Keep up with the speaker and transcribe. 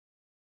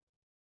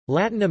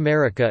Latin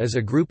America is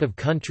a group of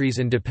countries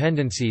and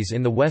dependencies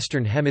in the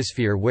Western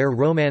Hemisphere where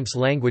Romance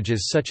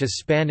languages such as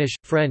Spanish,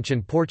 French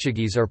and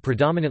Portuguese are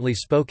predominantly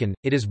spoken.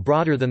 It is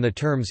broader than the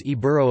terms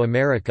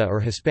Ibero-America or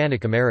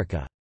Hispanic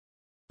America.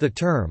 The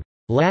term,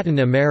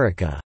 Latin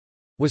America,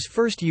 was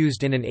first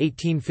used in an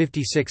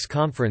 1856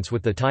 conference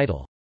with the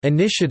title,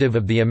 Initiative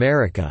of the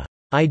America,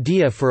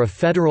 Idea for a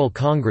Federal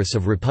Congress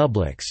of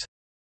Republics,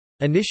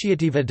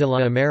 Iniciativa de la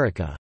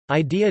América,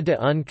 Idea de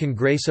un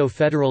Congreso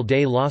Federal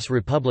de las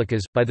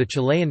Repúblicas, by the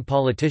Chilean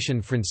politician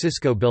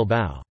Francisco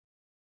Bilbao.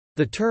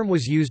 The term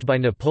was used by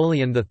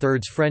Napoleon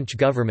III's French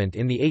government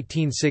in the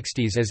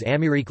 1860s as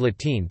Amérique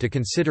latine to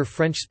consider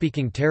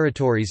French-speaking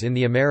territories in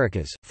the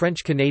Americas,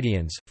 French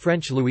Canadians,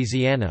 French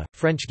Louisiana,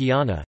 French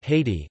Guiana,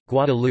 Haiti,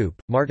 Guadeloupe,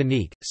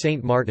 Martinique,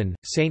 Saint Martin,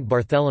 Saint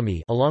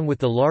Barthélemy, along with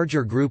the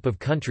larger group of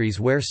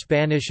countries where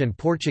Spanish and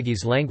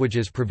Portuguese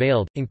languages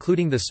prevailed,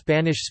 including the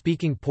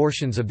Spanish-speaking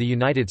portions of the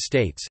United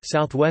States,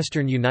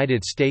 southwestern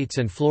United States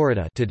and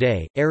Florida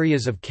today,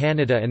 areas of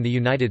Canada and the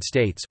United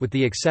States with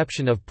the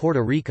exception of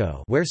Puerto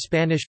Rico where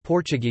Spanish,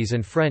 Portuguese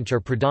and French are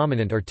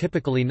predominant are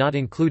typically not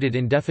included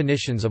in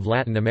definitions of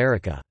Latin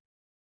America.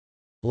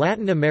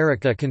 Latin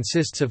America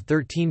consists of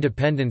 13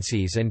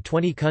 dependencies and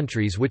 20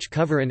 countries which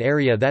cover an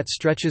area that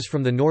stretches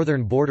from the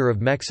northern border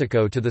of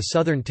Mexico to the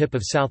southern tip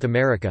of South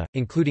America,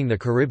 including the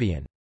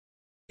Caribbean.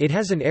 It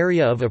has an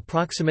area of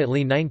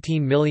approximately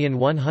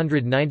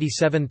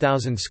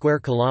 19,197,000 square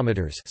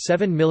kilometers,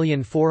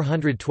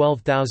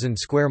 7,412,000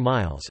 square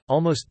miles,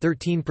 almost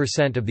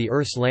 13% of the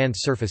Earth's land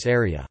surface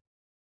area.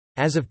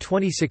 As of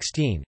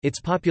 2016, its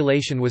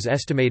population was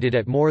estimated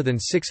at more than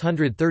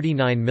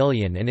 639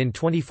 million and in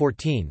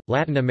 2014,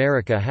 Latin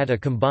America had a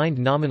combined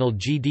nominal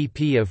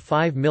GDP of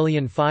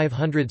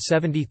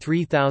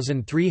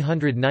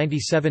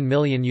 $5,573,397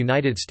 million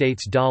United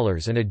States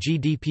dollars and a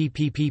GDP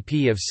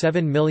PPP of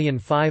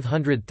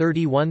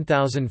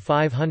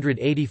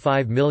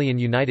 $7,531,585 million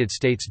United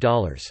States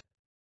dollars.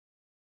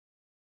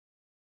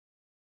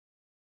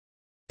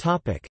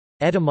 Topic: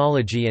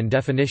 Etymology and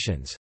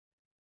definitions.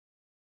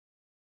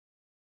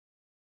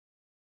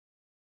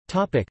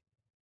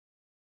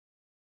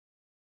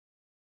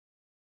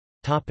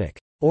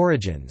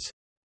 Origins.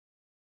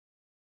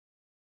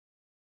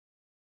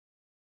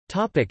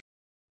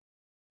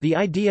 The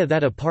idea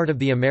that a part of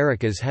the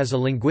Americas has a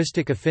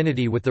linguistic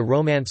affinity with the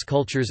Romance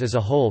cultures as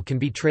a whole can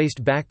be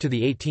traced back to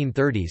the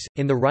 1830s,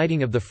 in the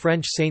writing of the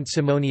French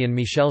Saint-Simonian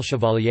Michel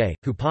Chevalier,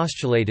 who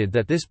postulated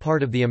that this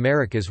part of the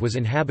Americas was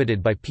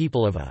inhabited by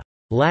people of a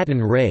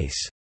Latin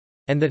race,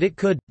 and that it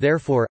could,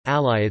 therefore,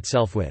 ally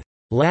itself with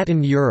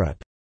Latin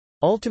Europe,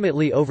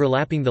 ultimately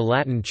overlapping the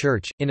Latin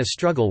Church, in a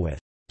struggle with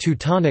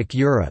Teutonic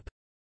Europe,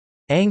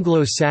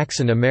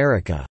 Anglo-Saxon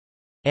America,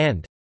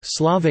 and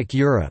Slavic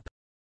Europe.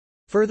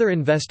 Further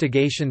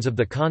investigations of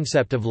the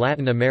concept of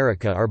Latin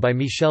America are by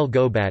Michel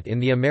Gobat in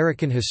the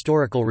American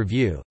Historical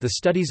Review, the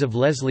studies of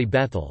Leslie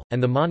Bethel,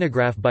 and the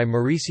monograph by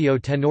Mauricio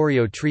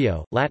Tenorio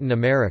Trio, Latin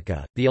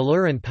America, The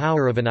Allure and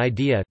Power of an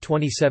Idea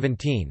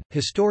 2017.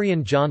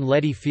 Historian John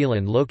Letty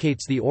Phelan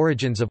locates the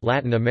origins of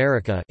Latin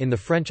America in the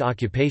French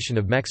occupation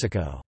of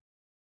Mexico.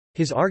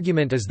 His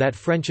argument is that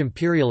French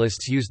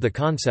imperialists used the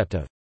concept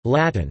of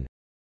Latin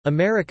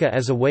America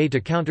as a way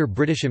to counter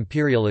British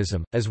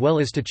imperialism, as well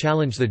as to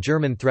challenge the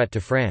German threat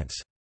to France.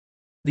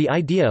 The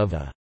idea of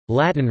a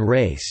Latin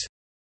race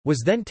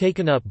was then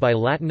taken up by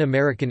Latin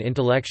American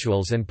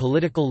intellectuals and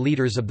political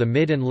leaders of the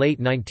mid and late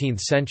 19th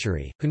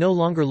century, who no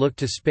longer looked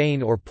to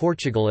Spain or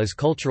Portugal as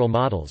cultural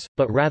models,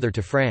 but rather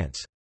to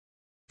France.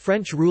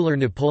 French ruler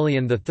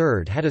Napoleon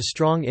III had a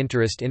strong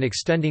interest in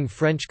extending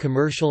French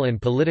commercial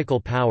and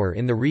political power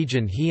in the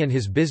region he and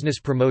his business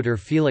promoter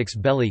Félix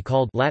Belly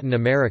called Latin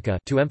America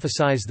to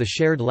emphasize the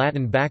shared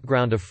Latin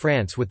background of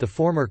France with the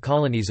former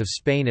colonies of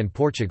Spain and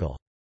Portugal.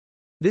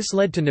 This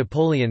led to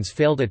Napoleon's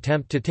failed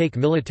attempt to take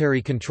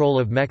military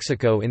control of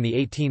Mexico in the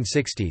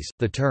 1860s.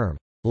 The term,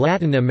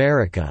 Latin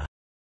America,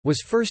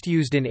 was first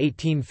used in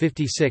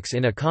 1856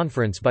 in a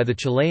conference by the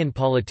Chilean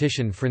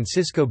politician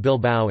Francisco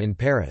Bilbao in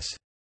Paris.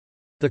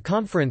 The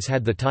conference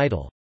had the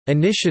title,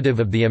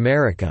 Initiative of the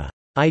America,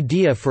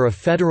 Idea for a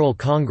Federal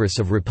Congress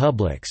of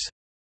Republics.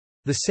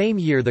 The same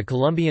year the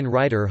Colombian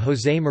writer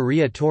José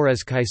María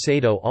Torres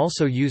Caicedo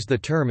also used the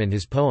term in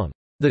his poem,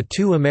 The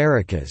Two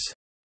Americas.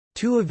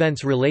 Two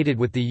events related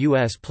with the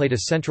U.S. played a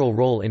central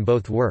role in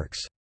both works.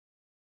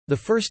 The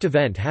first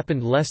event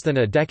happened less than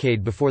a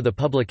decade before the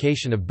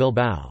publication of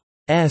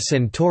Bilbao's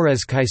and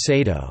Torres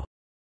Caicedo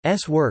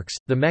S. works,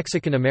 the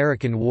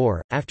Mexican–American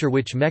War, after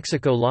which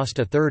Mexico lost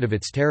a third of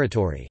its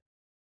territory.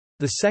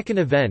 The second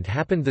event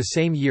happened the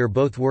same year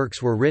both works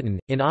were written,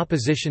 in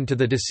opposition to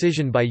the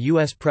decision by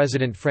U.S.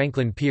 President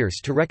Franklin Pierce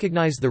to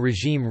recognize the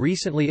regime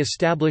recently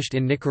established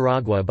in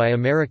Nicaragua by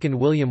American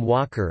William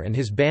Walker and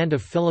his band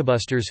of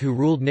filibusters who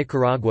ruled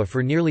Nicaragua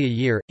for nearly a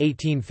year,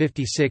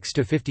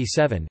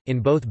 1856–57,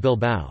 in both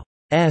Bilbao's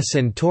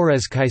and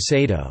Torres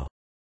Caicedo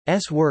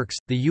S. works,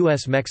 the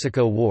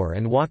U.S.–Mexico War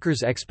and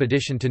Walker's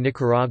expedition to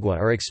Nicaragua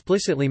are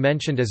explicitly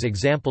mentioned as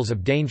examples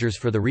of dangers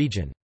for the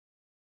region.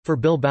 For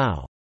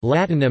Bilbao,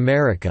 Latin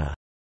America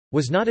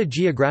was not a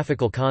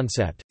geographical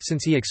concept,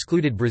 since he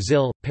excluded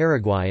Brazil,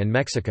 Paraguay and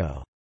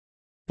Mexico.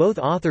 Both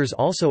authors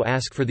also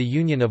ask for the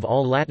union of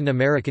all Latin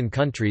American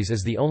countries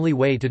as the only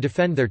way to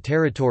defend their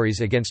territories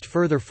against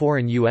further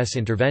foreign U.S.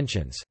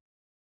 interventions.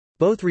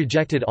 Both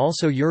rejected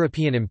also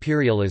European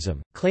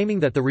imperialism, claiming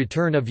that the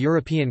return of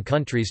European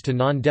countries to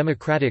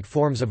non-democratic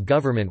forms of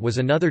government was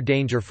another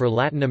danger for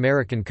Latin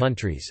American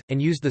countries,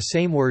 and used the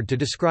same word to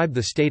describe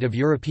the state of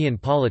European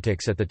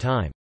politics at the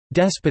time: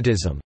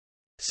 despotism.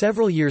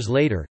 Several years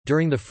later,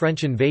 during the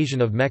French invasion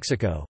of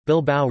Mexico,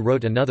 Bilbao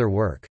wrote another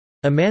work,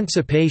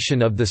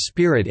 Emancipation of the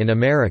Spirit in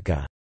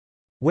America,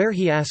 where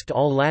he asked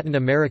all Latin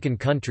American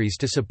countries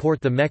to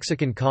support the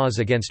Mexican cause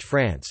against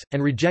France,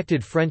 and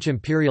rejected French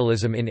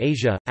imperialism in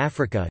Asia,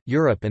 Africa,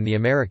 Europe and the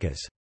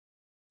Americas.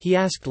 He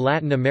asked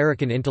Latin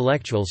American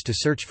intellectuals to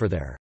search for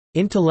their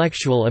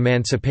intellectual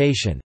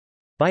emancipation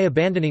by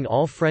abandoning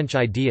all French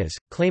ideas,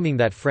 claiming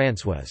that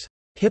France was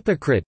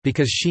hypocrite,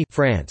 because she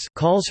France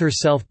calls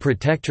herself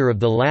protector of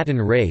the Latin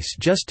race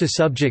just to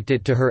subject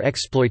it to her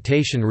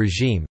exploitation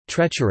regime,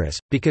 treacherous,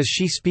 because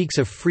she speaks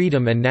of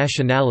freedom and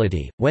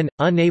nationality, when,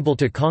 unable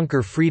to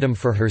conquer freedom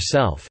for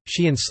herself,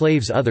 she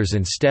enslaves others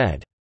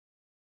instead.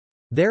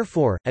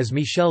 Therefore, as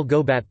Michel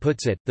Gobat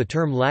puts it, the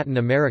term Latin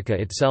America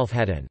itself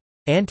had an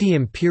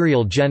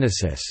anti-imperial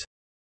genesis,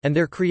 and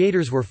their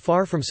creators were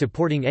far from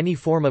supporting any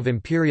form of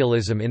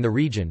imperialism in the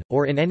region,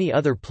 or in any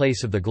other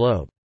place of the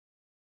globe.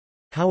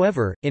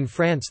 However, in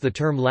France the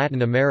term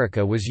Latin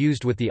America was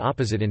used with the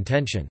opposite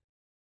intention.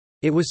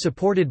 It was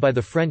supported by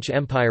the French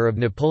Empire of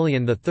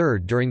Napoleon III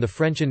during the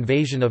French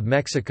invasion of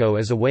Mexico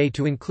as a way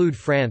to include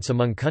France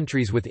among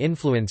countries with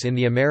influence in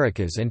the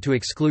Americas and to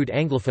exclude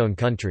Anglophone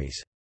countries.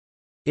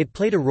 It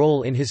played a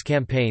role in his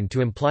campaign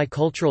to imply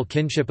cultural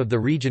kinship of the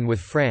region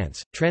with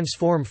France,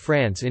 transform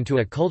France into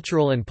a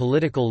cultural and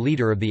political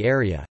leader of the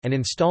area, and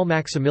install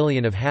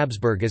Maximilian of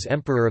Habsburg as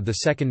Emperor of the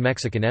Second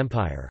Mexican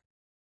Empire.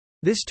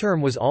 This term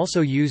was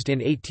also used in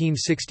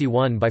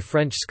 1861 by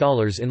French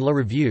scholars in La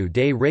Revue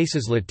des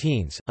Races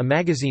Latines, a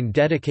magazine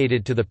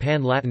dedicated to the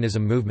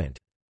Pan-Latinism movement.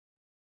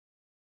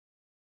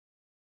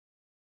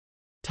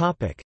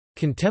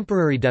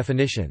 Contemporary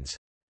definitions.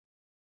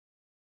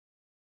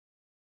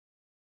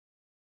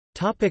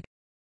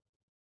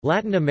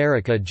 Latin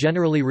America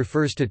generally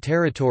refers to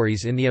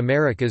territories in the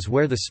Americas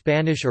where the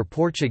Spanish or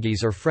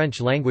Portuguese or French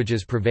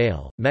languages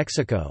prevail,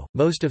 Mexico,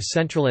 most of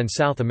Central and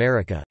South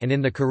America, and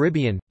in the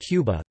Caribbean,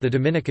 Cuba, the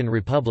Dominican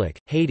Republic,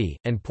 Haiti,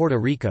 and Puerto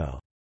Rico.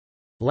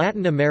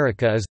 Latin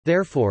America is,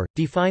 therefore,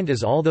 defined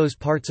as all those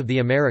parts of the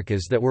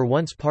Americas that were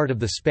once part of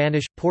the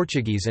Spanish,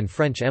 Portuguese and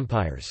French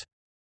empires.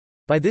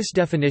 By this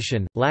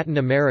definition, Latin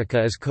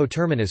America is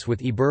coterminous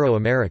with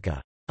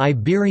Ibero-America,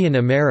 Iberian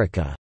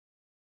America.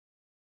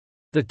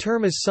 The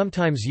term is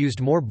sometimes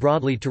used more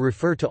broadly to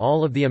refer to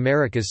all of the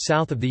Americas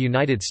south of the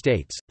United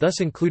States,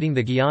 thus including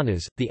the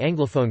Guianas, the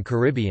Anglophone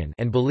Caribbean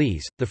and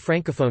Belize, the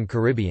Francophone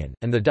Caribbean,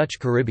 and the Dutch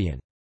Caribbean.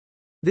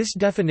 This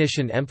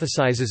definition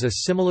emphasizes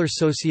a similar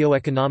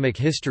socio-economic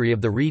history of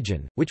the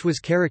region, which was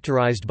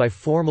characterized by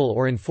formal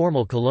or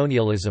informal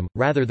colonialism,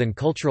 rather than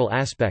cultural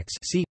aspects,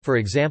 see, for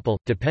example,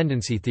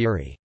 dependency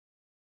theory.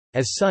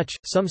 As such,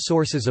 some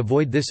sources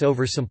avoid this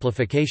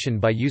oversimplification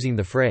by using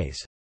the phrase,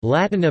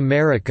 Latin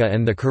America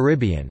and the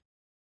Caribbean,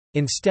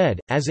 instead,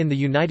 as in the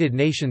United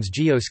Nations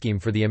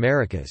geoscheme for the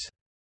Americas.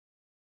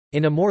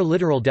 In a more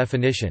literal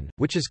definition,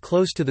 which is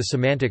close to the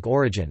semantic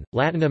origin,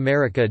 Latin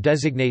America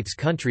designates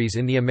countries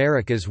in the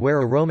Americas where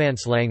a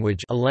Romance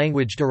language, a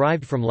language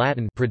derived from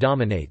Latin,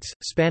 predominates,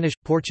 Spanish,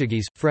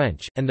 Portuguese,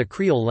 French, and the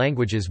Creole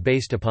languages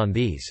based upon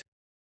these.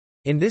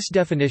 In this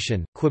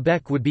definition,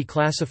 Quebec would be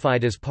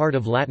classified as part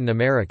of Latin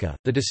America.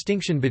 The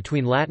distinction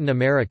between Latin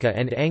America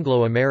and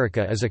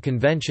Anglo-America is a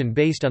convention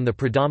based on the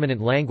predominant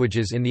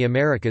languages in the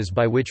Americas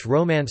by which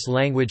Romance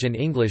language and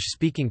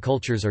English-speaking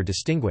cultures are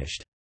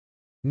distinguished.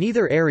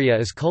 Neither area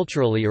is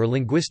culturally or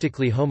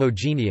linguistically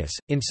homogeneous.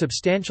 In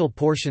substantial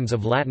portions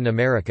of Latin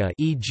America,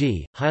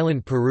 e.g.,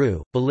 highland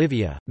Peru,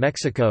 Bolivia,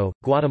 Mexico,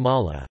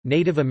 Guatemala,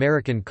 Native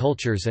American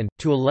cultures and,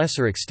 to a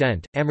lesser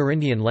extent,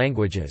 Amerindian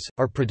languages,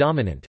 are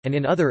predominant, and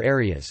in other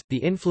areas, the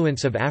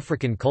influence of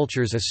African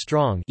cultures is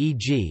strong,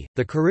 e.g.,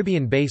 the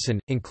Caribbean Basin,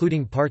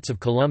 including parts of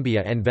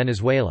Colombia and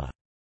Venezuela.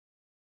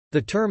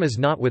 The term is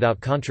not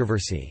without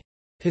controversy.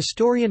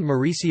 Historian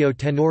Mauricio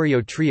Tenorio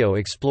Trio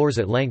explores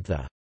at length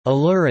the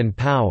allure and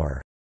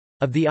power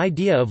of the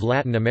idea of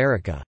Latin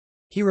America.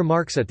 He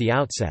remarks at the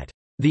outset,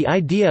 "The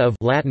idea of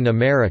Latin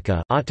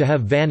America ought to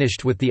have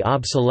vanished with the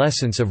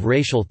obsolescence of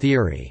racial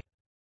theory.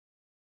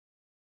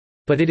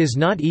 But it is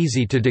not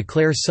easy to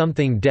declare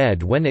something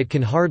dead when it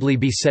can hardly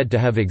be said to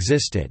have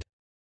existed."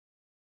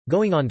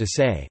 Going on to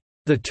say,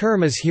 "The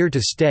term is here to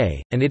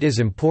stay, and it is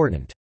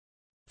important."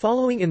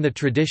 Following in the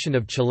tradition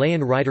of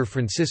Chilean writer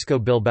Francisco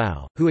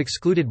Bilbao, who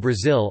excluded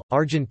Brazil,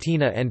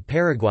 Argentina and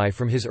Paraguay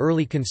from his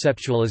early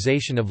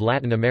conceptualization of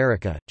Latin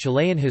America,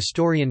 Chilean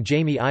historian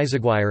Jaime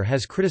Izaguirre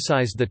has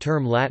criticized the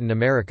term Latin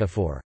America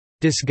for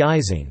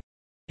disguising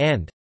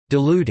and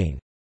diluting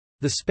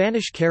The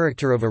Spanish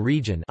character of a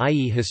region,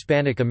 i.e.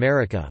 Hispanic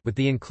America, with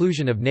the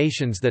inclusion of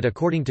nations that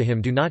according to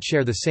him do not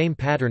share the same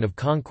pattern of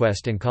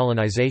conquest and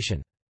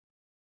colonization.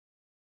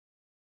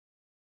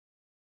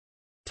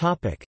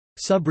 Topic: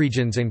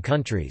 Subregions and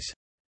countries.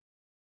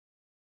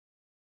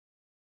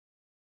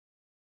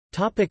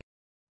 Topic: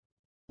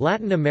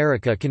 Latin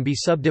America can be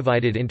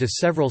subdivided into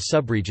several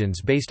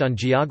subregions based on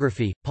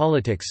geography,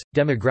 politics,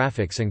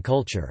 demographics and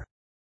culture.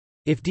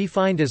 If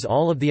defined as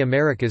all of the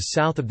Americas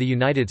south of the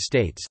United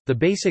States, the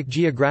basic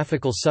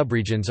geographical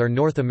subregions are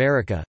North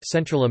America,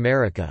 Central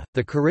America,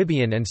 the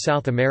Caribbean and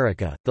South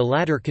America. The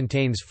latter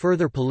contains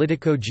further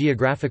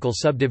politico-geographical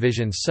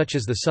subdivisions such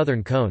as the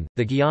Southern Cone,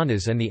 the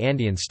Guianas and the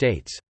Andean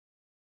states.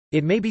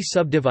 It may be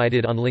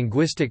subdivided on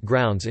linguistic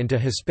grounds into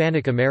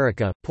Hispanic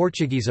America,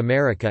 Portuguese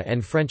America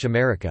and French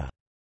America.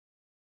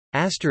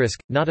 Asterisk,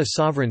 not a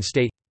sovereign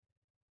state.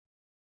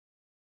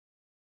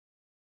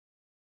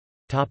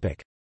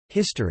 Topic: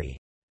 History.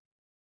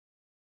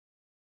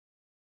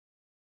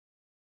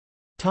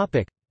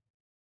 Topic: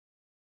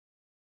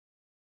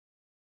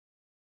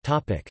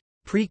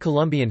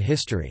 Pre-Columbian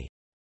history.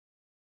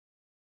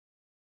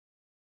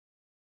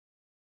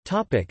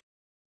 Topic: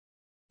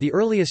 The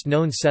earliest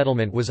known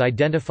settlement was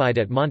identified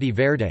at Monte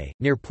Verde,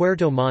 near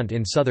Puerto Montt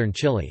in southern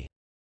Chile.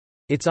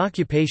 Its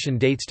occupation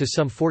dates to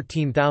some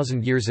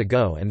 14,000 years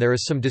ago and there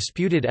is some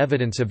disputed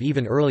evidence of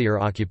even earlier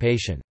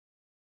occupation.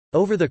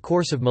 Over the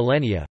course of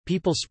millennia,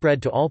 people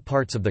spread to all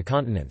parts of the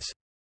continents.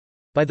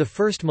 By the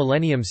first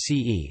millennium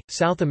CE,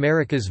 South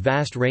America's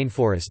vast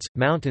rainforests,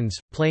 mountains,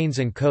 plains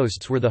and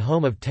coasts were the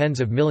home of tens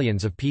of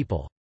millions of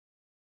people.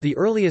 The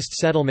earliest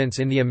settlements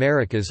in the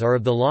Americas are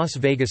of the Las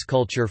Vegas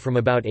culture from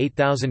about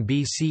 8000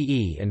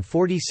 BCE and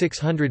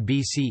 4600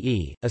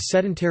 BCE, a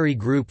sedentary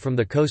group from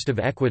the coast of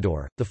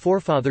Ecuador, the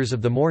forefathers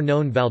of the more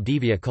known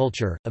Valdivia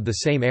culture, of the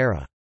same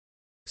era.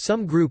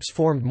 Some groups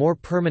formed more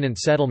permanent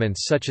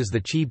settlements such as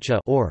the Chibcha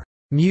or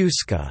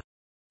Muisca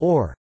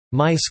or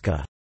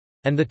Maisca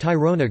and the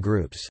Tirona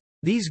groups.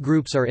 These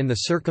groups are in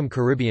the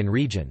Circum-Caribbean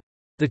region.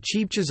 The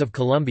Chibchas of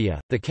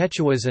Colombia, the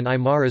Quechuas and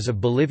Aymaras of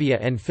Bolivia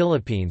and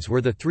Philippines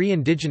were the three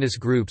indigenous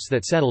groups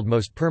that settled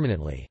most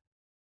permanently.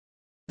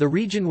 The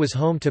region was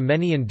home to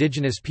many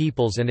indigenous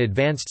peoples and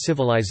advanced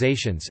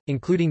civilizations,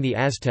 including the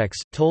Aztecs,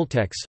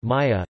 Toltecs,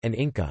 Maya, and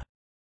Inca.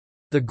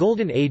 The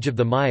Golden Age of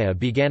the Maya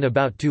began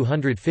about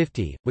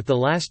 250, with the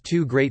last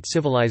two great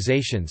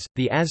civilizations,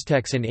 the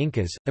Aztecs and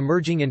Incas,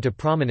 emerging into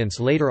prominence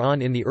later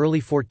on in the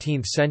early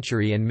 14th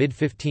century and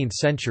mid-15th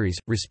centuries,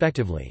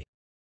 respectively.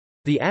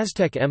 The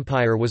Aztec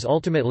Empire was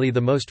ultimately the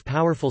most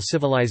powerful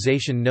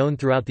civilization known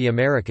throughout the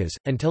Americas,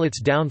 until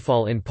its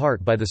downfall in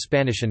part by the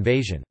Spanish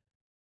invasion.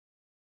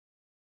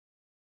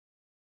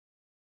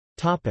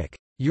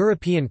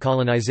 European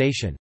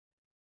colonization.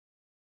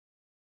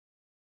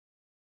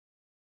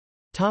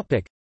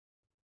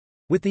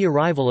 With the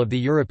arrival of the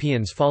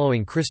Europeans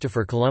following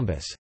Christopher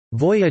Columbus'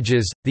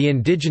 voyages, the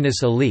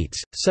indigenous elites,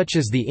 such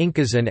as the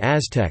Incas and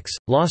Aztecs,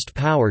 lost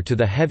power to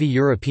the heavy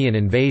European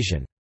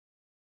invasion.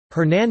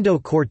 Hernando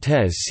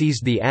Cortés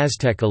seized the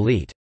Aztec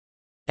elite's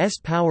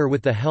power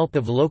with the help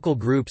of local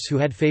groups who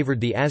had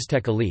favored the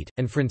Aztec elite,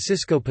 and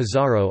Francisco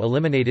Pizarro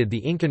eliminated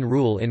the Incan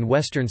rule in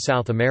western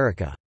South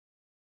America.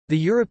 The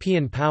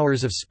European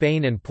powers of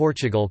Spain and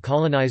Portugal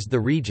colonized the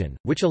region,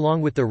 which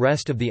along with the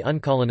rest of the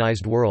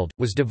uncolonized world,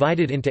 was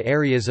divided into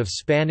areas of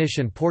Spanish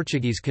and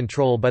Portuguese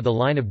control by the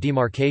line of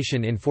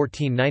demarcation in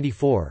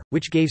 1494,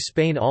 which gave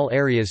Spain all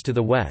areas to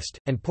the west,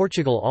 and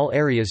Portugal all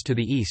areas to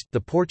the east, the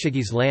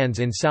Portuguese lands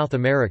in South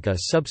America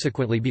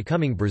subsequently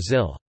becoming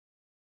Brazil.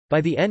 By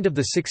the end of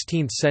the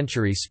 16th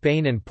century,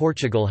 Spain and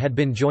Portugal had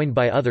been joined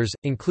by others,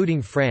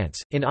 including France,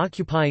 in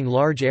occupying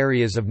large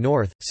areas of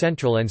North,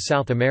 Central and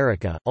South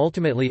America,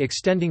 ultimately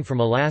extending from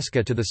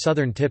Alaska to the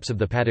southern tips of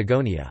the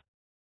Patagonia.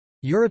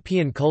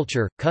 European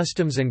culture,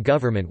 customs and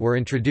government were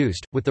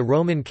introduced, with the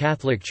Roman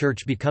Catholic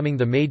Church becoming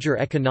the major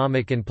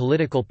economic and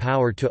political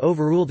power to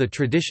overrule the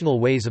traditional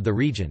ways of the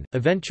region,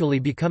 eventually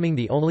becoming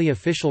the only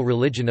official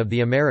religion of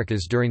the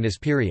Americas during this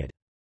period.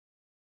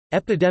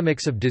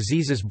 Epidemics of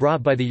diseases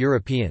brought by the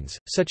Europeans,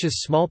 such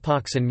as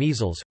smallpox and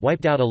measles,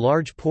 wiped out a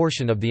large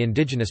portion of the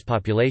indigenous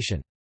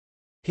population.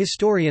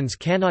 Historians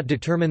cannot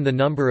determine the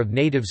number of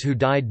natives who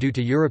died due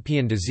to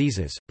European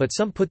diseases, but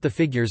some put the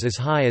figures as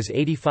high as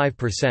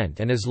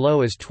 85% and as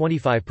low as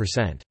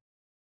 25%.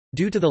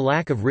 Due to the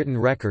lack of written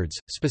records,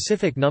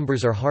 specific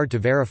numbers are hard to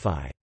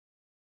verify.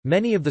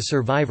 Many of the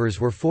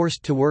survivors were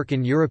forced to work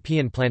in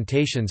European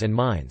plantations and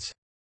mines.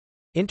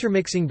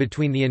 Intermixing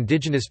between the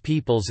indigenous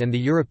peoples and the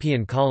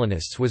European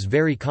colonists was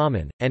very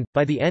common, and,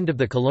 by the end of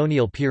the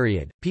colonial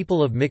period,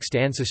 people of mixed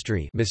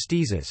ancestry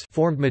mestizos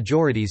formed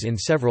majorities in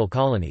several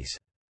colonies.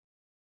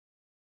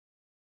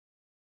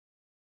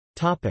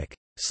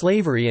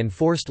 Slavery and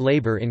forced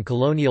labor in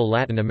colonial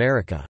Latin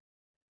America.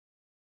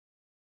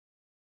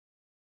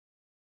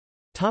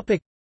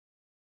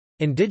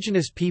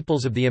 Indigenous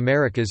peoples of the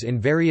Americas in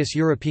various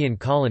European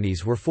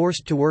colonies were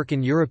forced to work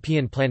in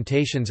European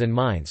plantations and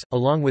mines,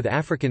 along with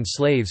African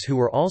slaves who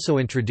were also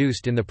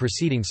introduced in the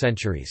preceding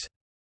centuries.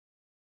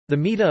 The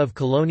Mita of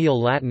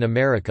colonial Latin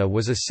America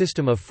was a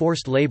system of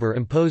forced labor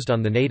imposed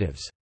on the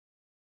natives.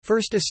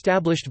 First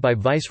established by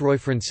Viceroy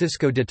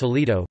Francisco de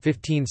Toledo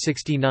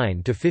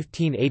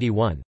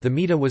 (1569–1581), the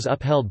Mita was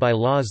upheld by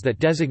laws that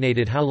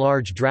designated how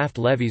large draft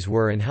levies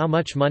were and how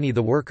much money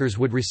the workers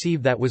would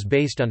receive that was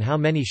based on how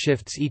many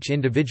shifts each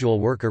individual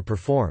worker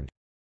performed.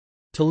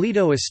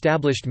 Toledo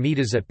established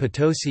mitas at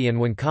Potosi and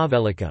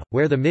Huancavelica,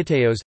 where the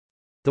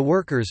miteos—the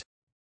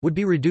workers—would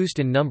be reduced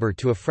in number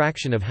to a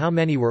fraction of how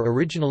many were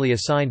originally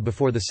assigned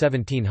before the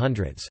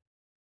 1700s.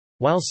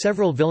 While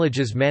several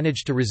villages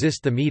managed to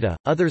resist the mita,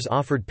 others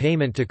offered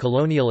payment to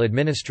colonial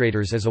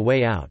administrators as a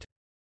way out.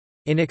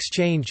 In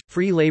exchange,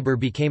 free labor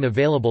became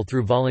available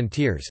through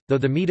volunteers, though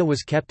the mita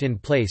was kept in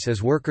place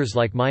as workers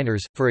like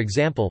miners, for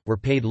example, were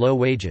paid low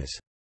wages.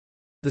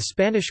 The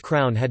Spanish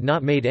crown had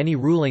not made any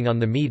ruling on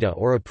the mita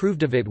or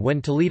approved of it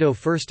when Toledo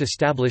first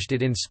established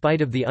it, in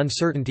spite of the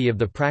uncertainty of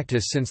the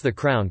practice, since the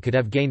crown could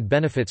have gained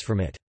benefits from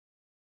it.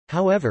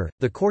 However,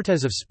 the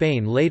Cortes of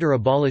Spain later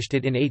abolished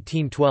it in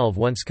 1812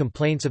 once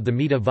complaints of the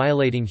mita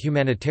violating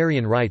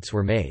humanitarian rights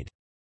were made.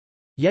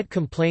 Yet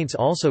complaints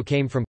also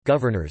came from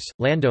governors,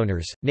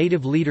 landowners,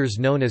 native leaders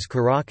known as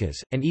caracas,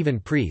 and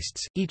even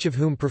priests, each of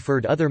whom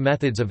preferred other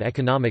methods of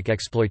economic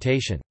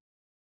exploitation.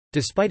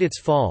 Despite its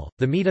fall,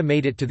 the mita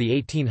made it to the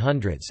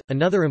 1800s.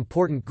 Another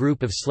important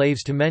group of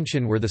slaves to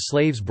mention were the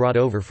slaves brought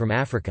over from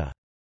Africa.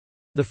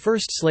 The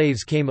first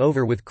slaves came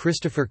over with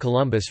Christopher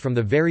Columbus from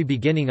the very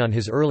beginning on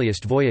his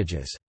earliest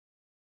voyages.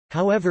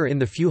 However, in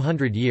the few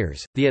hundred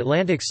years, the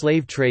Atlantic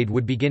slave trade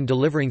would begin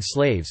delivering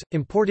slaves,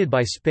 imported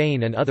by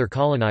Spain and other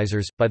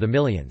colonizers, by the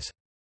millions.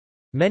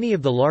 Many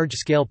of the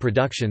large-scale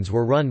productions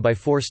were run by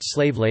forced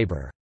slave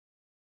labor.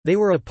 They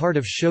were a part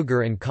of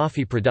sugar and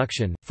coffee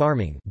production,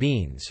 farming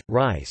beans,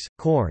 rice,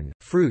 corn,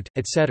 fruit,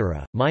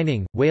 etc.,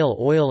 mining, whale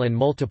oil and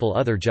multiple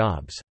other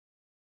jobs.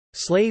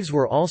 Slaves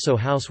were also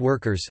house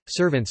workers,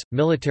 servants,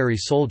 military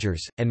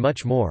soldiers, and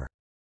much more.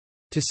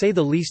 To say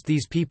the least,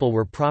 these people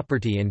were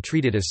property and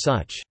treated as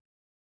such.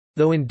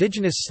 Though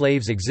indigenous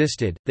slaves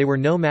existed, they were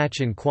no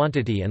match in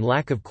quantity and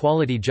lack of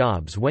quality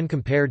jobs when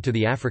compared to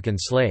the African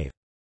slave.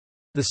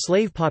 The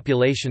slave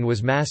population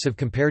was massive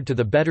compared to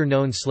the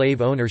better-known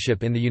slave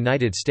ownership in the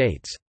United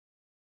States.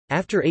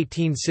 After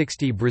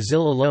 1860,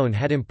 Brazil alone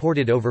had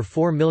imported over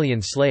 4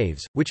 million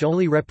slaves, which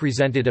only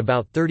represented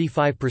about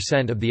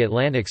 35% of the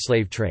Atlantic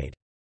slave trade.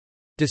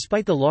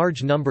 Despite the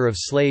large number of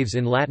slaves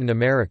in Latin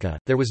America,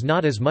 there was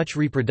not as much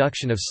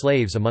reproduction of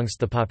slaves amongst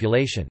the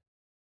population.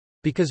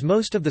 Because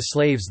most of the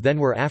slaves then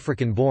were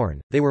African-born,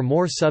 they were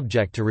more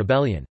subject to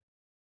rebellion.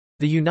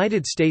 The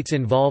United States'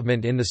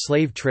 involvement in the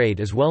slave trade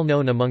is well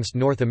known amongst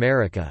North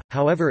America,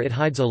 however it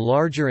hides a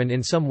larger and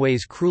in some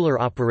ways crueler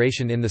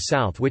operation in the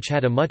South which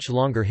had a much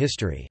longer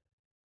history.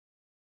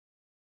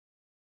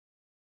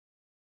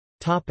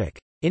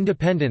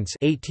 Independence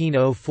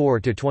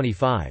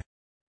 1804–25.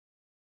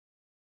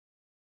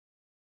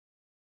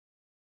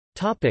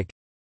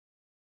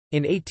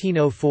 In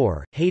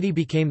 1804, Haiti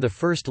became the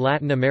first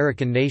Latin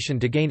American nation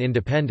to gain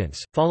independence,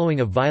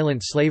 following a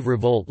violent slave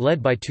revolt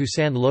led by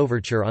Toussaint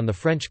Louverture on the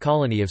French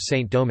colony of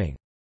Saint-Domingue.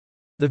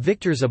 The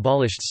victors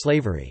abolished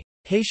slavery.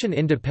 Haitian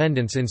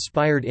independence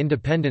inspired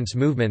independence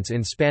movements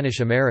in Spanish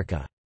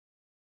America.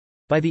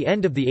 By the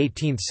end of the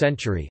 18th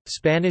century,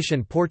 Spanish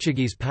and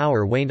Portuguese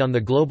power waned on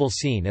the global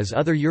scene as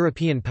other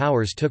European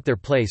powers took their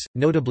place,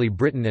 notably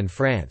Britain and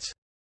France.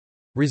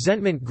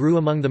 Resentment grew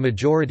among the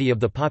majority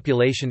of the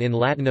population in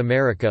Latin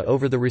America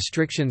over the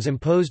restrictions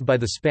imposed by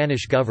the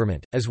Spanish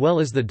government, as well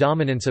as the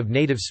dominance of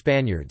native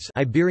Spaniards,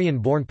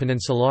 Iberian-born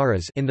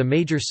peninsulares, in the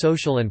major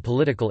social and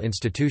political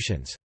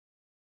institutions.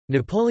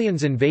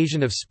 Napoleon's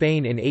invasion of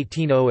Spain in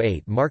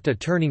 1808 marked a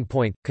turning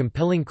point,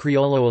 compelling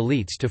Criollo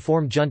elites to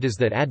form juntas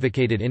that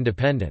advocated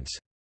independence.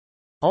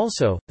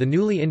 Also, the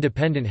newly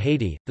independent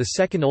Haiti, the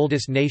second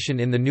oldest nation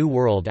in the New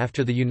World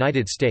after the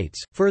United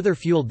States, further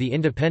fueled the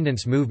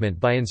independence movement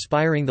by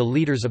inspiring the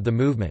leaders of the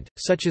movement,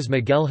 such as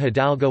Miguel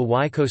Hidalgo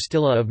y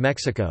Costilla of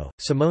Mexico,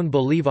 Simón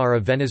Bolívar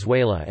of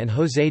Venezuela and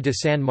José de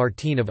San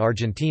Martín of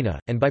Argentina,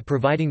 and by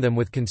providing them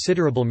with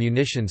considerable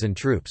munitions and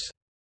troops.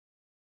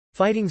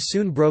 Fighting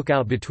soon broke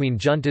out between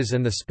juntas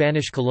and the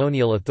Spanish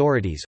colonial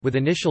authorities, with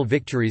initial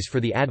victories for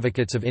the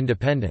advocates of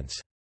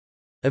independence.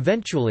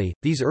 Eventually,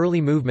 these early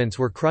movements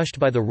were crushed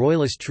by the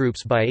royalist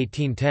troops by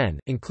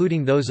 1810,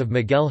 including those of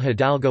Miguel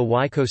Hidalgo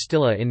y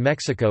Costilla in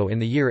Mexico in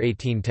the year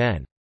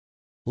 1810.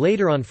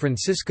 Later on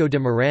Francisco de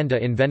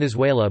Miranda in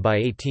Venezuela by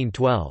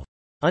 1812.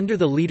 Under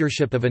the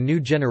leadership of a new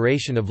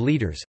generation of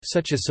leaders,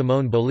 such as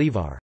Simón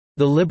Bolívar,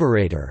 the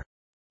Liberator,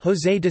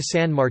 José de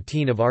San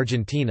Martín of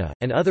Argentina,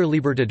 and other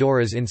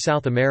libertadores in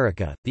South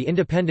America, the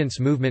independence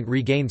movement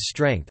regained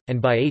strength,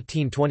 and by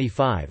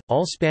 1825,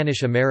 all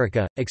Spanish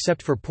America,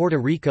 except for Puerto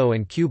Rico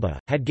and Cuba,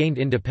 had gained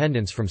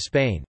independence from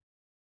Spain.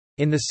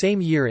 In the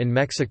same year in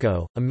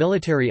Mexico, a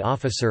military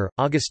officer,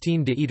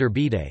 Agustín de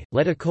Iturbide,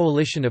 led a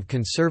coalition of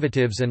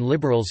conservatives and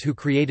liberals who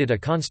created a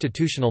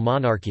constitutional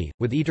monarchy,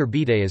 with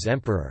Iturbide as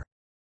emperor.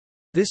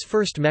 This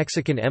first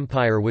Mexican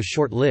empire was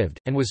short-lived,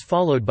 and was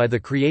followed by the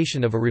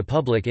creation of a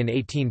republic in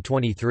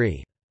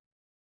 1823.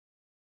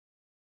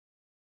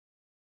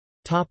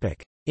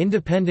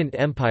 Independent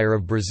Empire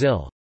of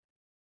Brazil.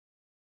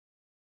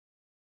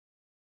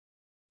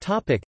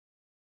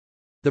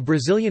 The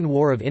Brazilian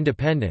War of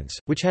Independence,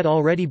 which had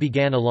already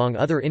began along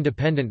other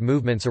independent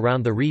movements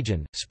around the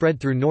region, spread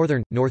through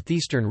northern,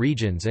 northeastern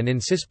regions and in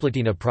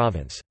Cisplatina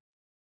province.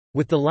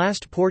 With the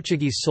last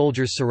Portuguese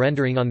soldiers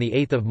surrendering on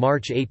 8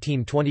 March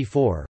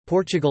 1824,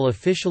 Portugal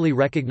officially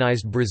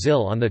recognized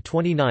Brazil on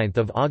 29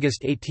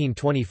 August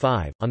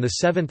 1825. On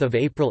 7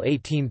 April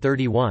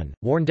 1831,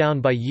 worn down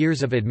by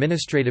years of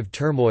administrative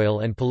turmoil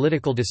and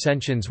political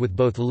dissensions with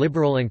both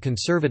liberal and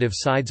conservative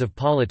sides of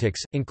politics,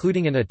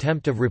 including an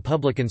attempt of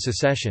republican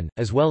secession,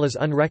 as well as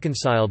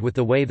unreconciled with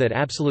the way that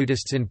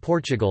absolutists in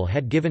Portugal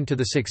had given to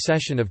the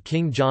succession of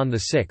King John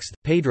VI,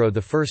 Pedro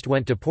I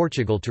went to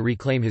Portugal to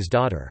reclaim his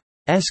daughter's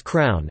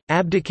crown,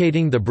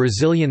 abdicating the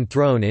Brazilian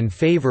throne in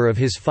favor of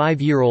his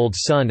 5-year-old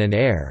son and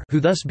heir, who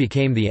thus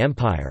became the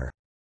empire's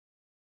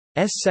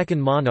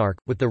second monarch,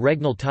 with the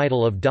regnal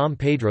title of Dom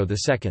Pedro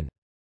II.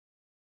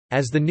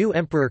 As the new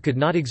emperor could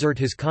not exert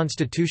his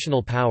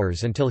constitutional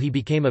powers until he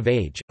became of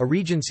age, a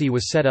regency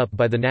was set up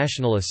by the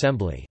National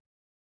Assembly.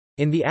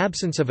 In the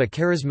absence of a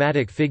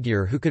charismatic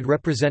figure who could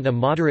represent a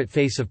moderate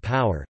face of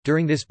power,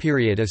 during this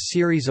period a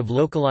series of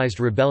localized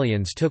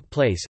rebellions took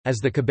place, as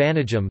the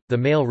Cabanajum, the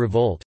Male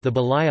Revolt, the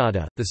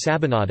Balaiada, the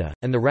Sabinada,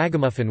 and the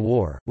Ragamuffin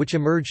War, which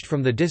emerged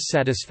from the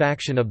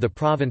dissatisfaction of the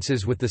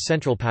provinces with the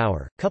central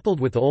power,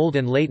 coupled with old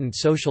and latent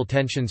social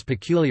tensions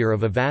peculiar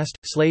of a vast,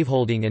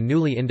 slaveholding and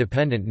newly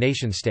independent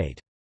nation-state.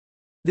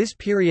 This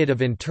period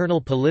of internal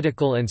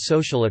political and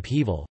social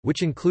upheaval,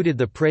 which included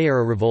the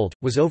Praieira Revolt,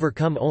 was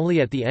overcome only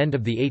at the end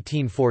of the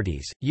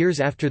 1840s, years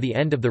after the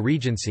end of the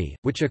Regency,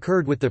 which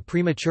occurred with the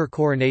premature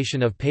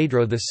coronation of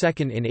Pedro II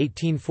in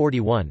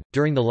 1841.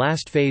 During the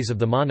last phase of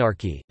the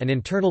monarchy, an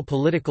internal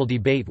political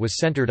debate was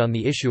centered on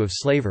the issue of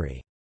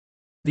slavery.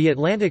 The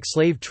Atlantic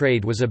slave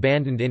trade was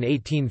abandoned in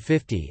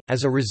 1850,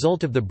 as a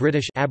result of the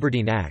British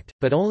Aberdeen Act,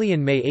 but only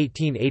in May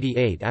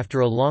 1888 after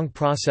a long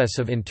process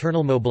of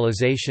internal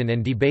mobilization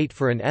and debate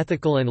for an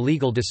ethical and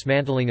legal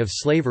dismantling of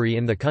slavery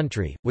in the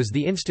country, was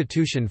the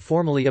institution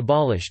formally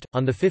abolished.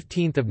 On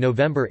 15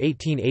 November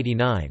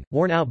 1889,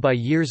 worn out by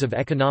years of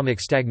economic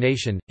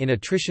stagnation, in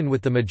attrition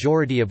with the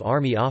majority of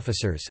army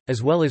officers,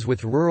 as well as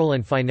with rural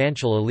and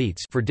financial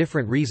elites for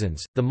different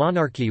reasons, the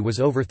monarchy was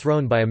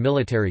overthrown by a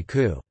military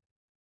coup.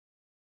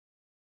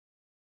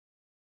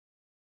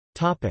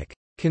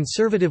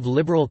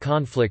 Conservative-liberal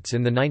conflicts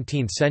in the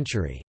 19th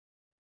century.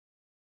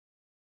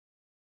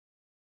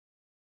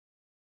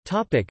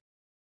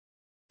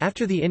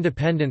 After the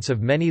independence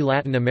of many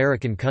Latin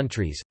American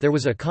countries, there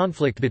was a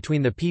conflict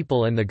between the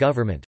people and the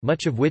government,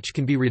 much of which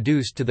can be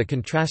reduced to the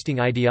contrasting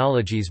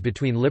ideologies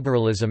between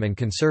liberalism and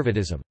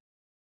conservatism.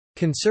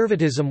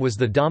 Conservatism was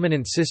the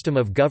dominant system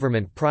of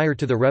government prior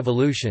to the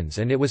revolutions,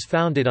 and it was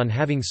founded on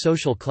having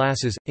social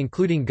classes,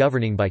 including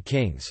governing by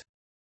kings.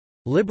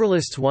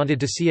 Liberalists wanted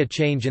to see a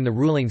change in the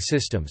ruling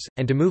systems,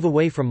 and to move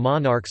away from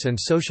monarchs and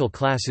social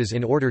classes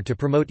in order to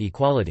promote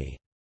equality.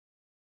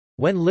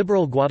 When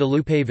liberal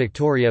Guadalupe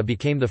Victoria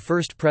became the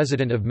first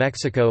president of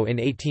Mexico in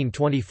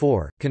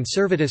 1824,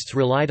 conservatists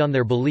relied on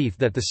their belief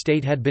that the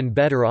state had been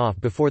better off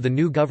before the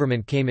new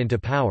government came into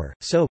power,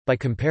 so, by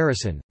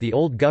comparison, the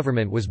old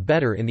government was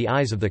better in the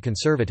eyes of the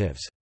conservatives.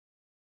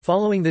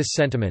 Following this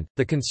sentiment,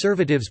 the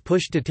conservatives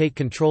pushed to take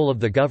control of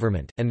the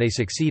government, and they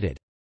succeeded.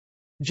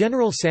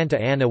 General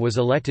Santa Anna was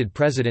elected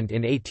president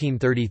in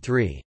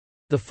 1833.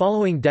 The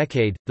following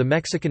decade, the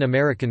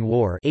Mexican–American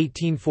War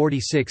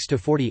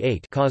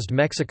 (1846–48) caused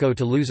Mexico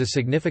to lose a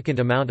significant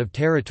amount of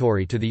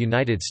territory to the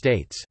United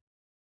States.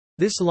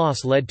 This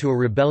loss led to a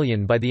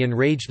rebellion by the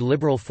enraged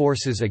liberal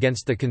forces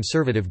against the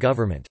conservative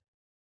government.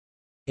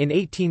 In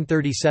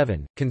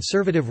 1837,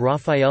 conservative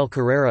Rafael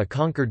Carrera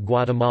conquered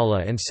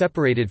Guatemala and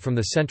separated from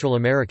the Central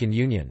American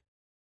Union.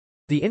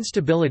 The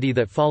instability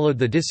that followed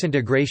the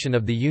disintegration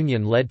of the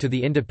Union led to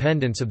the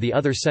independence of the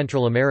other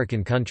Central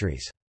American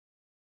countries.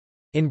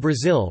 In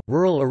Brazil,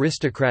 rural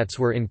aristocrats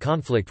were in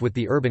conflict with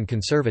the urban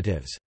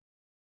conservatives.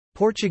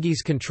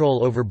 Portuguese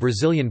control over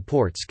Brazilian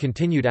ports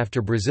continued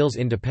after Brazil's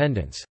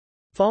independence.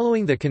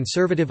 Following the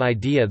conservative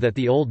idea that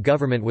the old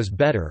government was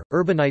better,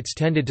 urbanites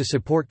tended to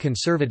support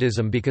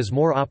conservatism because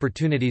more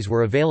opportunities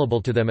were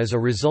available to them as a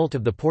result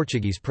of the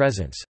Portuguese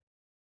presence.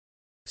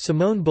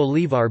 Simón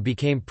Bolívar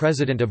became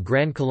president of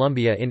Gran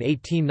Colombia in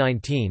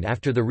 1819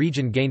 after the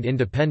region gained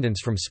independence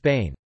from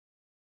Spain.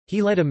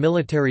 He led a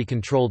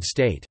military-controlled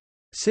state.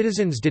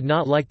 Citizens did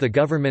not like the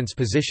government's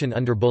position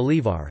under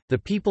Bolívar, the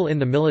people in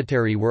the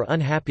military were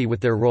unhappy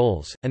with their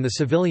roles, and the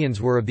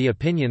civilians were of the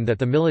opinion that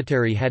the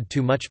military had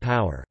too much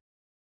power.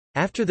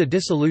 After the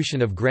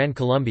dissolution of Gran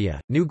Colombia,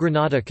 New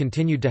Granada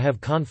continued to have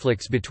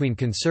conflicts between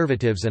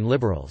conservatives and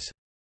liberals.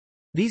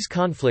 These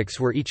conflicts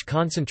were each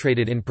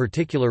concentrated in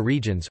particular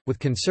regions, with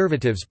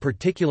conservatives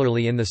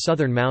particularly in the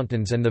southern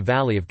mountains and the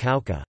Valley of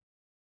Cauca.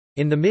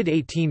 In the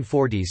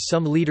mid-1840s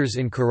some leaders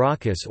in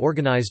Caracas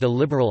organized a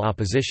liberal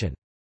opposition.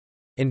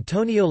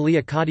 Antonio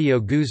Leocadio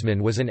Guzmán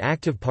was an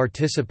active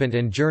participant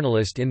and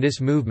journalist in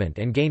this movement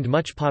and gained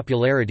much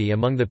popularity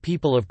among the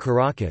people of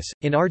Caracas.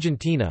 In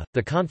Argentina,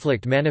 the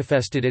conflict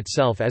manifested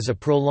itself as a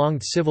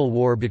prolonged civil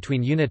war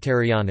between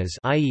Unitarianas,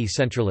 i.e.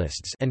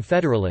 centralists, and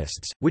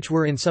federalists, which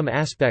were in some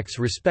aspects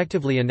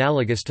respectively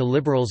analogous to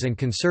liberals and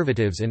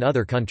conservatives in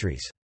other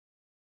countries.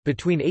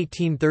 Between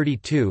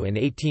 1832 and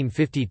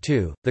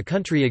 1852, the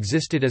country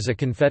existed as a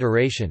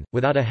confederation,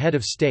 without a head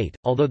of state,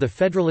 although the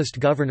federalist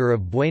governor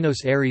of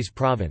Buenos Aires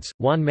province,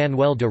 Juan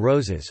Manuel de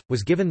Rosas,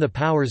 was given the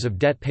powers of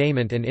debt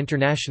payment and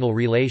international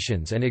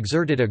relations and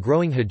exerted a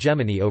growing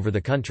hegemony over the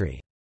country.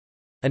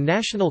 A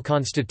national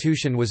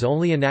constitution was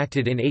only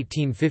enacted in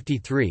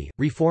 1853,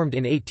 reformed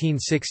in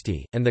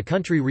 1860, and the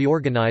country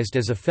reorganized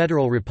as a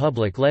federal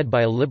republic led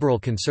by a liberal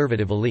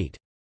conservative elite.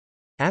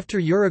 After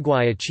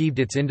Uruguay achieved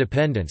its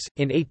independence,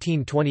 in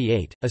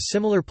 1828, a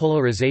similar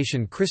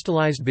polarization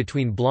crystallized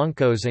between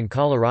Blancos and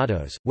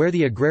Colorados, where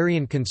the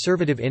agrarian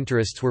conservative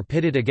interests were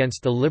pitted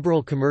against the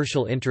liberal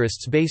commercial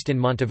interests based in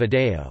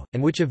Montevideo,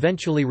 and which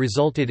eventually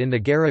resulted in the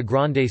Guerra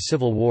Grande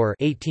Civil War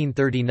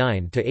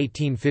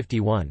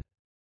 1839–1851.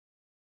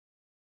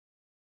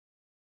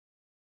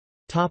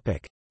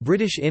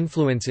 British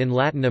influence in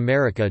Latin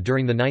America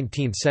during the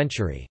 19th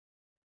century.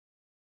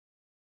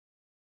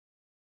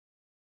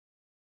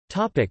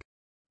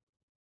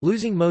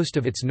 Losing most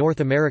of its North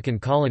American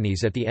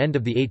colonies at the end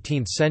of the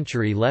 18th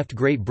century left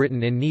Great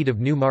Britain in need of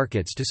new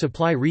markets to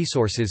supply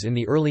resources in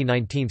the early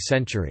 19th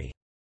century.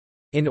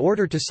 In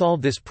order to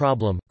solve this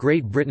problem,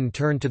 Great Britain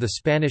turned to the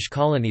Spanish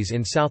colonies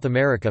in South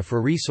America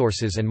for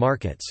resources and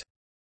markets.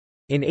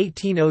 In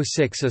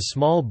 1806 a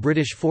small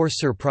British force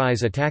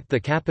surprise attacked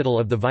the capital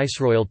of the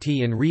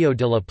Viceroyalty in Rio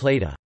de la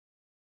Plata.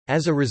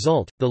 As a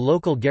result, the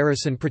local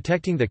garrison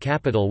protecting the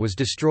capital was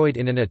destroyed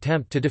in an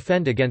attempt to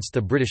defend against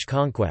the British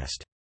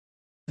conquest.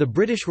 The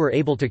British were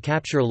able to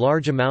capture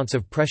large amounts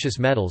of precious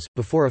metals,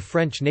 before a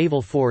French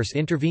naval force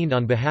intervened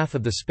on behalf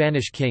of the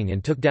Spanish king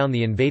and took down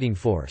the invading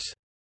force.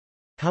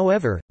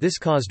 However, this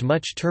caused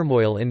much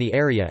turmoil in the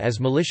area as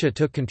militia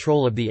took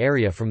control of the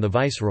area from the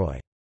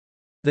viceroy.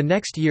 The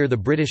next year the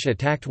British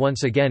attacked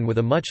once again with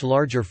a much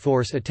larger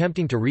force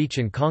attempting to reach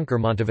and conquer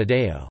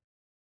Montevideo.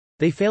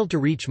 They failed to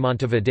reach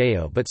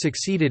Montevideo but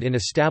succeeded in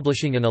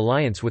establishing an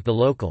alliance with the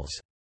locals.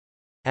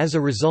 As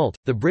a result,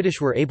 the British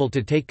were able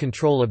to take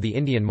control of the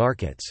Indian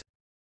markets.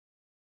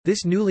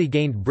 This newly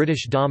gained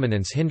British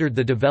dominance hindered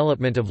the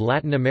development of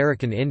Latin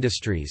American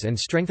industries and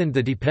strengthened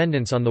the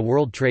dependence on the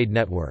World Trade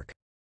Network.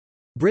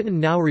 Britain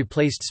now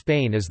replaced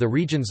Spain as the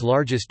region's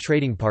largest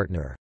trading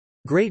partner.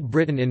 Great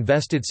Britain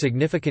invested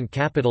significant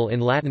capital in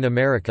Latin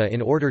America in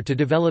order to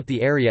develop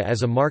the area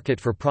as a market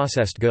for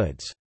processed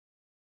goods.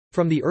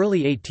 From the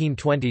early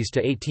 1820s to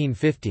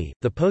 1850,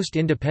 the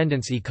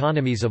post-independence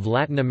economies of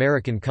Latin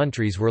American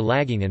countries were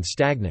lagging and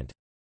stagnant.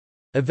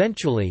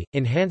 Eventually,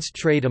 enhanced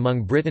trade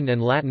among Britain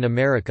and Latin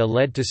America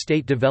led to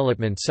state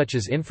development such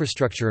as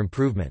infrastructure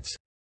improvements.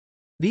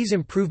 These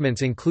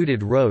improvements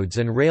included roads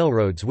and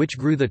railroads which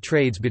grew the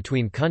trades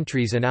between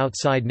countries and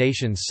outside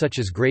nations such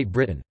as Great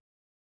Britain.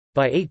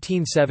 By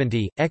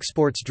 1870,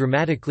 exports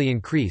dramatically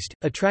increased,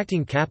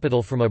 attracting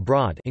capital from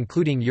abroad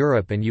including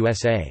Europe and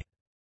USA.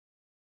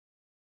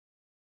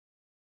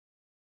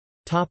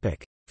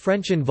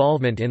 French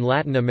involvement in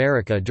Latin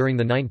America during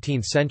the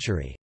 19th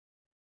century.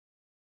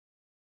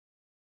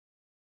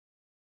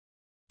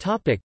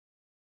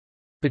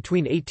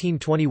 Between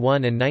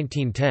 1821 and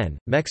 1910,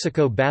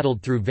 Mexico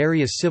battled through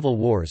various civil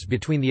wars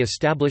between the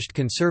established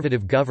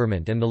conservative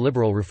government and the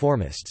liberal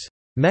reformists.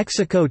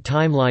 Mexico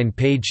Timeline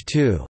page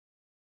 2.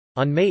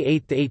 On May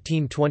 8,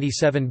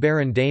 1827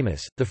 Baron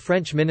Damas, the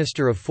French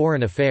Minister of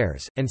Foreign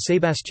Affairs, and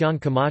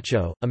Sebastián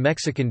Camacho, a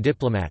Mexican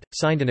diplomat,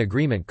 signed an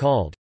agreement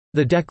called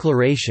the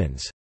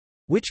Declarations,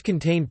 which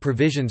contained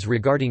provisions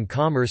regarding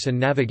commerce and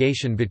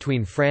navigation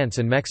between France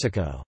and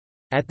Mexico.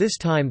 At this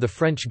time the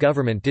French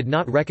government did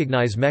not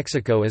recognize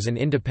Mexico as an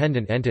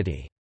independent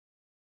entity.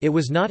 It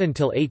was not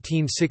until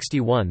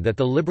 1861 that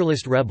the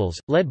liberalist rebels,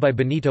 led by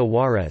Benito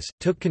Juárez,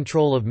 took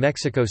control of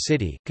Mexico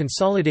City,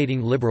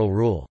 consolidating liberal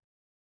rule.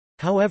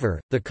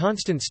 However, the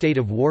constant state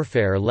of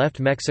warfare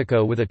left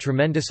Mexico with a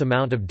tremendous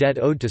amount of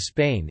debt owed to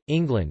Spain,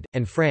 England,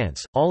 and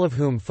France, all of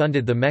whom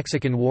funded the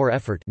Mexican war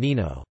effort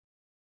 (NINO).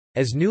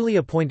 As newly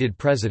appointed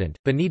president,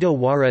 Benito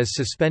Juárez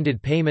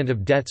suspended payment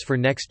of debts for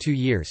next 2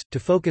 years,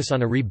 to focus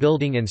on a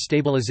rebuilding and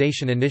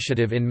stabilization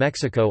initiative in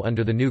Mexico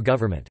under the new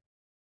government.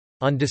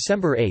 On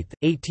December 8,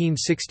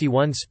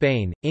 1861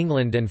 Spain,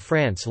 England and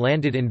France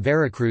landed in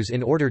Veracruz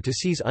in order to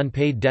seize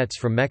unpaid debts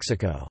from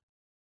Mexico.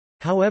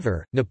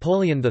 However,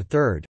 Napoleon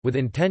III, with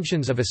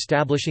intentions of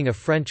establishing a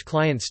French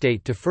client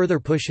state to further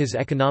push his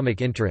economic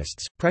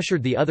interests,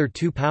 pressured the other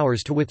two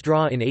powers to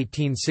withdraw in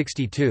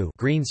 1862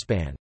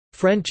 Greenspan.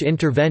 French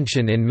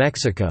intervention in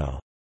Mexico.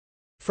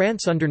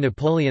 France under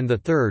Napoleon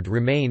III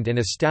remained and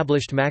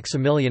established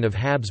Maximilian of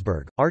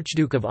Habsburg,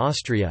 Archduke of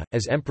Austria,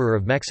 as Emperor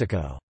of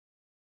Mexico.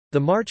 The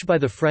march by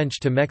the French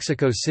to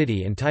Mexico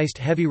City enticed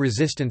heavy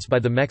resistance by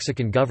the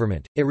Mexican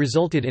government. It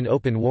resulted in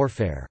open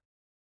warfare.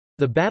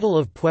 The Battle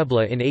of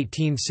Puebla in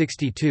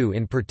 1862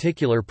 in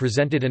particular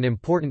presented an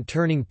important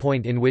turning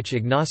point in which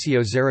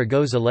Ignacio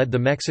Zaragoza led the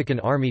Mexican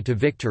army to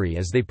victory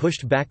as they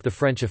pushed back the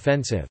French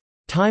offensive.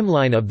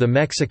 Timeline of the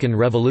Mexican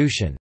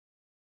Revolution.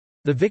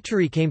 The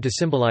victory came to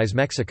symbolize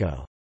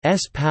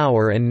Mexico's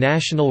power and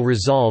national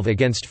resolve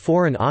against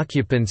foreign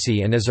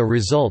occupancy and as a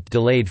result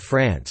delayed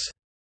France's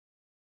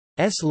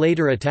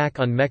later attack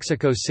on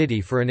Mexico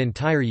City for an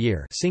entire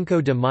year, Cinco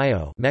de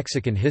Mayo,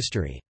 Mexican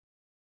history.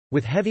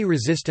 With heavy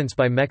resistance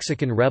by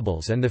Mexican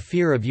rebels and the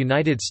fear of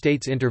United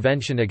States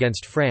intervention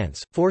against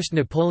France, forced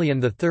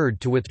Napoleon III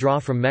to withdraw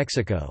from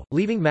Mexico,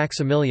 leaving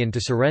Maximilian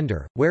to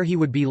surrender, where he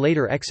would be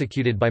later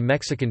executed by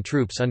Mexican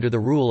troops under the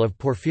rule of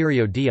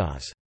Porfirio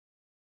Diaz.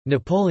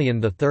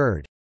 Napoleon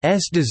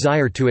III's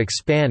desire to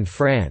expand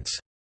France's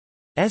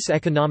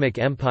economic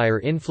empire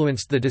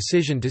influenced the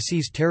decision to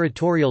seize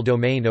territorial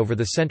domain over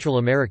the Central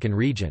American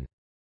region.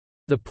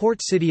 The port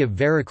city of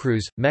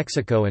Veracruz,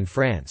 Mexico and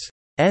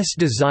France's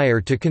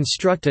desire to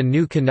construct a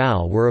new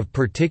canal were of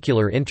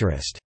particular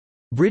interest.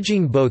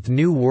 Bridging both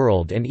New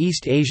World and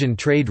East Asian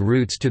trade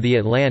routes to the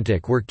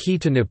Atlantic were key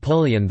to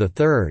Napoleon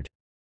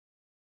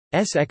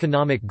III's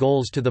economic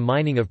goals to the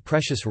mining of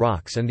precious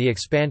rocks and the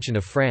expansion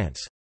of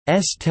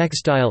France's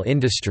textile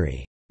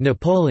industry.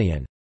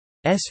 Napoleon's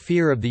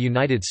fear of the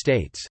United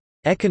States'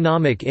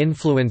 economic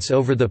influence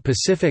over the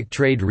Pacific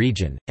trade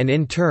region, and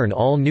in turn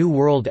all New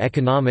World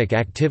economic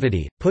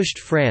activity, pushed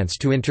France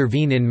to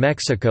intervene in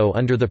Mexico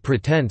under the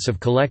pretense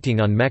of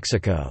collecting on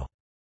Mexico's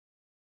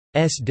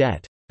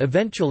debt.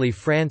 Eventually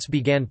France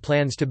began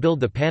plans to build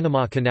the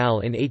Panama Canal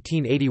in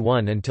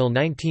 1881 until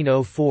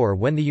 1904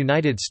 when the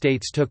United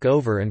States took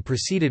over and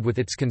proceeded with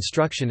its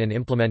construction and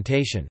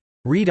implementation.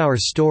 Read our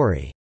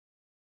story.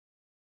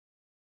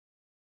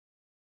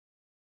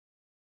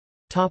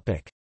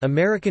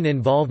 American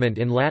involvement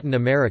in Latin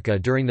America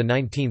during the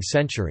 19th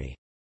century.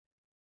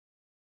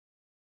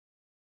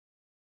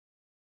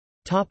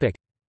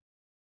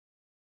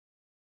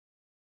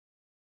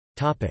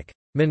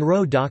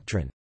 Monroe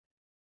Doctrine.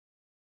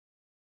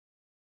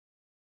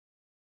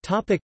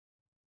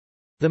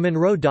 The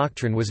Monroe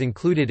Doctrine was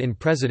included in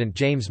President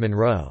James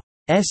Monroe's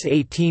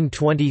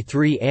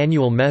 1823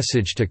 annual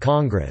message to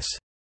Congress.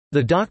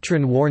 The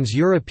doctrine warns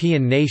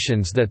European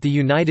nations that the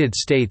United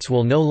States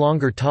will no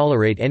longer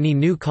tolerate any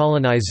new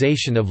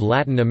colonization of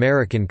Latin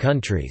American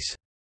countries.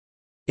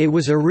 It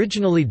was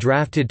originally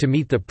drafted to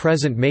meet the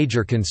present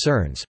major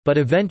concerns, but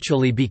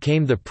eventually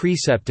became the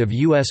precept of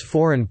U.S.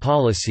 foreign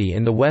policy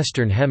in the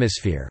Western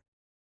Hemisphere.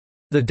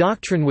 The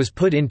doctrine was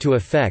put into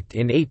effect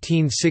in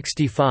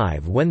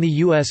 1865 when the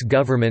U.S.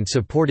 government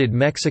supported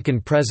Mexican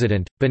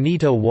President,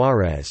 Benito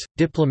Juárez,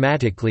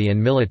 diplomatically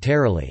and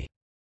militarily.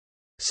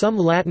 Some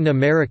Latin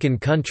American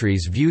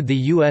countries viewed the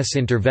U.S.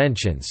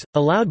 interventions,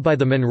 allowed by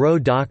the Monroe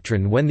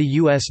Doctrine when the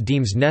U.S.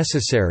 deems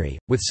necessary,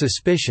 with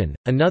suspicion.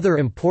 Another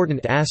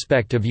important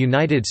aspect of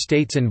United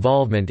States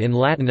involvement in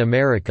Latin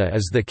America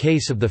is the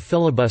case of the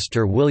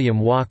filibuster William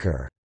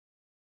Walker.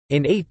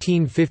 In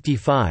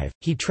 1855,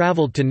 he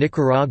traveled to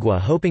Nicaragua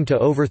hoping to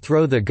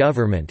overthrow the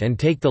government and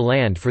take the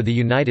land for the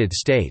United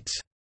States.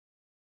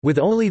 With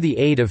only the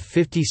aid of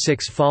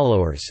 56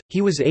 followers,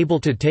 he was able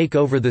to take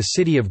over the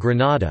city of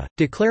Granada,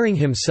 declaring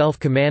himself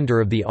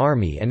commander of the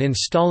army and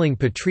installing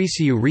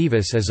Patricio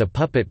Rivas as a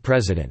puppet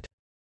president.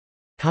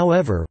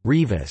 However,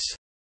 Rivas'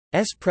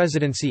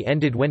 presidency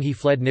ended when he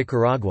fled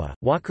Nicaragua.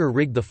 Walker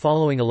rigged the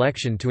following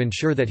election to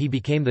ensure that he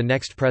became the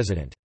next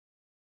president.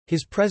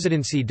 His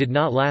presidency did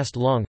not last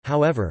long,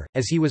 however,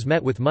 as he was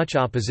met with much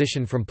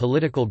opposition from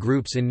political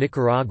groups in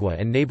Nicaragua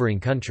and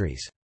neighboring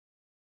countries.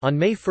 On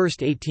May 1,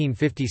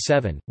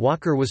 1857,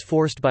 Walker was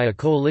forced by a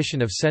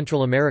coalition of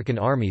Central American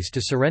armies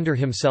to surrender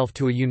himself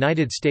to a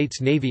United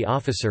States Navy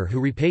officer who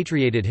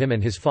repatriated him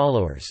and his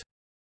followers.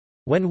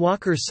 When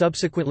Walker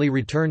subsequently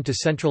returned to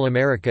Central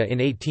America in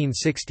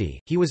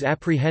 1860, he was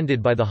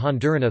apprehended by the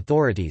Honduran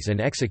authorities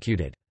and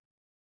executed.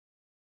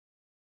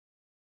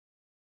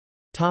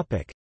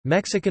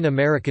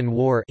 Mexican–American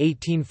War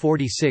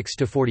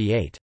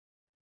 1846–48.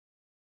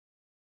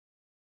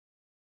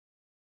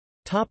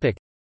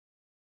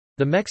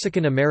 The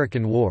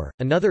Mexican–American War,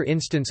 another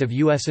instance of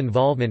U.S.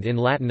 involvement in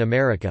Latin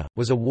America,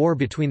 was a war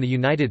between the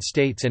United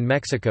States and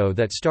Mexico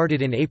that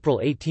started in April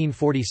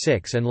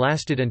 1846 and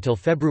lasted until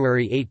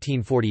February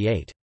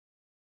 1848.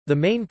 The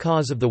main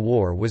cause of the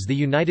war was the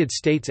United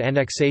States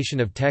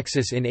annexation of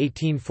Texas in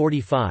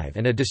 1845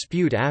 and a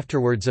dispute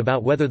afterwards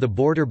about whether the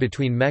border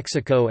between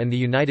Mexico and the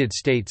United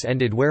States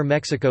ended where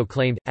Mexico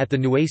claimed, at the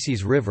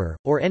Nueces River,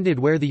 or ended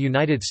where the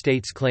United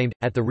States claimed,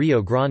 at the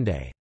Rio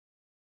Grande.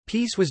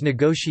 Peace was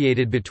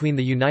negotiated between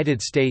the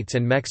United States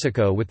and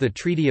Mexico with the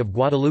Treaty of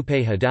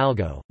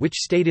Guadalupe-Hidalgo, which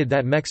stated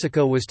that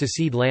Mexico was to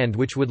cede land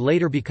which would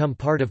later become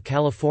part of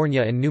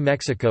California and New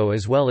Mexico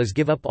as well as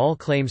give up all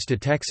claims to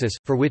Texas,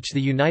 for which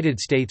the United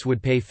States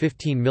would pay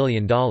 $15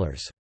 million.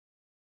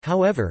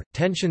 However,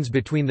 tensions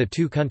between the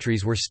two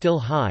countries were still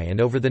high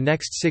and over the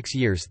next 6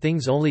 years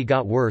things only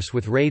got worse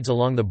with raids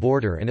along the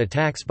border and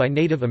attacks by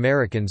Native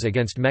Americans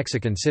against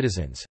Mexican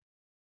citizens.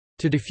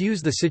 To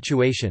defuse the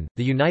situation,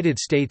 the United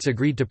States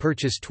agreed to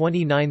purchase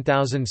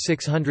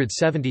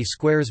 29,670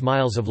 square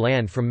miles of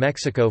land from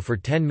Mexico for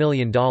 $10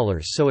 million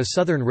so a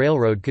southern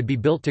railroad could be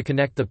built to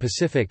connect the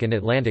Pacific and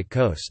Atlantic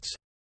coasts.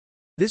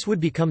 This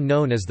would become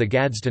known as the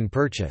Gadsden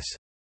Purchase.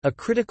 A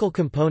critical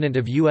component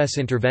of U.S.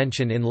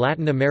 intervention in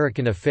Latin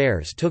American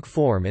affairs took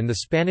form in the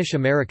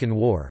Spanish–American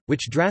War,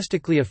 which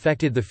drastically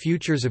affected the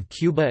futures of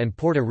Cuba and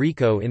Puerto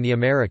Rico in the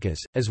Americas,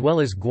 as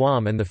well as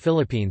Guam and the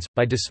Philippines,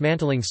 by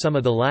dismantling some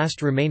of the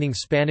last remaining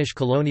Spanish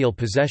colonial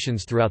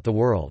possessions throughout the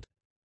world.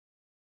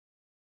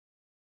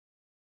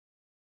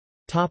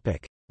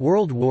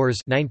 World Wars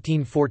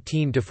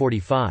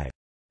 1914–45.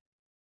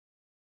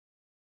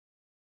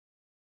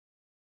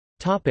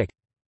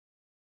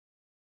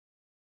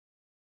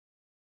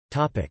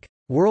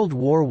 World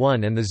War I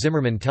and the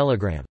Zimmermann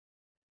telegram.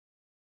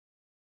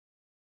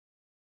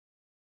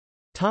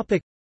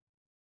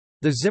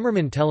 The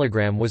Zimmermann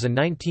telegram was a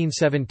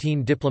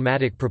 1917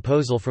 diplomatic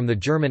proposal from the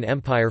German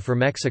Empire for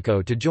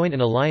Mexico to join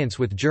an alliance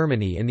with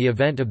Germany in the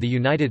event of the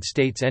United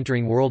States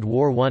entering World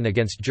War I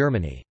against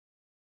Germany.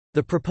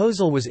 The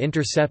proposal was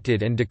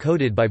intercepted and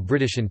decoded by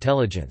British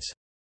intelligence.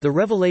 The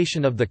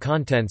revelation of the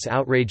contents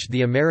outraged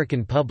the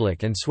American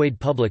public and swayed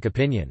public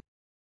opinion.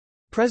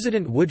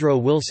 President Woodrow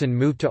Wilson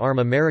moved to arm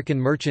American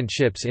merchant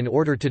ships in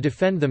order to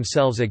defend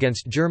themselves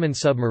against German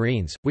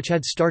submarines, which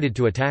had started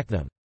to attack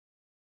them.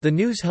 The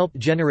news helped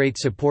generate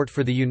support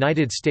for the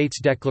United States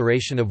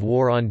declaration of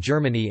war on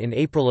Germany in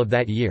April of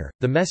that year.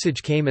 The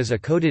message came as a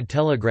coded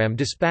telegram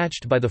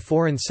dispatched by the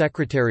Foreign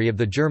Secretary of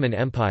the German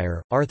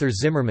Empire, Arthur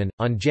Zimmermann,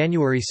 on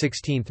January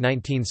 16,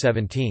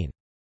 1917.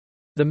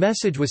 The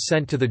message was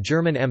sent to the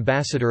German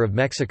ambassador of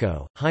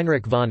Mexico,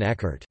 Heinrich von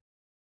Eckert.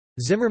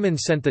 Zimmermann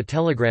sent the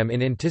telegram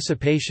in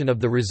anticipation of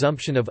the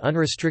resumption of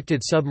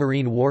unrestricted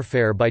submarine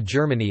warfare by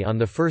Germany on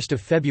 1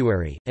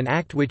 February, an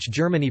act which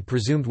Germany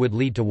presumed would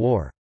lead to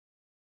war.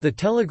 The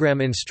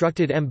telegram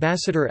instructed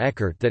Ambassador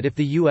Eckert that if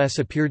the U.S.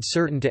 appeared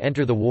certain to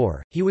enter the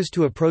war, he was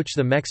to approach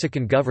the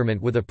Mexican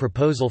government with a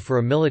proposal for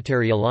a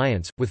military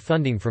alliance, with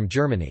funding from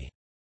Germany.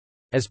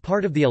 As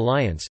part of the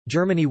alliance,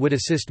 Germany would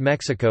assist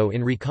Mexico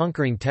in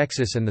reconquering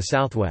Texas and the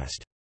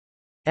Southwest.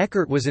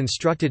 Eckert was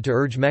instructed to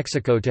urge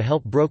Mexico to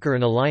help broker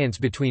an alliance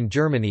between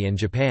Germany and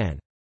Japan.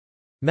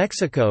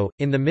 Mexico,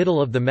 in the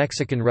middle of the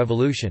Mexican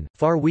Revolution,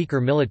 far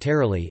weaker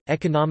militarily,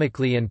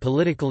 economically and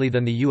politically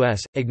than the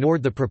U.S.,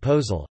 ignored the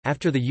proposal.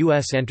 After the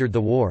U.S. entered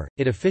the war,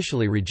 it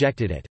officially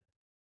rejected it.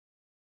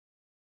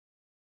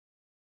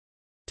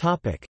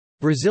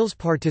 Brazil's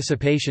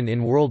participation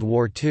in World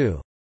War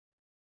II.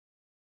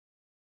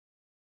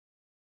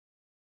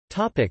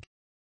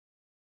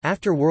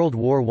 After World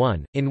War I,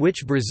 in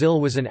which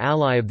Brazil was an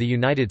ally of the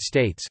United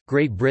States,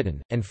 Great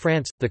Britain, and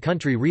France, the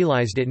country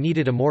realized it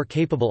needed a more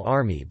capable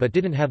army but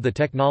didn't have the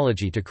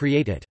technology to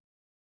create it.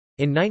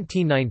 In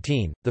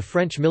 1919, the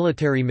French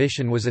military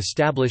mission was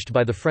established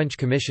by the French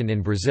Commission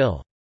in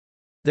Brazil.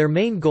 Their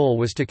main goal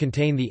was to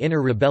contain the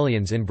inner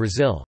rebellions in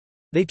Brazil.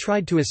 They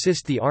tried to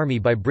assist the army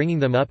by bringing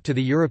them up to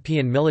the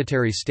European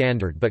military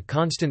standard, but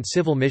constant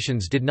civil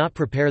missions did not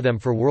prepare them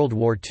for World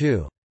War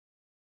II.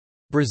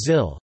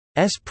 Brazil's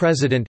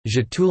President,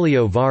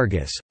 Getúlio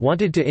Vargas,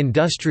 wanted to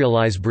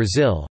industrialize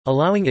Brazil,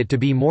 allowing it to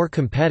be more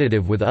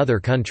competitive with other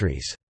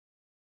countries.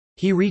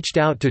 He reached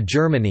out to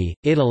Germany,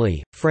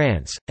 Italy,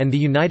 France, and the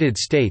United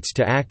States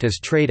to act as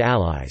trade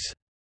allies.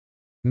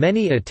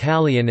 Many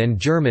Italian and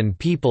German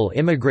people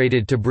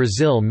immigrated to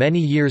Brazil many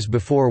years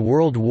before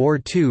World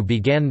War II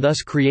began,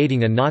 thus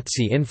creating a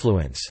Nazi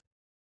influence.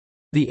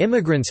 The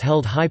immigrants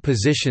held high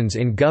positions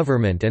in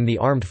government and the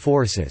armed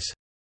forces.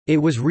 It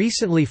was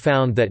recently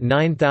found that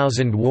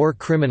 9,000 war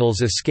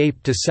criminals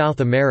escaped to South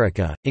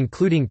America,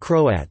 including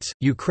Croats,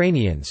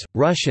 Ukrainians,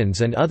 Russians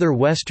and other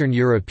Western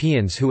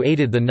Europeans who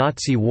aided the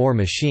Nazi war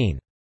machine.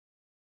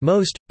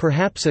 Most,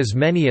 perhaps as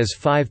many as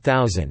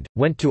 5,000,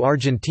 went to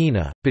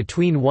Argentina,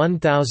 between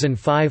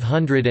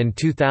 1,500 and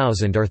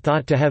 2,000 are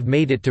thought to have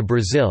made it to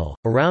Brazil,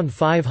 around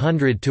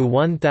 500 to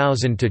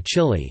 1,000 to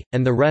Chile,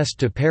 and the rest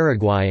to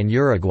Paraguay and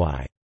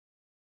Uruguay.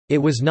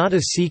 It was not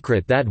a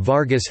secret that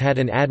Vargas had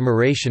an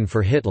admiration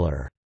for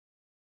Hitler's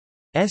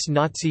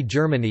Nazi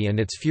Germany and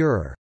its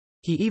Führer.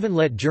 He even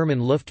let German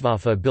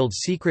Luftwaffe build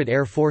secret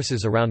air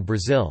forces around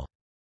Brazil.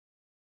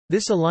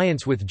 This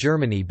alliance with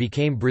Germany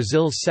became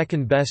Brazil's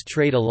second-best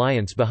trade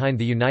alliance behind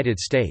the United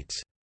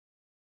States.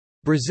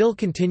 Brazil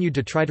continued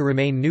to try to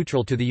remain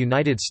neutral to the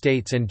United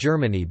States and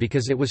Germany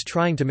because it was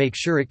trying to make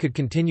sure it could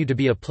continue to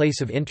be a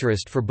place of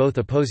interest for both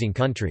opposing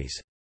countries.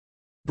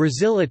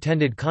 Brazil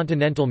attended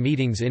continental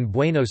meetings in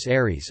Buenos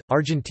Aires,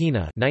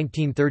 Argentina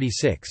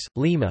 1936,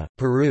 Lima,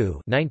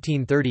 Peru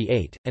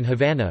 1938, and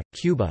Havana,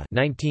 Cuba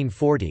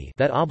 1940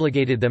 that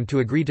obligated them to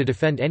agree to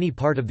defend any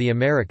part of the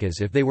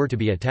Americas if they were to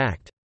be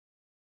attacked.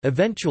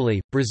 Eventually,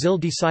 Brazil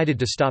decided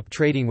to stop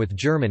trading with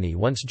Germany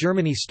once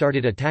Germany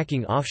started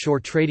attacking offshore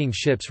trading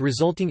ships,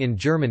 resulting in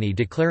Germany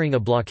declaring a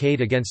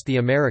blockade against the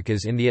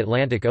Americas in the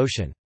Atlantic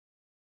Ocean.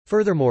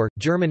 Furthermore,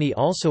 Germany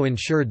also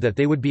ensured that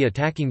they would be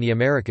attacking the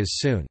Americas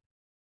soon.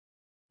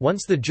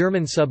 Once the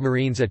German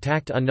submarines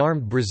attacked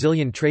unarmed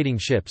Brazilian trading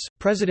ships,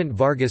 President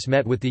Vargas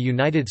met with the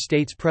United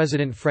States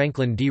President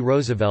Franklin D.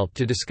 Roosevelt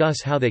to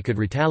discuss how they could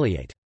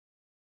retaliate.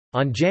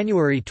 On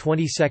January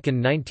 22,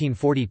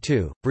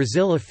 1942,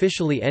 Brazil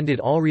officially ended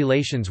all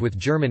relations with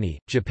Germany,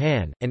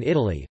 Japan, and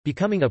Italy,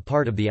 becoming a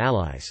part of the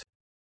Allies.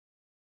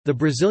 The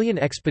Brazilian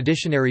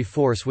Expeditionary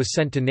Force was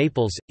sent to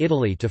Naples,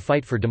 Italy to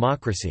fight for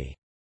democracy.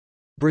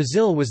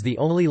 Brazil was the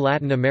only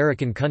Latin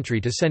American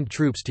country to send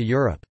troops to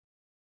Europe.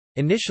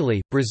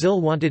 Initially,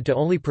 Brazil wanted to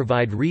only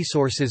provide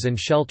resources and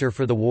shelter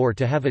for the war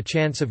to have a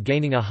chance of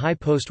gaining a high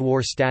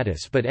post-war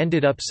status, but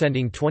ended up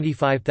sending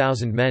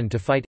 25,000 men to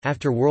fight.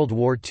 After World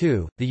War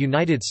II, the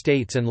United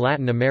States and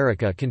Latin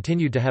America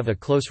continued to have a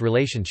close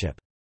relationship.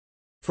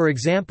 For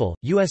example,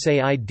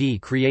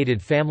 USAID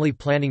created family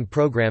planning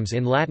programs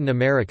in Latin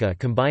America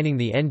combining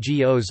the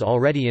NGOs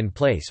already in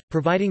place,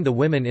 providing the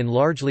women in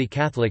largely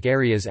Catholic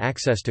areas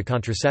access to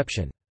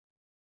contraception.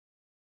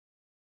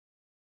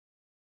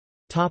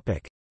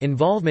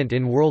 Involvement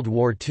in World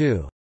War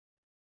II.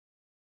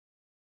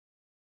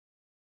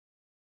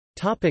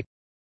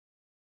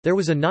 There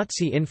was a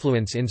Nazi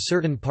influence in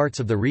certain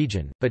parts of the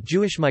region, but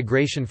Jewish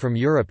migration from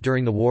Europe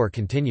during the war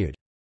continued.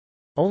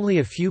 Only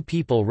a few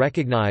people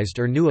recognized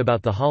or knew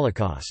about the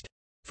Holocaust.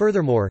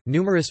 Furthermore,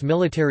 numerous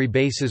military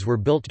bases were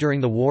built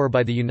during the war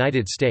by the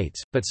United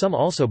States, but some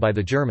also by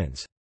the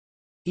Germans.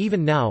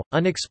 Even now,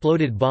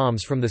 unexploded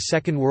bombs from the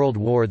Second World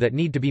War that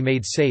need to be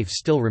made safe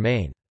still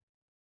remain.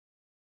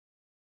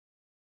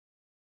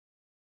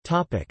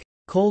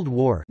 Cold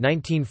War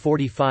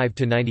 1945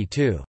 to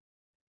 92.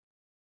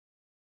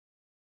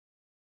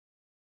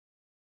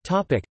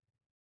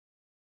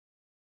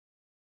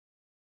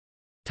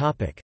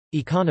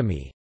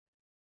 Economy.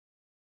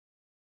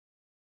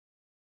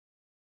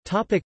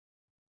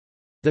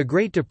 The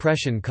Great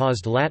Depression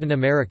caused Latin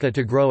America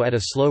to grow at a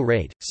slow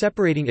rate,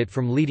 separating it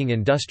from leading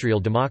industrial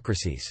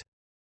democracies.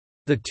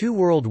 The two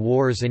world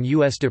wars and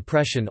U.S.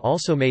 depression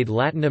also made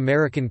Latin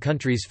American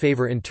countries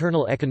favor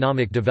internal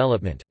economic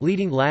development,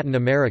 leading Latin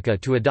America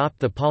to adopt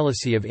the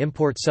policy of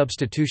import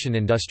substitution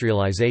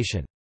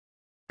industrialization.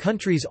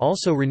 Countries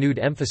also renewed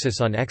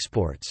emphasis on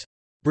exports.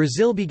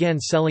 Brazil began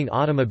selling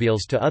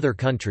automobiles to other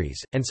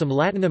countries, and some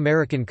Latin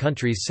American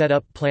countries set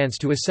up plants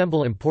to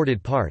assemble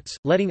imported parts,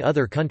 letting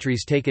other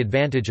countries take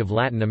advantage of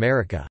Latin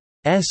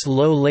America's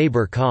low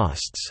labor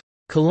costs.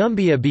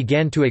 Colombia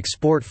began to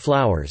export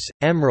flowers,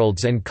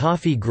 emeralds and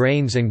coffee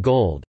grains and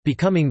gold,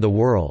 becoming the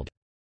world's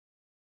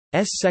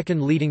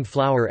second leading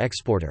flower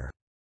exporter.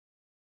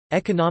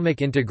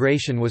 Economic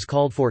integration was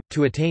called for,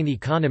 to attain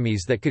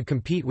economies that could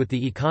compete with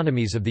the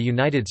economies of the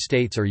United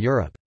States or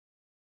Europe.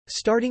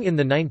 Starting in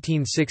the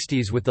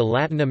 1960s with the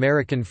Latin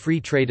American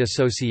Free Trade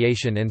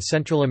Association and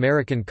Central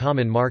American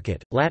Common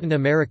Market, Latin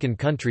American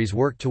countries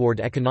worked toward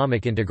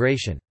economic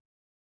integration.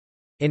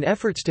 In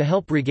efforts to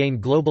help regain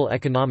global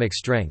economic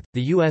strength,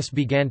 the U.S.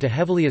 began to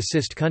heavily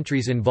assist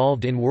countries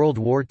involved in World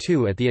War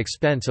II at the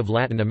expense of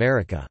Latin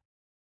America.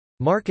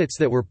 Markets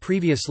that were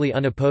previously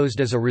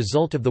unopposed as a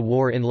result of the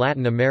war in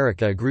Latin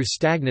America grew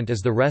stagnant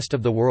as the rest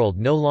of the world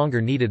no longer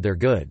needed their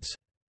goods.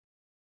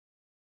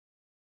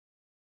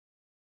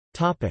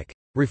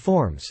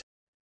 Reforms.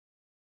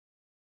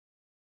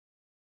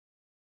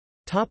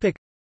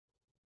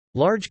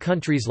 Large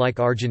countries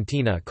like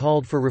Argentina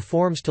called for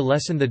reforms to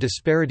lessen the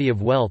disparity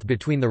of wealth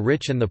between the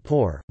rich and the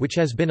poor, which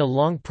has been a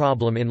long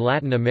problem in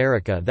Latin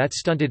America that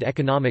stunted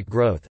economic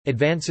growth.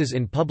 Advances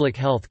in public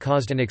health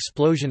caused an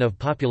explosion of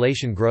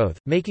population growth,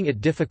 making it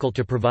difficult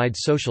to provide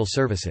social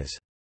services.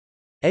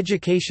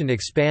 Education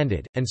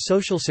expanded, and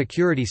social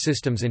security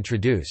systems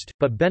introduced,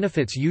 but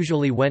benefits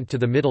usually went to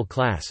the middle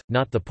class,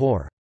 not the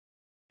poor.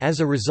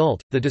 As a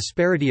result, the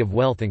disparity of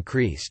wealth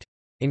increased.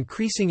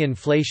 Increasing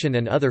inflation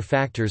and other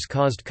factors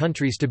caused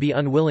countries to be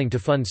unwilling to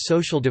fund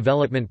social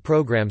development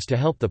programs to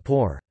help the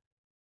poor.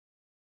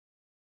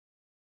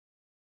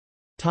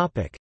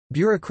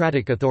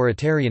 Bureaucratic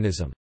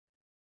authoritarianism.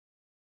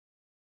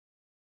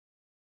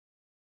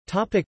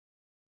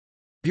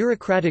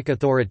 Bureaucratic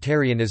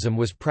authoritarianism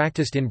was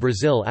practiced in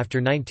Brazil after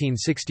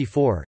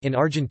 1964, in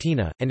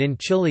Argentina, and in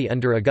Chile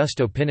under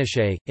Augusto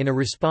Pinochet, in a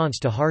response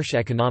to harsh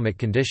economic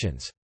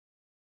conditions.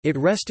 It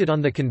rested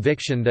on the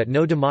conviction that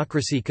no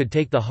democracy could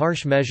take the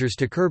harsh measures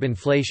to curb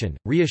inflation,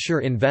 reassure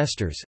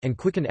investors, and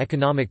quicken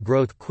economic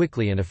growth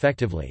quickly and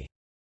effectively.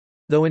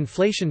 Though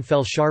inflation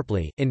fell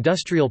sharply,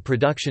 industrial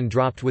production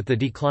dropped with the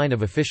decline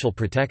of official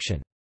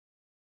protection.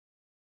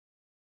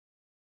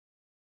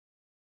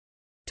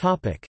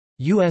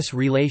 U.S.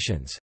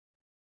 relations.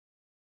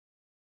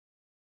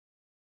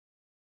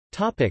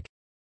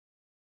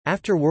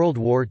 After World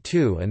War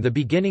II and the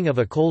beginning of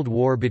a Cold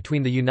War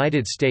between the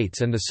United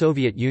States and the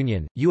Soviet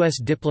Union, U.S.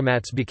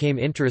 diplomats became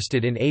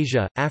interested in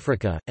Asia,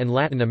 Africa, and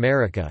Latin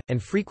America,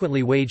 and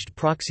frequently waged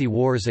proxy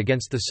wars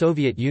against the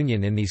Soviet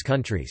Union in these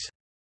countries.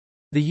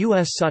 The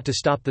U.S. sought to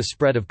stop the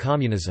spread of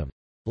communism.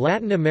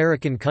 Latin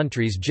American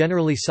countries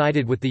generally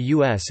sided with the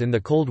U.S. in the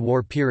Cold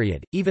War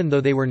period, even though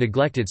they were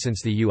neglected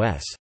since the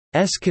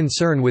U.S.'s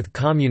concern with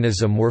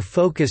communism were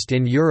focused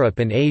in Europe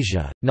and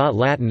Asia, not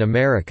Latin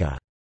America.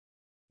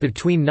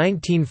 Between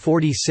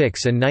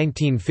 1946 and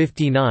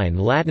 1959,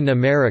 Latin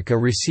America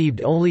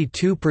received only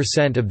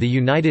 2% of the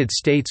United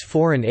States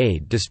foreign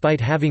aid despite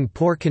having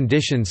poor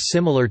conditions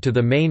similar to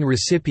the main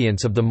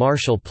recipients of the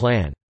Marshall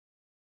Plan.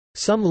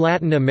 Some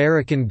Latin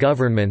American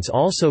governments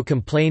also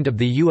complained of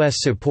the U.S.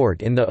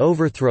 support in the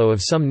overthrow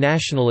of some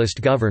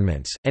nationalist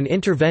governments, and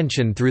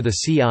intervention through the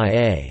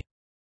CIA.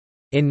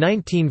 In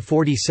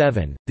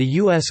 1947, the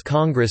U.S.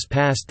 Congress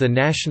passed the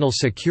National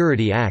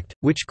Security Act,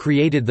 which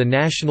created the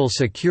National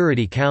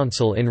Security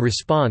Council in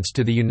response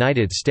to the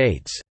United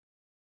States'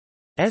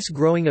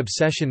 growing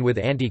obsession with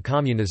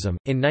anti-communism.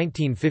 In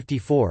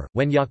 1954,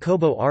 when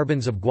Jacobo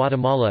Arbenz of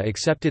Guatemala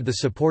accepted the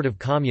support of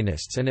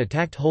communists and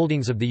attacked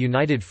holdings of the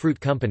United Fruit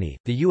Company,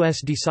 the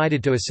U.S.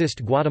 decided to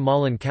assist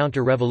Guatemalan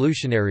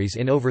counter-revolutionaries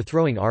in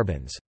overthrowing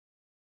Arbenz.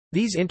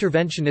 These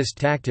interventionist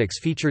tactics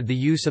featured the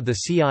use of the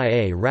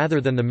CIA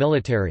rather than the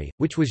military,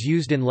 which was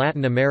used in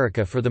Latin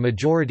America for the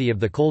majority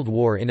of the Cold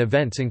War in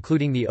events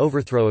including the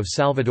overthrow of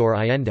Salvador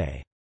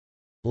Allende.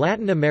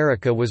 Latin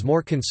America was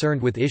more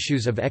concerned with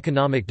issues of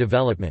economic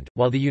development,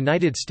 while the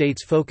United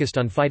States focused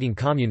on fighting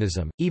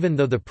communism, even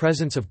though the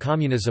presence of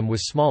communism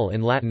was small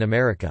in Latin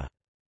America.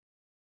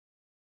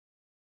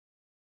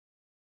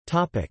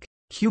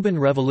 Cuban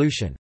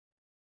Revolution.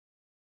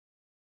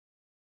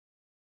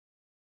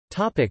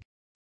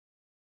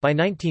 By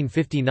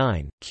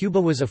 1959, Cuba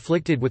was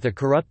afflicted with a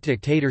corrupt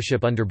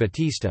dictatorship under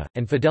Batista,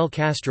 and Fidel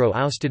Castro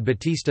ousted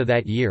Batista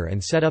that year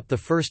and set up the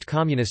first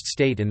communist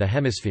state in the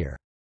hemisphere.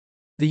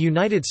 The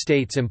United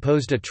States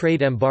imposed a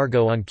trade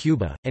embargo on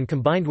Cuba, and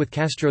combined with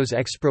Castro's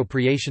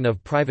expropriation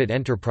of private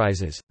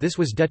enterprises, this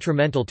was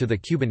detrimental to the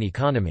Cuban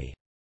economy.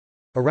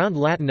 Around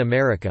Latin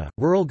America,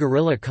 rural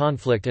guerrilla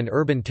conflict and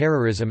urban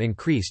terrorism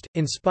increased,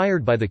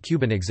 inspired by the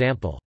Cuban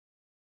example.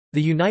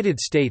 The United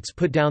States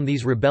put down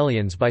these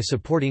rebellions by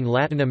supporting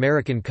Latin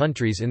American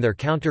countries in their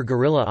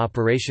counter-guerrilla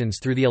operations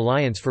through the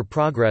Alliance for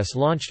Progress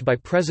launched by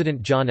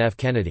President John F.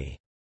 Kennedy.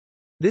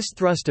 This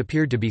thrust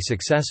appeared to be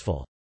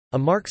successful. A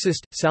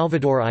Marxist,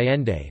 Salvador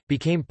Allende,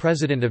 became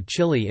president of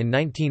Chile in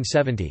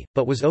 1970,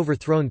 but was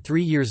overthrown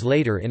 3 years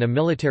later in a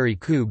military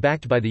coup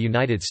backed by the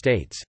United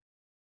States.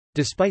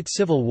 Despite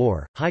civil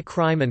war, high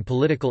crime and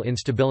political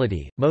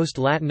instability, most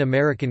Latin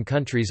American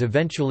countries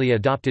eventually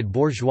adopted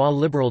bourgeois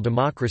liberal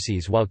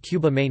democracies while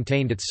Cuba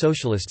maintained its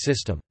socialist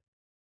system.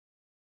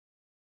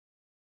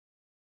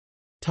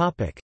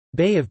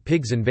 Bay of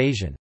Pigs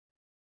invasion.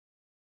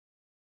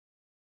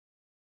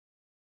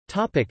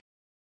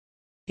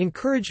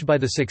 Encouraged by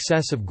the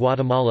success of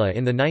Guatemala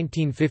in the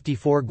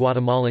 1954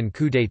 Guatemalan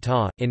coup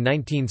d'état, in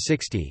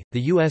 1960,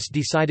 the U.S.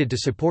 decided to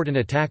support an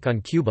attack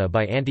on Cuba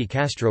by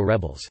anti-Castro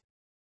rebels.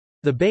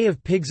 The Bay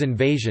of Pigs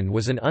invasion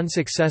was an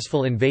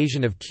unsuccessful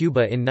invasion of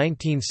Cuba in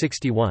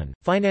 1961,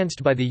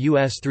 financed by the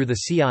U.S. through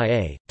the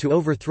CIA, to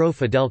overthrow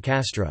Fidel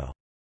Castro.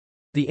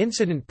 The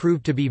incident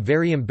proved to be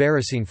very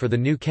embarrassing for the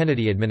new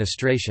Kennedy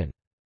administration.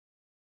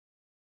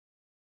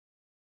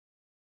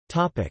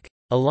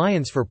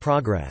 Alliance for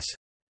Progress.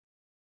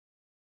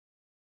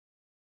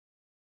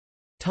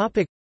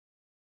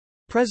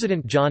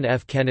 President John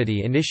F.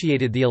 Kennedy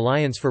initiated the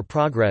Alliance for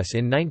Progress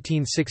in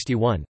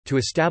 1961, to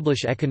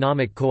establish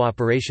economic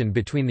cooperation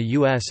between the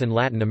U.S. and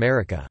Latin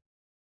America.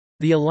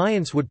 The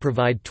alliance would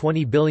provide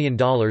 $20 billion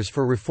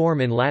for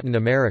reform in Latin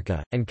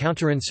America, and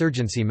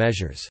counterinsurgency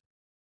measures.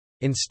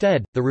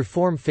 Instead, the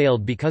reform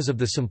failed because of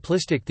the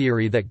simplistic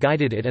theory that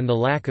guided it and the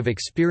lack of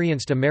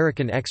experienced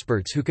American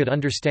experts who could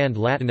understand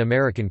Latin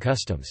American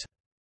customs.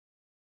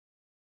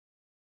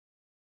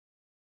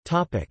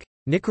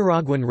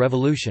 Nicaraguan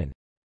Revolution.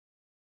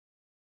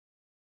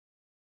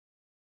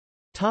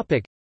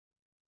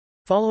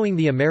 Following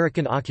the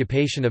American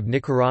occupation of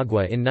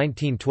Nicaragua in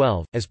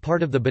 1912, as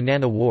part of the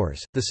Banana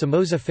Wars, the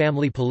Somoza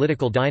family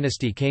political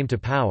dynasty came to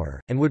power,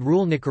 and would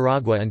rule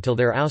Nicaragua until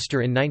their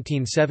ouster in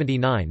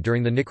 1979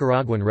 during the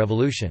Nicaraguan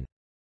Revolution.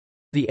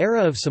 The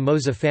era of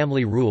Somoza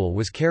family rule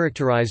was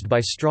characterized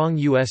by strong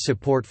U.S.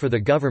 support for the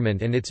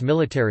government and its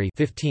military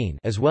 15,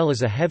 as well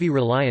as a heavy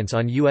reliance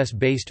on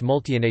U.S.-based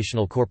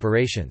multinational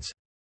corporations.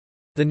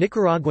 The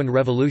Nicaraguan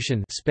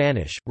Revolution,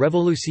 Spanish,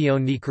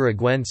 Revolución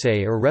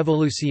Nicaragüense or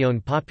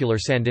Revolución Popular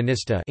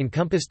Sandinista,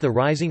 encompassed the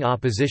rising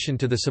opposition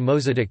to the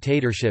Somoza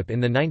dictatorship in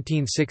the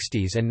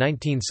 1960s and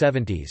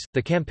 1970s,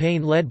 the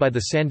campaign led by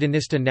the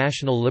Sandinista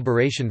National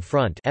Liberation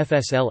Front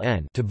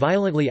 (FSLN) to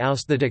violently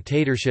oust the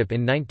dictatorship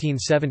in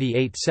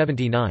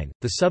 1978–79,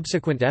 the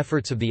subsequent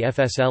efforts of the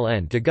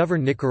FSLN to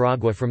govern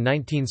Nicaragua from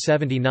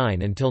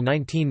 1979 until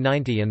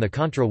 1990 and the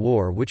Contra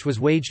War which was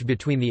waged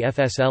between the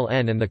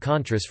FSLN and the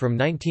Contras from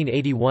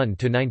 1981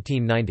 to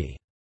 1990.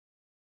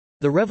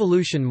 The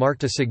revolution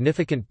marked a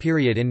significant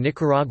period in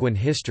Nicaraguan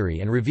history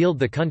and revealed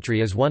the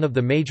country as one of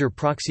the major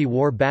proxy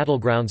war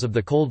battlegrounds of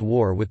the Cold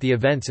War, with the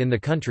events in the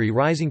country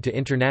rising to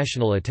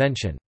international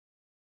attention.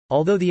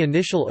 Although the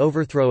initial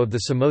overthrow of the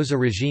Somoza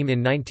regime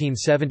in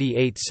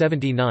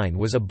 1978–79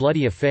 was a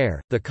bloody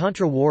affair, the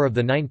Contra War of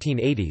the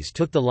 1980s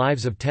took the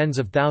lives of tens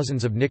of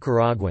thousands of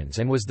Nicaraguans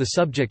and was the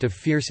subject of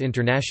fierce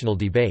international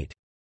debate.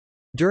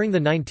 During the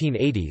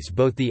 1980s,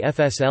 both the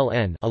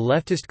FSLN, a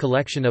leftist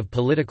collection of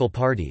political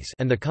parties,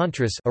 and the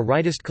Contras, a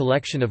rightist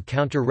collection of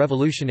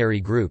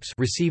counter-revolutionary groups,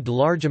 received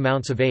large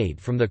amounts of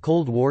aid from the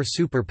Cold War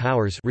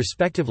superpowers,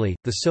 respectively,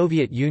 the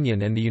Soviet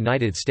Union and the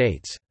United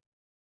States.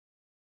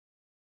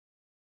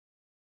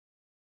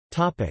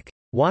 Topic: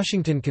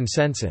 Washington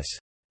Consensus.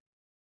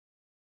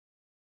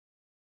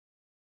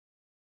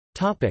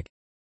 Topic: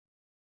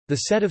 The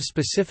set of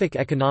specific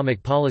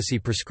economic policy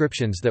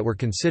prescriptions that were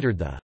considered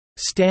the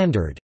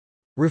standard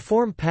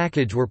reform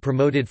package were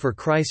promoted for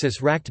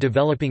crisis-racked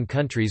developing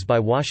countries by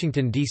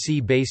Washington,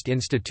 D.C.-based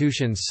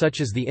institutions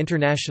such as the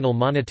International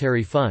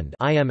Monetary Fund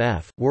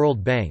 (IMF),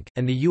 World Bank,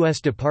 and the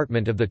U.S.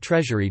 Department of the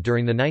Treasury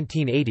during the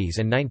 1980s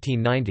and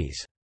 1990s.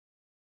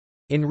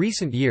 In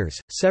recent years,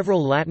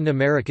 several Latin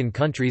American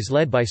countries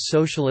led by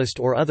socialist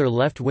or other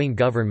left-wing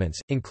governments,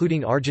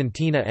 including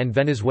Argentina and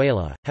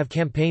Venezuela, have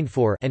campaigned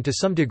for and to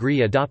some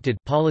degree adopted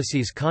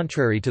policies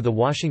contrary to the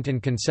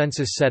Washington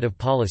Consensus set of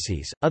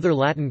policies. Other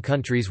Latin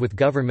countries with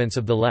governments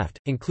of the left,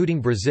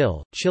 including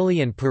Brazil,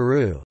 Chile, and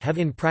Peru, have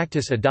in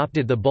practice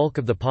adopted the bulk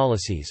of the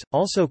policies.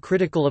 Also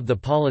critical of the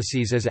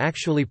policies as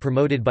actually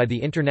promoted by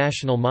the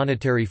International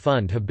Monetary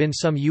Fund have been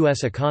some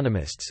U.S.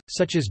 economists,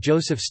 such as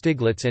Joseph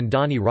Stiglitz and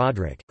Donny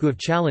Roderick, who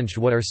have challenged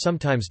what are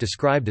sometimes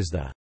described as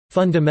the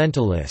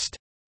fundamentalist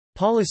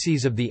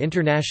policies of the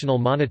International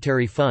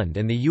Monetary Fund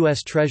and the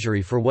U.S.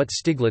 Treasury for what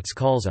Stiglitz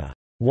calls a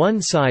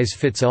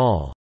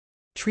one-size-fits-all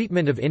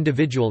treatment of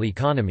individual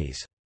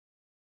economies.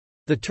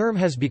 The term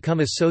has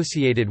become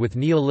associated with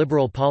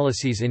neoliberal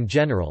policies in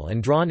general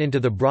and drawn into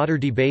the broader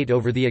debate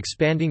over the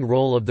expanding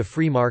role of the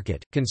free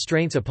market,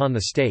 constraints upon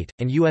the state,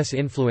 and U.S.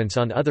 influence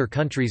on other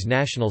countries'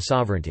 national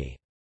sovereignty.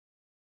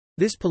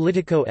 This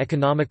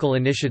politico-economical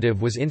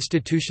initiative was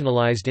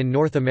institutionalized in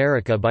North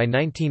America by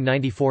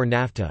 1994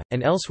 NAFTA,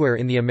 and elsewhere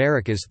in the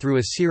Americas through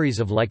a series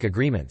of like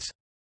agreements.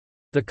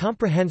 The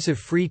Comprehensive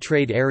Free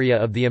Trade Area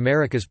of the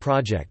Americas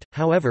project,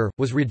 however,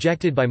 was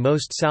rejected by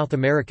most South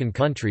American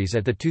countries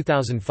at the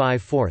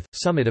 2005 Fourth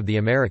Summit of the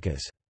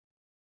Americas.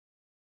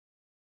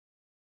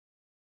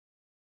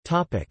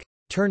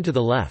 Turn to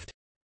the left.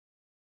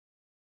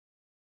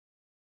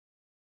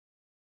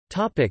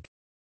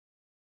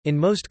 In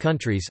most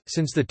countries,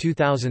 since the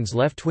 2000s,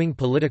 left-wing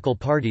political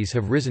parties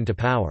have risen to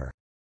power.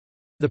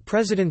 The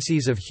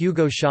presidencies of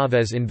Hugo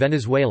Chavez in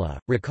Venezuela,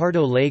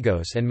 Ricardo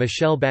Lagos and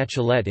Michelle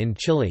Bachelet in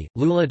Chile,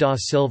 Lula da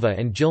Silva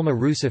and Dilma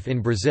Rousseff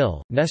in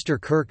Brazil, Nestor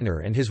Kirchner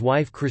and his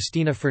wife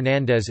Cristina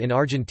Fernandez in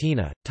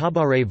Argentina,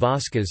 Tabaré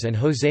Vázquez and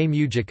José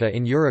Mujica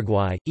in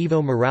Uruguay,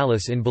 Evo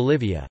Morales in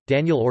Bolivia,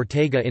 Daniel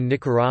Ortega in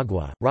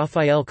Nicaragua,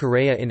 Rafael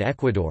Correa in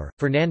Ecuador,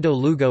 Fernando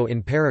Lugo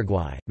in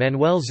Paraguay,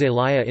 Manuel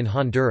Zelaya in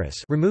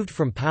Honduras, removed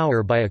from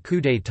power by a coup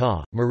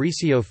d'état,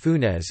 Mauricio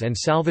Funes and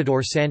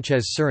Salvador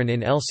Sánchez Cerén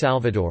in El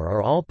Salvador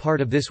are all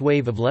part of this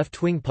wave of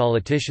left-wing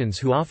politicians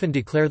who often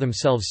declare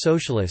themselves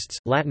socialists,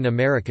 Latin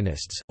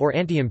Americanists, or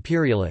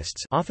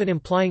anti-imperialists, often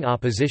implying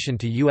opposition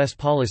to U.S.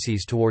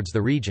 policies towards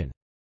the region.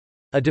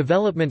 A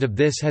development of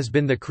this has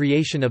been the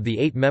creation of the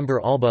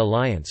 8-member ALBA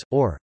Alliance,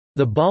 or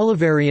the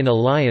Bolivarian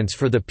Alliance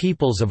for the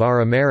Peoples of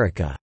Our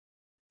America,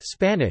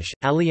 Spanish,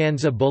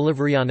 Alianza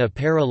Bolivariana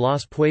para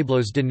los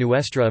Pueblos de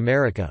Nuestra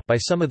America, by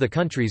some of the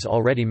countries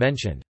already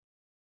mentioned.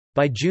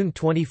 By June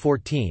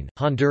 2014,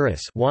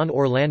 Honduras, Juan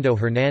Orlando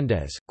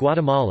Hernández,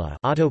 Guatemala,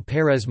 Otto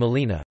Pérez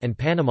Molina, and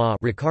Panama,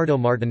 Ricardo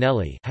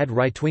Martinelli, had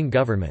right-wing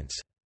governments.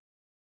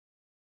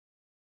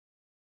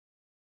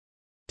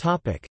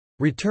 Topic: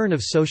 Return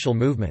of social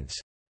movements.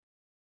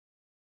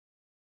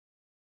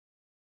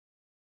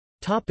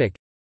 Topic: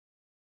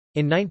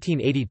 In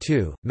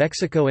 1982,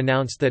 Mexico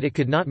announced that it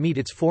could not meet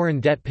its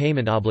foreign debt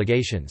payment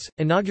obligations,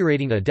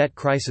 inaugurating a debt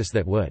crisis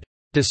that would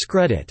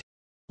discredit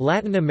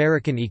Latin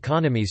American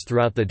economies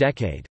throughout the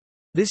decade.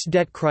 This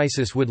debt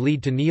crisis would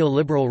lead to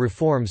neoliberal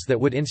reforms that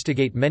would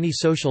instigate many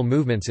social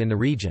movements in the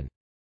region.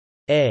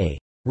 A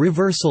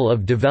reversal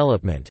of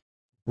development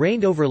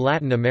reigned over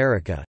Latin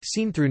America,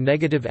 seen through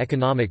negative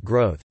economic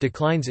growth,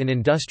 declines in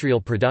industrial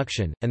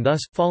production, and thus,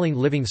 falling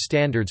living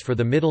standards for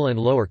the middle and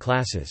lower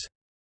classes.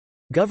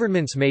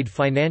 Governments made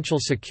financial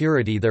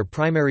security their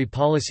primary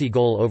policy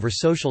goal over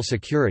social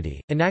security,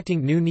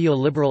 enacting new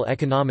neoliberal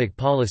economic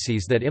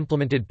policies that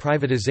implemented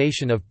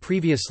privatization of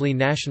previously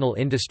national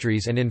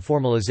industries and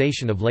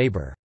informalization of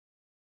labor.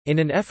 In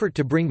an effort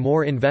to bring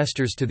more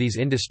investors to these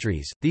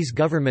industries, these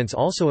governments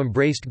also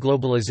embraced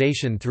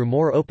globalization through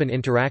more open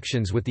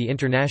interactions with the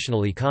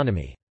international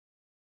economy.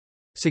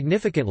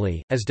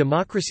 Significantly, as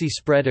democracy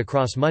spread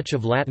across much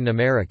of Latin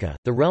America,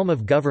 the realm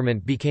of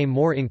government became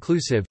more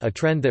inclusive, a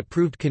trend that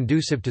proved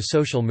conducive to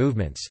social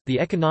movements. The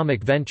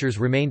economic ventures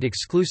remained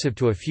exclusive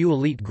to a few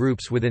elite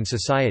groups within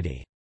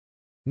society.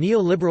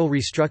 Neoliberal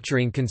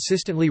restructuring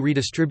consistently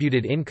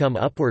redistributed income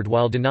upward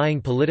while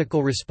denying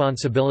political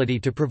responsibility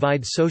to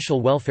provide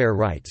social welfare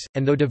rights,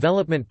 and though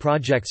development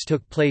projects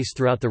took place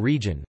throughout the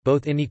region,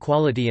 both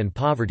inequality and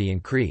poverty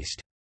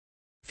increased.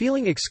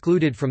 Feeling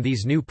excluded from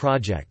these new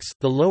projects,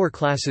 the lower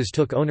classes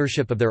took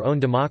ownership of their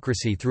own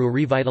democracy through a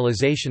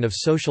revitalization of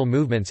social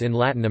movements in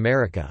Latin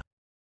America.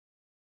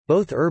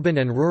 Both urban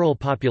and rural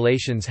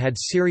populations had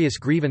serious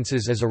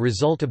grievances as a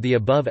result of the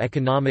above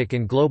economic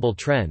and global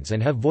trends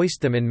and have voiced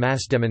them in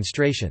mass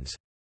demonstrations.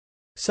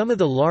 Some of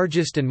the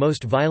largest and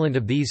most violent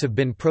of these have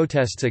been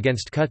protests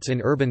against cuts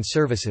in urban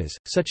services,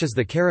 such as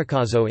the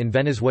Caracazo in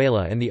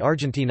Venezuela and the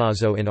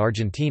Argentinazo in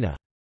Argentina.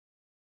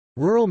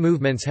 Rural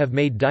movements have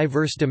made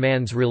diverse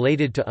demands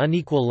related to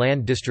unequal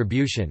land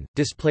distribution,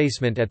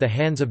 displacement at the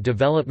hands of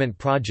development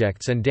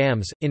projects and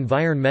dams,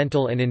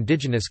 environmental and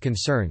indigenous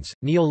concerns,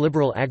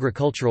 neoliberal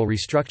agricultural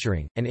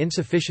restructuring, and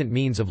insufficient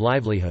means of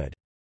livelihood.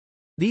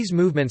 These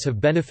movements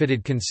have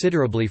benefited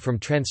considerably from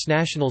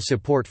transnational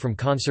support from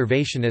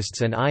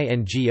conservationists and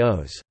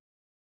NGOs.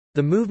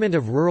 The movement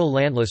of Rural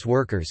Landless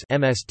Workers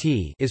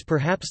 (MST) is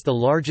perhaps the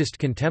largest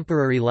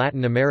contemporary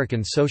Latin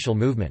American social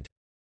movement.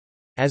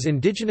 As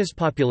indigenous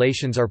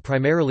populations are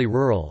primarily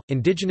rural,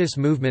 indigenous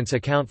movements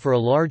account for a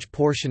large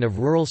portion of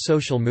rural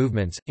social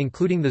movements,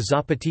 including the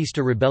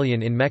Zapatista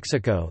Rebellion in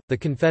Mexico, the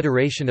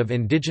Confederation of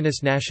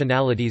Indigenous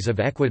Nationalities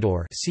of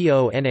Ecuador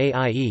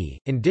 (CONAIE),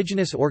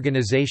 indigenous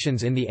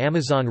organizations in the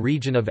Amazon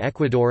region of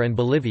Ecuador and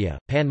Bolivia,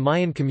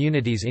 Pan-Mayan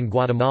communities in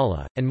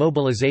Guatemala, and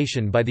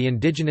mobilization by the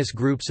indigenous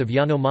groups of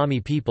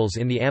Yanomami peoples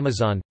in the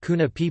Amazon,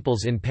 Kuna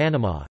peoples in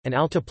Panama, and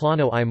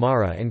Altiplano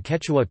Aymara and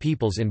Quechua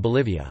peoples in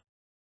Bolivia.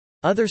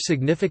 Other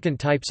significant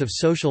types of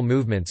social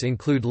movements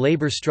include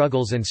labor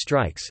struggles and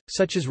strikes,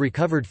 such as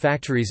recovered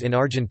factories in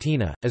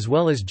Argentina, as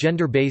well as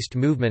gender-based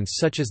movements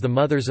such as the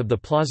Mothers of the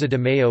Plaza de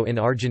Mayo in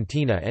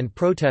Argentina and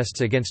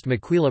protests against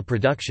maquila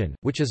production,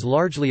 which is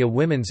largely a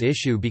women's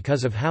issue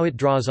because of how it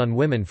draws on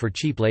women for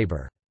cheap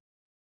labor.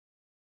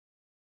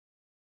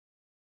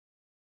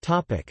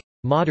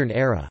 Modern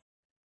era.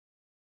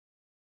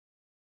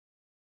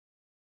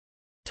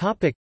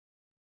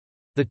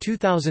 The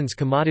 2000s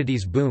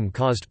commodities boom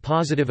caused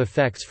positive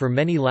effects for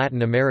many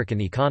Latin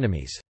American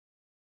economies.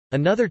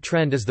 Another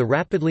trend is the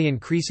rapidly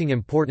increasing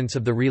importance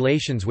of the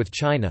relations with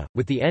China.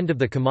 With the end of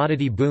the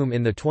commodity boom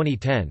in the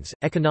 2010s,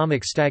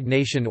 economic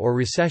stagnation or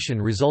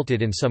recession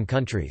resulted in some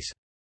countries.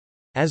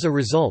 As a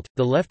result,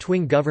 the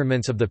left-wing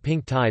governments of the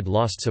Pink Tide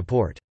lost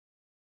support.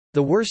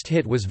 The worst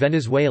hit was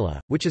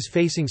Venezuela, which is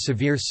facing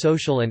severe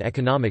social and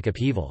economic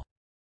upheaval.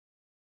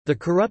 The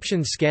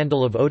corruption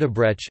scandal of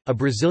Odebrecht, a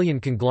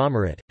Brazilian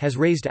conglomerate, has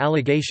raised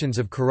allegations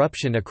of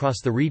corruption across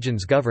the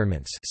region's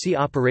governments. See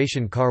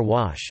Operation Car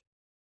Wash.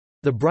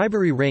 The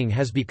bribery ring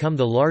has become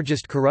the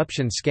largest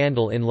corruption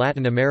scandal in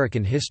Latin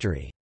American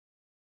history.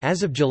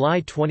 As of July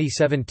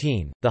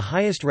 2017, the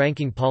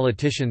highest-ranking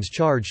politicians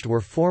charged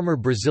were former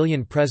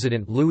Brazilian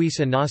President Luiz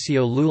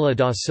Inácio Lula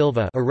da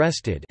Silva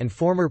arrested and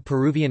former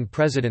Peruvian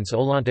presidents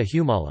Ollanta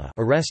Humala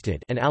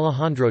arrested and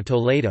Alejandro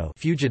Toledo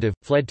fugitive,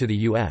 fled to the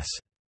U.S.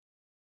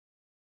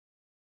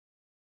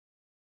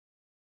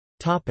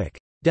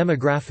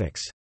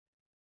 Demographics.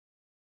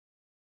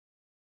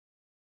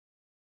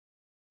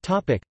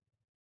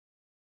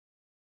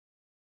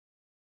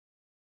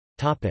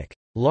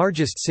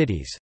 Largest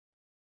cities.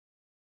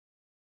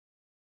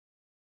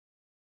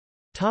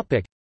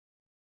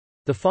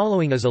 The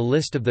following is a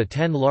list of the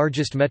 10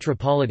 largest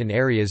metropolitan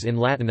areas in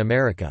Latin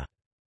America.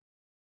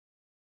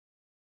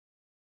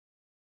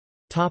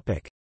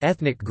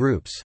 Ethnic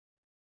groups.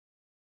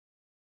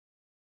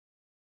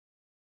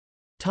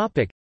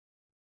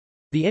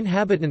 The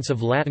inhabitants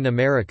of Latin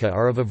America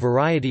are of a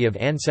variety of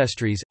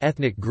ancestries,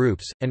 ethnic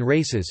groups, and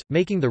races,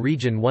 making the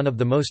region one of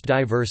the most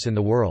diverse in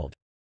the world.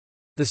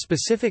 The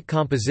specific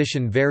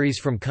composition varies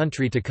from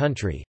country to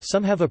country.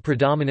 Some have a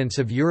predominance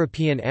of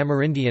European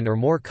Amerindian or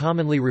more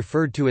commonly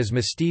referred to as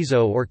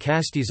mestizo or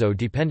castizo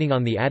depending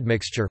on the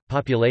admixture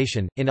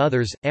population. In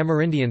others,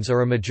 Amerindians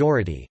are a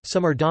majority.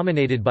 Some are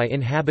dominated by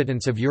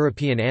inhabitants of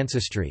European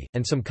ancestry,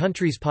 and some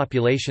countries'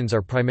 populations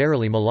are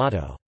primarily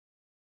mulatto.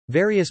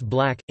 Various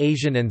Black,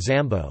 Asian and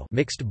Zambo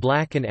mixed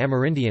Black and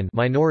Amerindian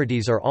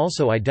minorities are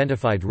also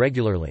identified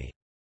regularly.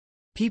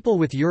 People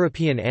with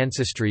European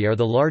ancestry are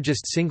the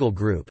largest single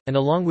group, and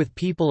along with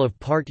people of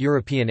part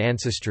European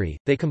ancestry,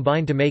 they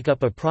combine to make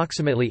up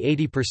approximately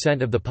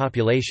 80% of the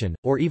population,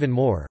 or even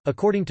more,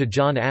 according to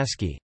John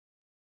Askey.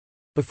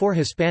 Before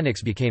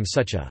Hispanics became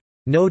such a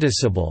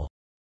noticeable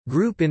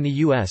group in the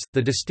U.S.,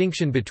 the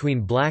distinction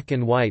between black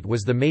and white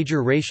was the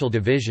major racial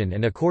division,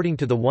 and according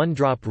to the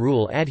one-drop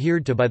rule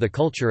adhered to by the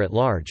culture at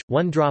large,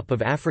 one drop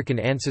of African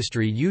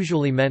ancestry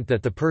usually meant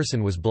that the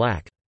person was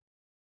black.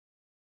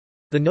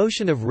 The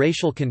notion of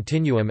racial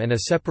continuum and a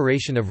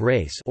separation of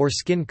race or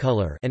skin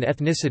color and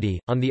ethnicity,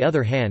 on the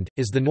other hand,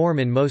 is the norm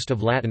in most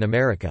of Latin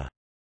America.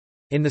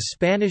 In the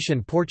Spanish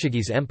and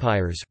Portuguese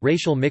empires,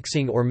 racial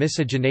mixing or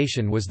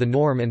miscegenation was the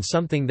norm and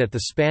something that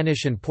the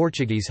Spanish and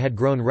Portuguese had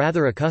grown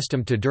rather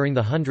accustomed to during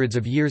the hundreds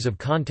of years of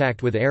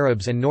contact with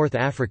Arabs and North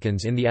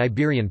Africans in the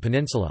Iberian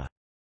Peninsula.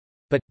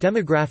 But,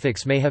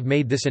 demographics may have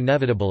made this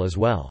inevitable as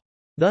well.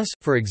 Thus,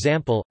 for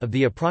example, of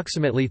the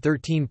approximately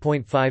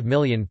 13.5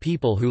 million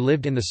people who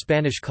lived in the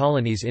Spanish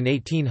colonies in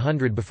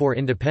 1800 before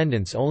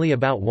independence, only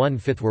about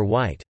 1/5 were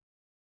white.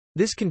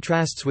 This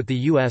contrasts with the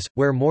U.S.,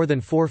 where more than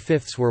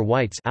 4/5 were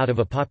whites out of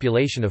a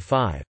population of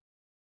 5.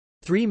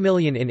 3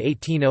 million in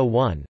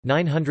 1801,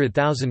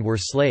 900,000 were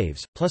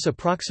slaves, plus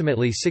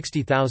approximately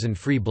 60,000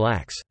 free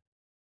blacks.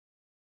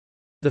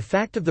 The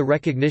fact of the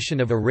recognition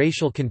of a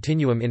racial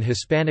continuum in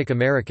Hispanic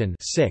American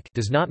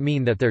does not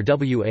mean that there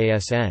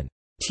wasn't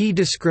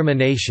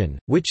discrimination,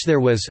 which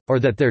there was, or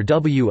that there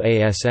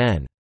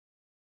wasn't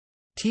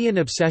an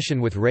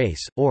obsession with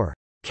race, or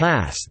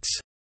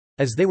castes,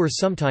 as they were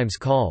sometimes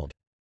called.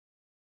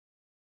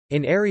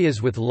 In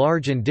areas with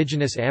large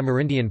indigenous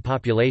Amerindian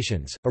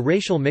populations, a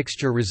racial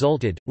mixture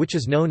resulted, which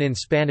is known in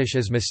Spanish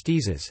as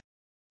mestizos,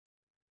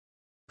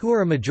 who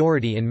are a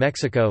majority in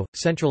Mexico,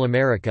 Central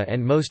America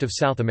and most of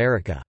South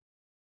America.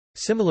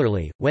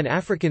 Similarly, when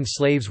African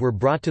slaves were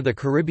brought to the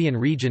Caribbean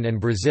region and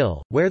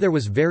Brazil, where there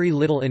was very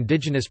little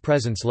indigenous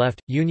presence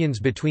left, unions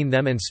between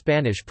them and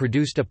Spanish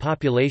produced a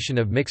population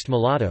of mixed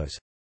mulattoes,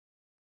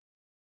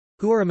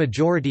 who are a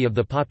majority of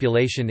the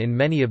population in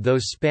many of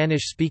those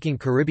Spanish-speaking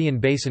Caribbean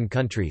basin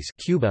countries: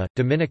 Cuba,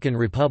 Dominican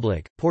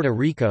Republic, Puerto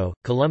Rico,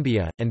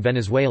 Colombia, and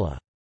Venezuela.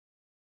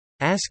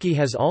 Askey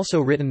has also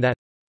written that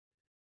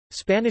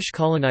Spanish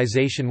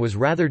colonization was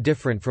rather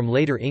different from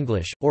later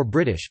English, or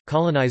British,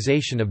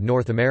 colonization of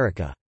North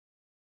America.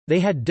 They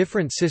had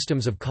different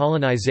systems of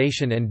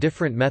colonization and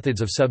different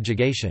methods of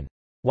subjugation.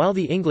 While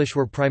the English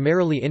were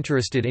primarily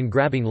interested in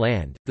grabbing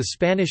land, the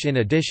Spanish in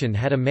addition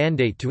had a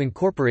mandate to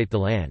incorporate the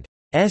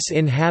land's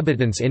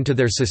inhabitants into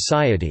their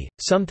society,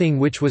 something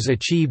which was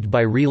achieved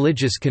by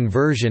religious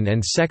conversion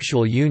and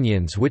sexual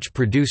unions which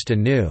produced a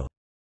new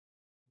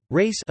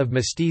race of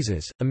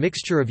mestizos, a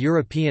mixture of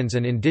Europeans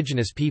and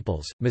indigenous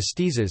peoples.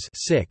 Mestizos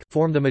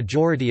form the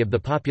majority of the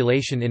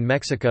population in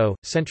Mexico,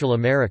 Central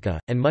America,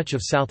 and much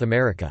of South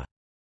America.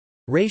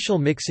 Racial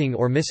mixing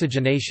or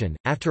miscegenation,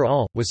 after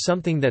all, was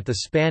something that the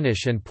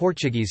Spanish and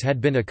Portuguese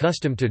had been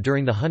accustomed to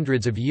during the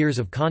hundreds of years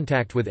of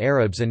contact with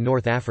Arabs and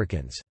North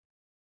Africans.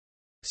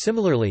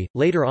 Similarly,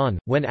 later on,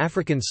 when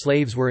African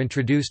slaves were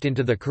introduced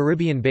into the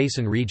Caribbean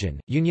Basin region,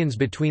 unions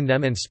between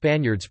them and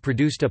Spaniards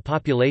produced a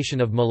population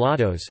of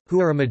mulattoes,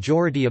 who are a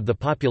majority of the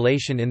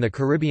population in the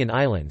Caribbean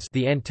islands,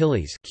 the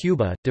Antilles,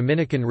 Cuba,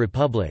 Dominican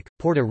Republic,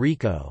 Puerto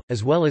Rico,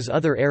 as well as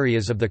other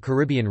areas of the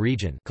Caribbean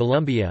region,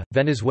 Colombia,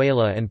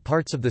 Venezuela and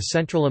parts of the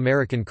Central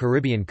American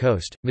Caribbean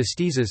coast.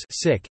 Mestizos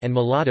and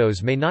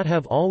mulattoes may not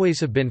have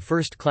always been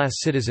first-class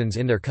citizens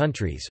in their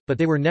countries, but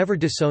they were never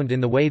disowned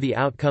in the way the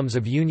outcomes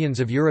of unions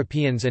of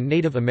Europeans and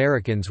Native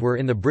Americans were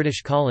in the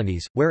British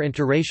colonies, where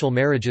interracial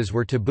marriages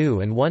were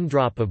taboo and one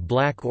drop of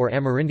black or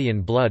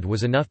Amerindian blood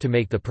was enough to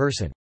make the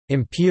person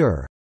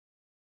impure.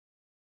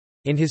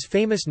 In his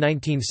famous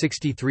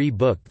 1963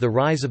 book The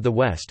Rise of the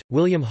West,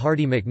 William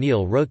Hardy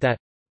McNeill wrote that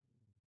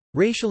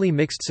racially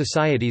mixed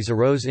societies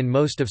arose in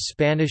most of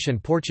Spanish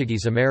and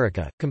Portuguese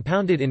America,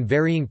 compounded in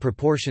varying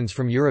proportions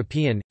from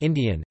European,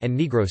 Indian, and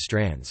Negro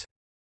strands.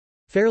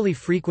 Fairly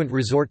frequent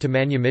resort to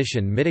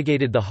manumission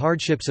mitigated the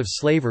hardships of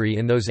slavery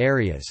in those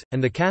areas,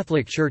 and the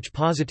Catholic Church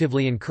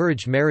positively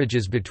encouraged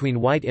marriages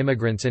between white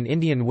immigrants and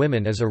Indian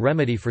women as a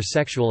remedy for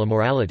sexual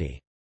immorality.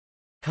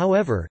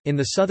 However, in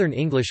the southern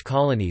English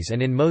colonies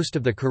and in most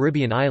of the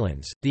Caribbean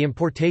islands, the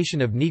importation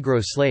of Negro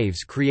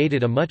slaves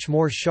created a much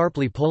more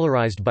sharply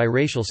polarized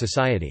biracial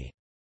society.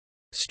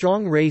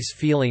 Strong race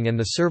feeling and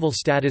the servile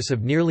status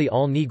of nearly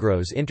all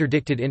Negroes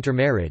interdicted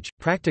intermarriage,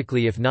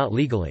 practically if not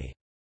legally.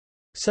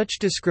 Such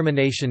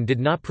discrimination did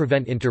not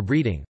prevent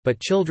interbreeding, but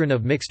children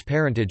of mixed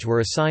parentage were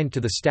assigned to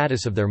the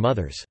status of their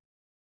mothers.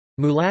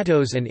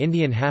 Mulattoes and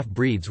Indian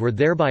half-breeds were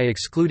thereby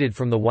excluded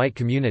from the white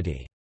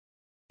community.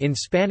 In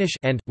Spanish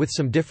and, with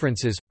some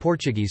differences,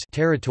 Portuguese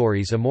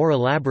territories a more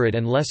elaborate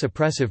and less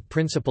oppressive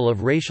principle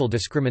of racial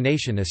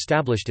discrimination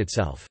established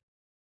itself.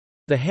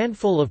 The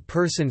handful of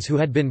persons who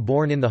had been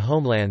born in the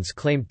homelands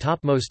claimed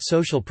topmost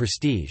social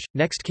prestige,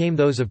 next came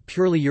those of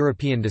purely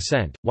European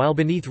descent, while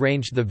beneath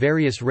ranged the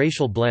various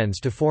racial blends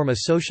to form a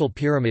social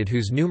pyramid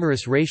whose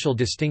numerous racial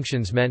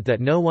distinctions meant that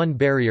no one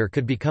barrier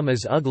could become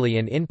as ugly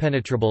and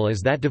impenetrable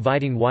as that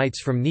dividing whites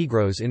from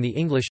Negroes in the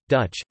English,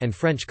 Dutch, and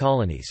French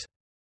colonies.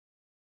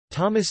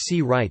 Thomas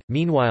C. Wright,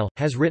 meanwhile,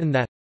 has written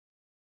that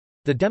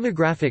the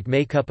demographic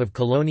makeup of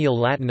colonial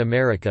Latin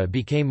America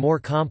became more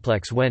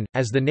complex when,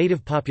 as the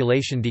native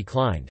population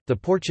declined, the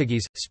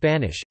Portuguese,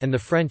 Spanish, and the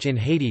French in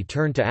Haiti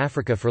turned to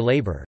Africa for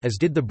labor, as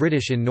did the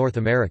British in North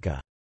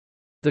America.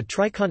 The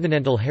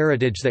tricontinental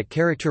heritage that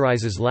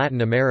characterizes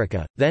Latin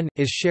America, then,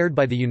 is shared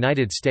by the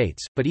United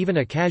States, but even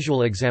a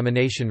casual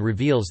examination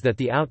reveals that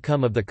the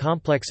outcome of the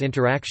complex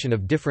interaction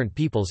of different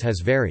peoples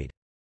has varied.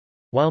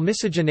 While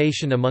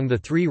miscegenation among the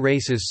three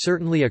races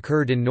certainly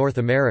occurred in North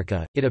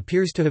America, it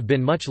appears to have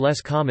been much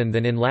less common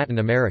than in Latin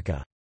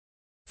America.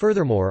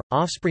 Furthermore,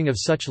 offspring of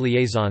such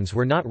liaisons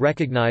were not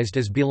recognized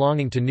as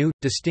belonging to new,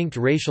 distinct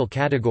racial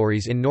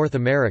categories in North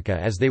America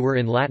as they were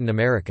in Latin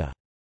America.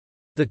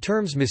 The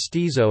terms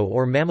mestizo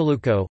or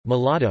mameluco,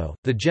 mulatto,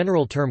 the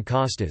general term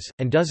castas,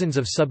 and dozens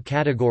of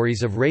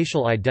subcategories of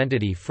racial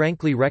identity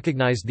frankly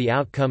recognized the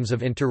outcomes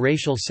of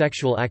interracial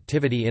sexual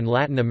activity in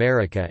Latin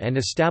America and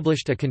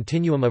established a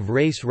continuum of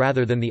race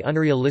rather than the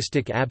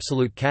unrealistic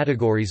absolute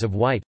categories of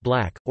white,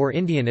 black, or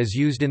Indian as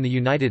used in the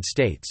United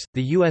States.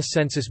 The U.S.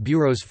 Census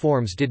Bureau's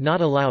forms did not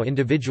allow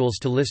individuals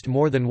to list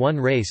more than one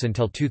race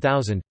until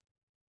 2000.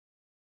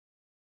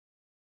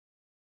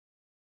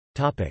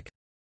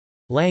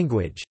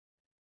 Language.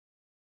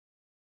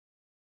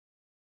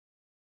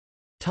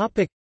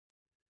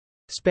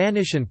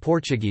 Spanish and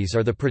Portuguese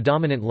are the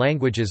predominant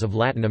languages of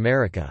Latin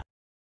America.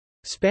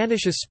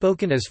 Spanish is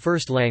spoken as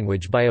first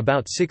language by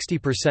about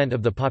 60%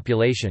 of the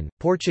population,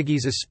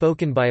 Portuguese is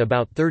spoken by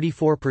about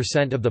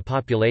 34% of the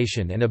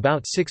population, and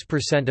about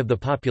 6% of the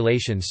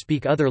population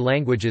speak other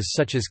languages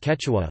such as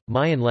Quechua,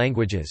 Mayan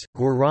languages,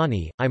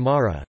 Guarani,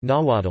 Aymara,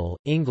 Nahuatl,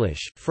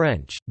 English,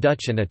 French,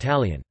 Dutch and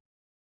Italian.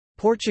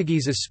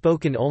 Portuguese is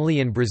spoken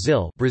only in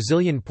Brazil,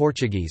 Brazilian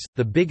Portuguese,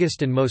 the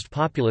biggest and most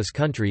populous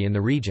country in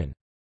the region.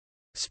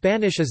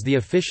 Spanish is the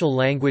official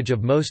language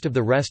of most of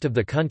the rest of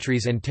the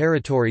countries and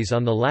territories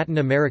on the Latin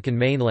American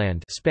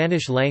mainland,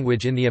 Spanish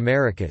language in the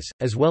Americas,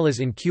 as well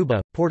as in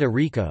Cuba, Puerto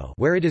Rico,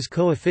 where it is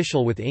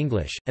co-official with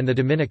English, and the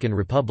Dominican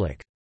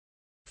Republic.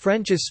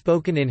 French is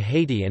spoken in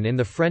Haiti and in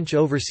the French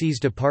overseas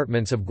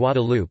departments of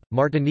Guadeloupe,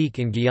 Martinique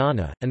and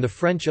Guyana, and the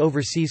French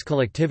overseas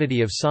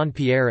collectivity of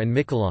Saint-Pierre and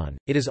Miquelon.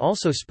 It is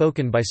also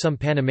spoken by some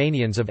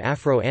Panamanians of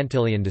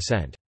Afro-Antillean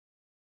descent.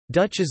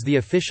 Dutch is the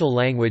official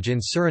language in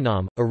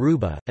Suriname,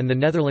 Aruba, and the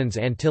Netherlands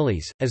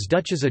Antilles. As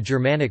Dutch is a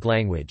Germanic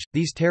language,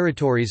 these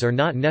territories are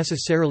not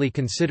necessarily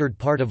considered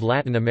part of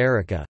Latin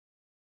America.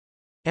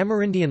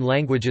 Amerindian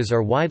languages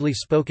are widely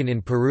spoken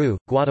in Peru,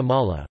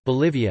 Guatemala,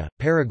 Bolivia,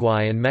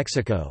 Paraguay and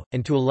Mexico,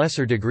 and to a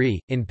lesser degree,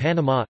 in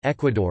Panama,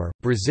 Ecuador,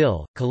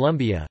 Brazil,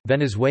 Colombia,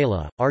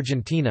 Venezuela,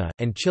 Argentina,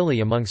 and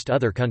Chile amongst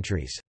other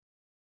countries.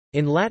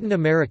 In Latin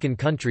American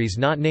countries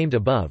not named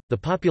above, the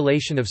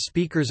population of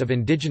speakers of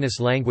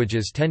indigenous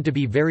languages tend to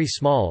be very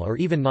small or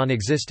even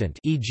non-existent,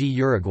 e.g.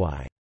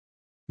 Uruguay.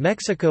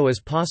 Mexico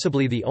is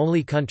possibly the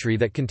only country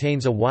that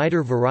contains a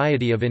wider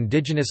variety of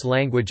indigenous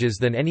languages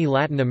than any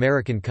Latin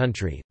American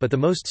country, but the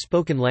most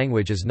spoken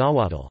language is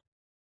Nahuatl.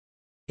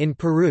 In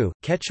Peru,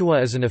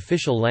 Quechua is an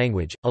official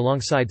language,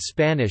 alongside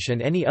Spanish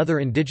and any other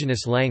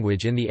indigenous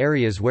language in the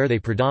areas where they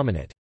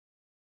predominate.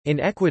 In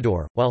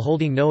Ecuador, while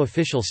holding no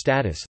official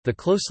status, the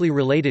closely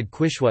related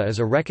Quechua is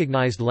a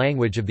recognized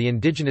language of the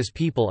indigenous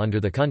people under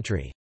the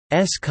country's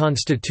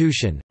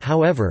constitution,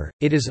 however,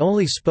 it is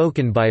only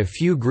spoken by a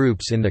few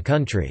groups in the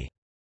country's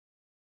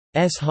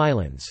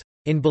highlands.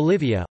 In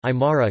Bolivia,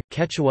 Aymara,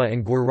 Quechua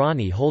and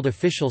Guarani hold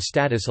official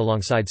status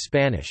alongside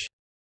Spanish.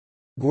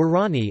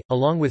 Guarani,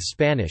 along with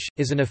Spanish,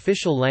 is an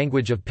official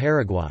language of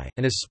Paraguay,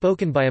 and is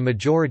spoken by a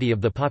majority of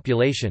the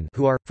population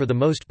who are, for the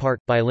most part,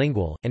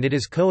 bilingual, and it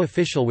is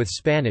co-official with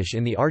Spanish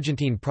in the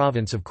Argentine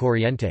province of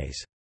Corrientes.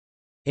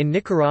 In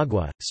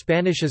Nicaragua,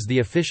 Spanish is the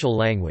official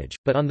language,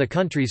 but on the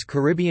country's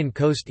Caribbean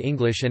coast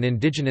English and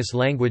indigenous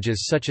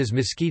languages such as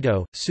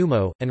Mosquito,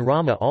 Sumo, and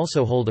Rama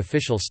also hold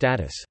official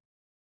status.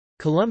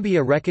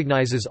 Colombia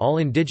recognizes all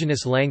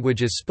indigenous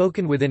languages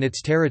spoken within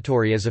its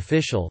territory as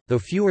official, though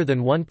fewer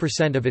than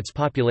 1% of its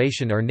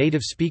population are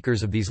native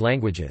speakers of these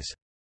languages.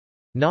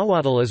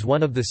 Nahuatl is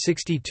one of the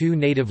 62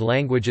 native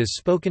languages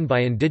spoken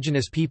by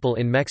indigenous people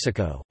in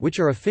Mexico, which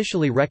are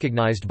officially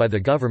recognized by the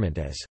government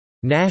as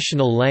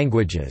national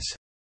languages,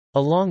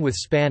 along with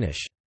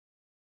Spanish.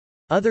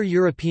 Other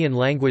European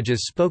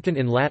languages spoken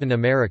in Latin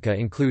America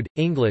include,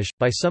 English,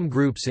 by some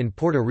groups in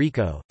Puerto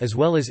Rico, as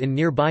well as in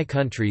nearby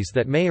countries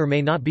that may or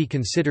may not be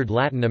considered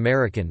Latin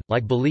American,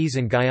 like Belize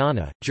and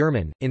Guyana,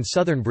 German, in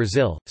southern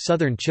Brazil,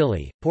 southern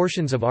Chile,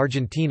 portions of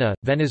Argentina,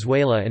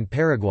 Venezuela and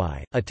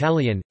Paraguay,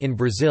 Italian, in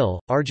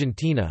Brazil,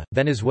 Argentina,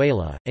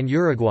 Venezuela, and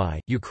Uruguay,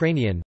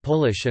 Ukrainian,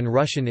 Polish and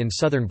Russian in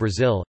southern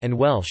Brazil, and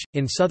Welsh,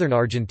 in southern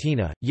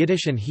Argentina.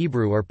 Yiddish and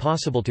Hebrew are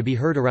possible to be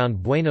heard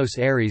around Buenos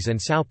Aires and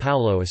São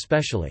Paulo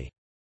especially.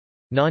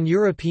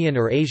 Non-European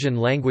or Asian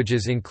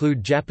languages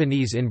include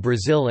Japanese in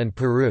Brazil and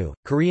Peru,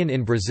 Korean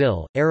in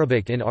Brazil,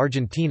 Arabic in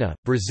Argentina,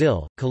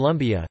 Brazil,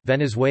 Colombia,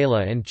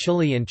 Venezuela and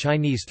Chile, and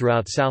Chinese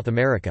throughout South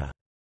America.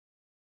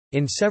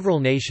 In several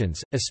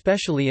nations,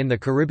 especially in the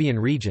Caribbean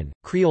region,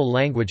 Creole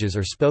languages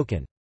are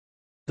spoken.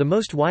 The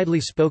most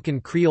widely spoken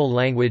Creole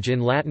language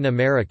in Latin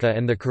America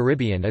and the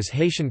Caribbean is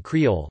Haitian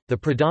Creole, the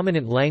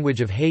predominant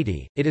language of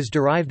Haiti. It is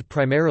derived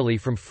primarily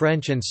from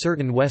French and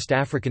certain West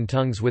African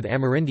tongues with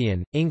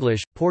Amerindian,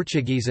 English,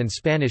 Portuguese and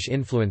Spanish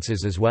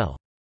influences as well.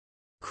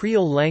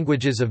 Creole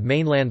languages of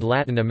mainland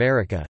Latin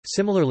America,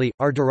 similarly,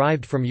 are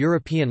derived from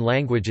European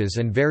languages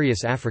and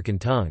various African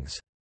tongues.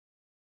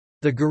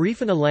 The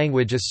Garifuna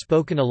language is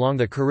spoken along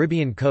the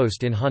Caribbean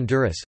coast in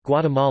Honduras,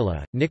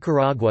 Guatemala,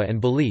 Nicaragua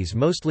and Belize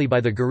mostly by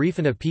the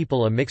Garifuna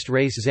people, a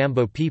mixed-race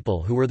Zambo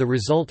people who were the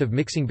result of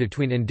mixing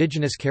between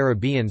indigenous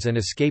Caribbeans and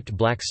escaped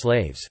black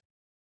slaves.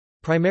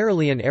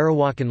 Primarily an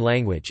Arawakan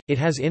language, it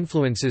has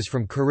influences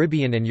from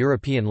Caribbean and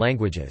European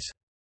languages.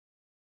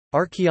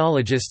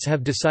 Archaeologists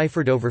have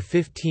deciphered over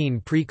 15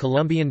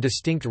 pre-Columbian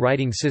distinct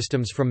writing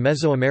systems from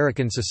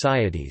Mesoamerican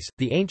societies.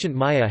 The ancient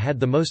Maya had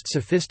the most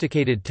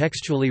sophisticated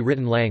textually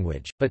written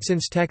language, but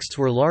since texts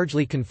were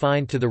largely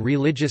confined to the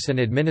religious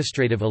and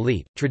administrative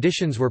elite,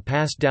 traditions were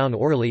passed down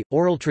orally.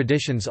 Oral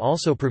traditions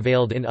also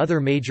prevailed in other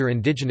major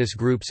indigenous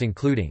groups,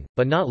 including,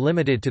 but not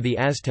limited to, the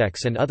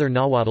Aztecs and other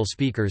Nahuatl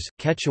speakers,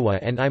 Quechua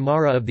and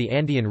Aymara of the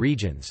Andean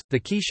regions, the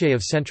Quiché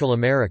of Central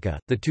America,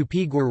 the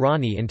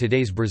Tupi-Guarani in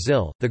today's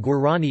Brazil, the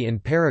Guarani in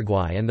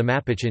Paraguay and the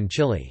Mapuche in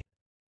Chile.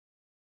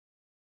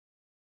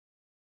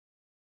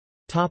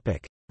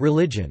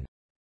 Religion.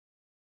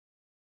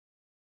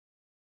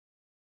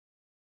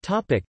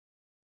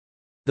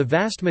 The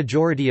vast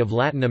majority of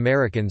Latin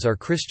Americans are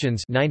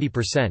Christians,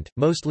 90%,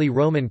 mostly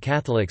Roman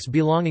Catholics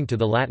belonging to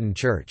the Latin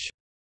Church.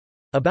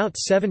 About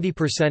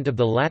 70% of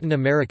the Latin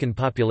American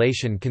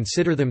population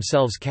consider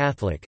themselves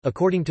Catholic.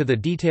 According to the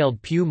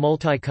detailed Pew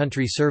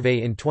Multi-Country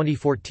Survey in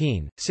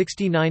 2014,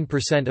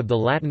 69% of the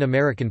Latin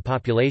American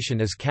population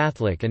is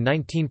Catholic and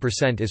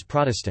 19% is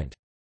Protestant.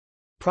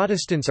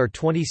 Protestants are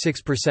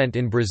 26%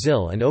 in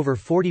Brazil and over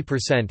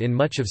 40% in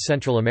much of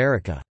Central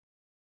America.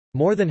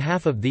 More than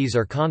half of these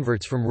are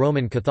converts from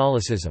Roman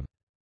Catholicism.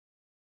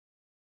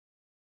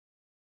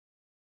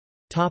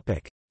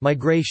 Topic: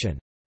 Migration.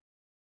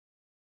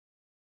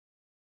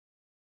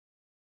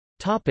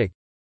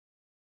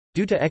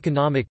 Due to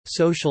economic,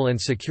 social and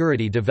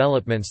security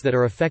developments that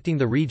are affecting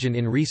the region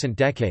in recent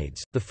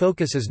decades, the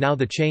focus is now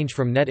the change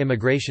from net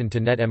immigration to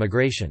net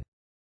emigration.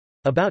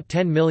 About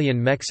 10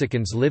 million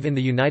Mexicans live in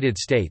the United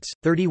States,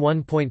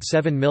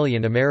 31.7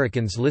 million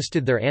Americans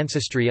listed their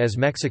ancestry as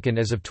Mexican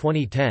as of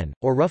 2010,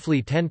 or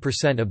roughly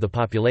 10% of the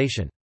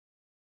population.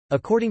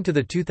 According to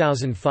the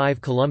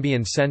 2005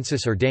 Colombian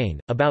census or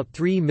DANE, about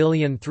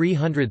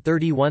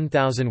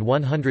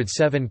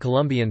 3,331,107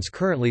 Colombians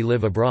currently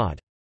live abroad.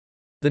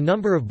 The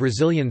number of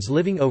Brazilians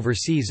living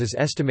overseas is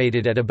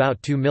estimated at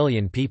about 2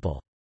 million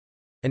people.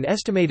 An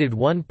estimated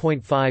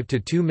 1.5 to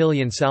 2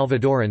 million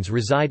Salvadorans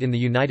reside in the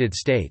United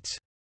States.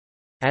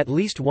 At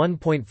least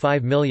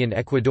 1.5 million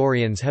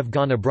Ecuadorians have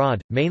gone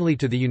abroad, mainly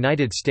to the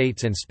United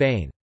States and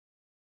Spain.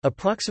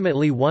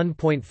 Approximately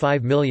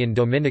 1.5 million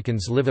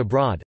Dominicans live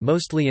abroad,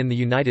 mostly in the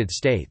United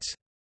States.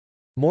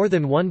 More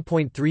than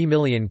 1.3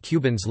 million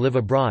Cubans live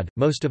abroad,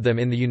 most of them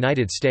in the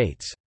United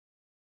States.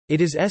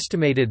 It is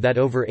estimated that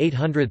over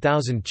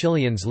 800,000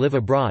 Chileans live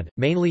abroad,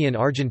 mainly in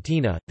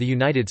Argentina, the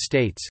United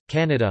States,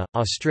 Canada,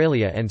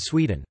 Australia and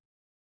Sweden.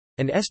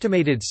 An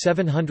estimated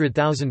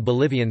 700,000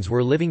 Bolivians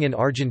were living in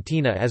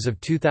Argentina as of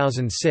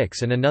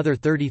 2006 and another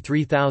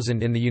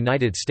 33,000 in the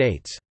United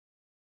States.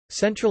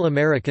 Central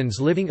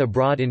Americans living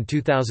abroad in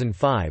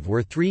 2005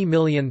 were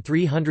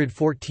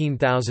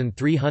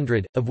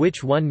 3,314,300, of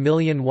which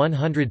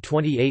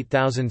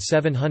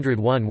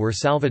 1,128,701 were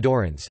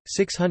Salvadorans,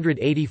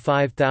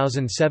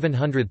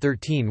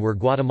 685,713 were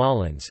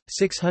Guatemalans,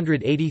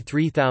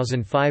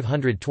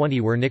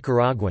 683,520 were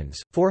Nicaraguans,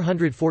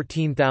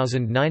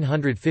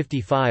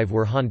 414,955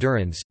 were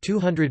Hondurans,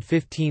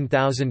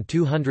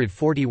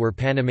 215,240 were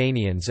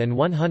Panamanians and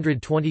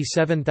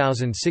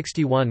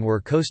 127,061 were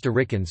Costa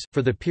Ricans.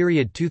 For the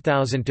period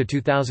 2000 to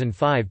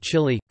 2005,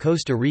 Chile,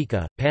 Costa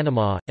Rica,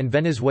 Panama, and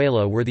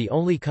Venezuela were the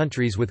only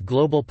countries with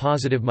global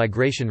positive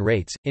migration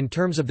rates, in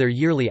terms of their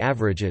yearly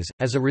averages.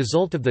 As a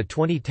result of the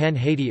 2010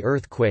 Haiti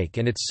earthquake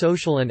and its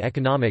social and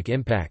economic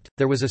impact,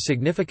 there was a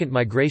significant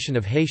migration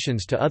of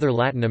Haitians to other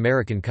Latin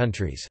American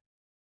countries.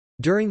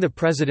 During the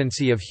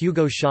presidency of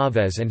Hugo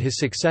Chavez and his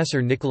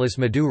successor Nicolas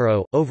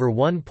Maduro, over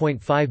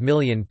 1.5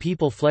 million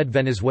people fled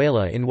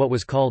Venezuela in what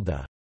was called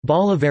the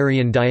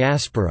Bolivarian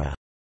diaspora,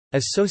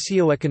 as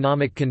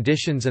socio-economic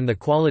conditions and the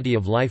quality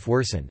of life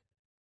worsened.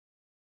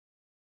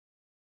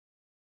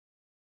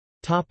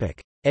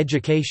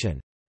 Education.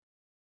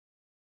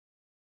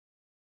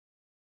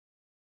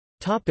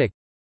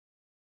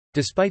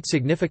 Despite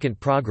significant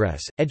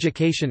progress,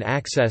 education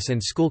access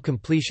and school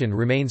completion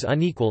remains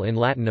unequal in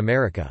Latin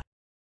America.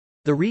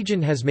 The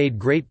region has made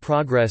great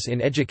progress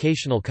in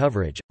educational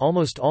coverage,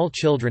 almost all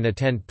children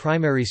attend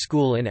primary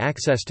school and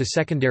access to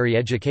secondary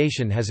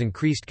education has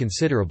increased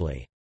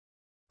considerably.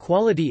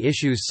 Quality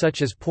issues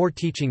such as poor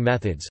teaching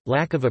methods,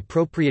 lack of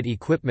appropriate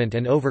equipment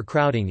and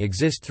overcrowding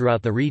exist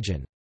throughout the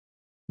region.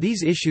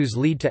 These issues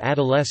lead to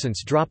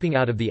adolescents dropping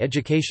out of the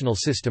educational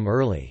system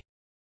early.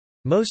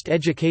 Most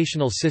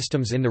educational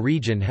systems in the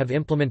region have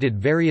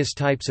implemented various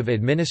types of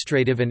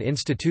administrative and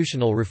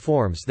institutional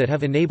reforms that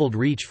have enabled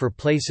reach for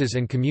places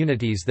and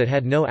communities that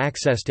had no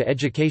access to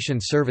education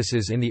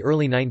services in the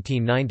early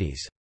 1990s.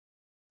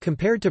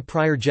 Compared to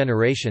prior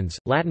generations,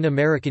 Latin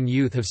American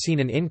youth have seen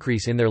an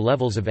increase in their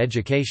levels of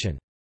education.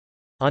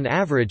 On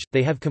average,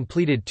 they have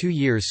completed 2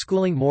 years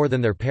schooling more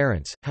than their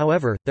parents.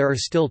 However, there are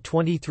still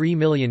 23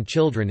 million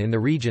children in the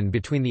region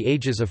between the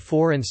ages of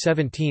 4 and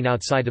 17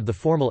 outside of the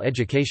formal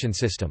education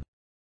system.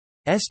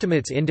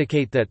 Estimates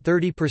indicate that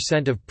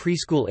 30% of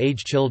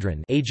preschool-age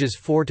children ages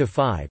 4 to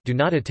 5 do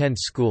not attend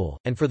school,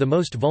 and for the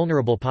most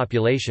vulnerable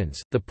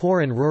populations, the poor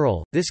and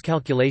rural, this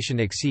calculation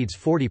exceeds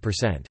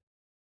 40%.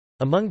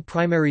 Among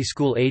primary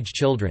school-age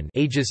children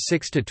ages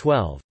 6 to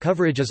 12,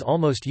 coverage is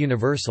almost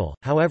universal,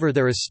 however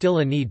there is still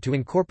a need to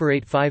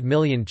incorporate 5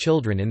 million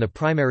children in the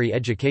primary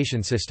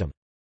education system.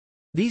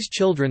 These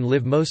children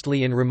live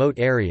mostly in remote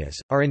areas,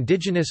 are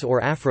indigenous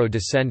or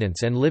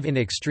Afro-descendants and live in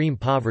extreme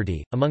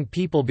poverty. Among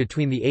people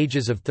between the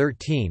ages of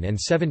 13 and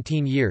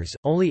 17 years,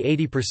 only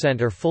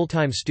 80% are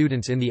full-time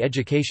students in the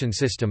education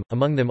system,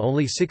 among them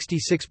only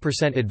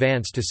 66%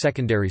 advance to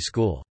secondary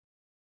school.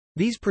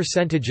 These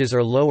percentages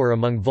are lower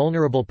among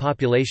vulnerable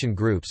population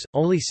groups,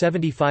 only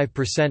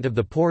 75% of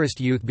the poorest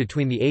youth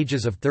between the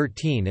ages of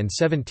 13 and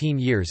 17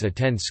 years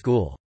attend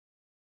school.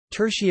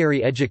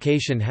 Tertiary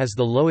education has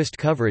the lowest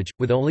coverage,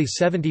 with only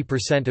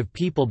 70% of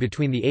people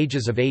between the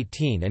ages of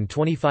 18 and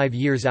 25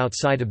 years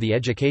outside of the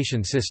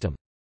education system.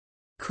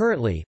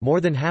 Currently, more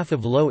than half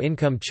of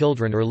low-income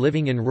children or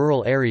living in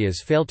rural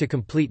areas fail to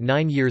complete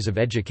 9 years of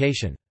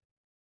education.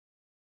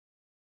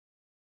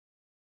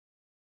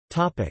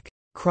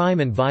 Crime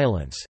and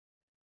violence.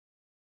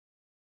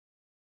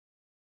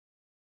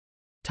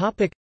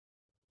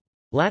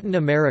 Latin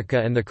America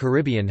and the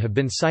Caribbean have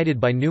been cited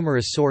by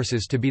numerous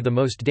sources to be the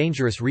most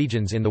dangerous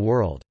regions in the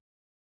world.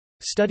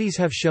 Studies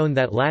have shown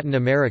that Latin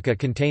America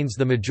contains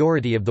the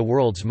majority of the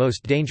world's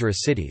most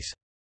dangerous cities.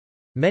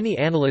 Many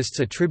analysts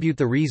attribute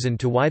the reason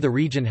to why the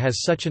region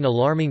has such an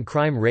alarming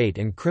crime rate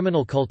and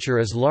criminal culture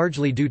as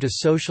largely due to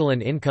social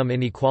and income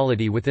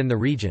inequality within the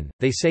region.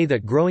 They say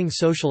that growing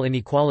social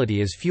inequality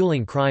is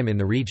fueling crime in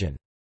the region.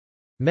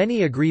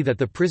 Many agree that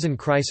the prison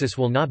crisis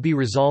will not be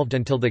resolved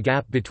until the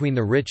gap between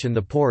the rich and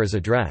the poor is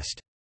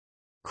addressed.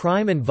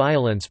 Crime and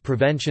violence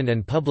prevention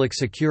and public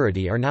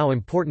security are now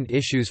important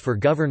issues for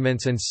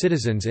governments and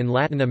citizens in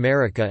Latin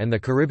America and the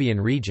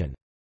Caribbean region.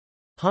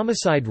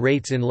 Homicide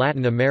rates in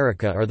Latin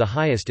America are the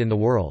highest in the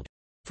world.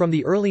 From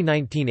the early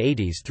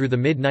 1980s through the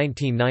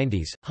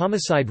mid-1990s,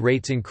 homicide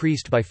rates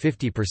increased by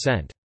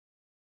 50%.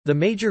 The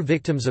major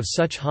victims of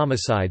such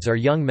homicides are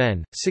young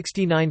men,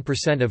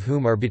 69% of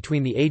whom are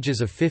between the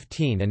ages of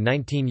 15 and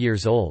 19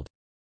 years old.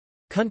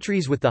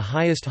 Countries with the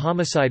highest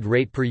homicide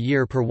rate per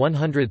year per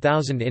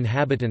 100,000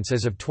 inhabitants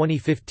as of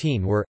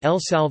 2015 were, El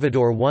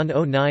Salvador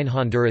 109,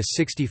 Honduras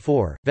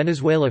 64,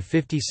 Venezuela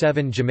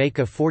 57,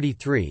 Jamaica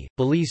 43,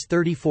 Belize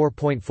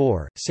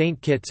 34.4, St.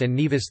 Kitts and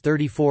Nevis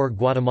 34,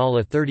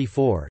 Guatemala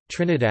 34,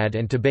 Trinidad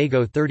and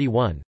Tobago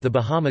 31, the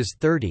Bahamas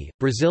 30,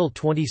 Brazil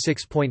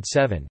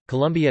 26.7,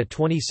 Colombia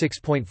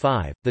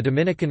 26.5, the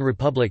Dominican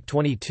Republic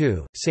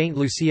 22, St.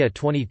 Lucia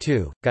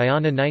 22,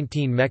 Guyana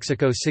 19,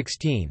 Mexico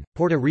 16,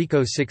 Puerto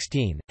Rico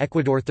 16,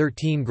 Ecuador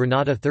 13,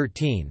 Grenada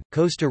 13,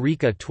 Costa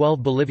Rica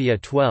 12, Bolivia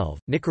 12,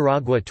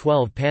 Nicaragua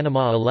 12,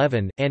 Panama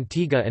 11,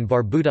 Antigua and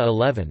Barbuda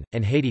 11,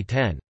 and Haiti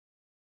 10.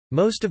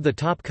 Most of the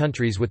top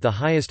countries with the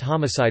highest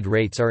homicide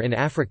rates are in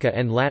Africa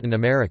and Latin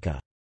America.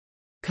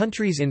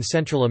 Countries in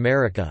Central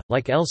America,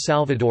 like El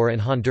Salvador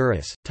and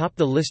Honduras, top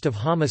the list of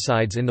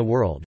homicides in the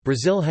world.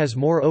 Brazil has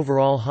more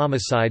overall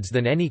homicides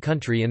than any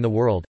country in the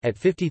world, at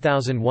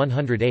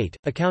 50,108,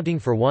 accounting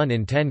for 1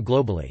 in 10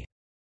 globally.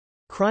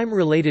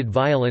 Crime-related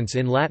violence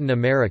in Latin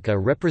America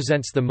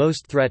represents the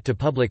most threat to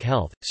public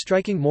health,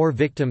 striking more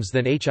victims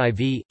than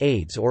HIV,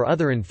 AIDS or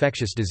other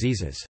infectious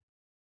diseases.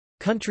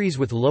 Countries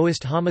with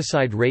lowest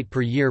homicide rate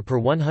per year per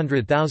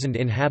 100,000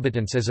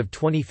 inhabitants as of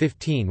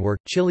 2015 were,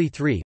 Chile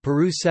 3,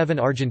 Peru 7,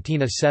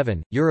 Argentina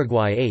 7,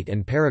 Uruguay 8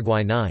 and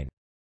Paraguay 9.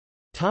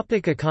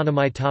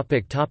 Economy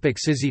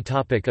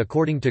CISI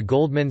According to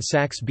Goldman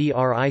Sachs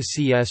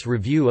BRICS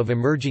Review of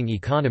Emerging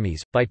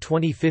Economies, by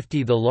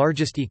 2050 the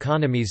largest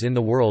economies in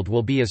the world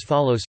will be as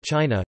follows: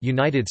 China,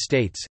 United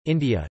States,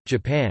 India,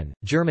 Japan,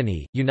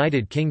 Germany,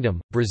 United Kingdom,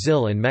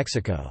 Brazil and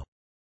Mexico.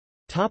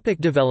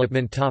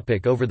 Development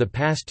Over the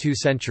past 2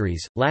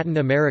 centuries, Latin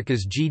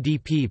America's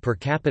GDP per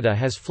capita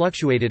has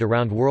fluctuated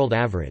around world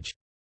average.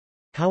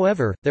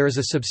 However, there is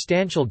a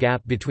substantial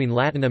gap between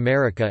Latin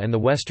America and the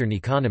Western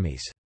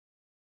economies.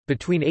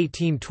 Between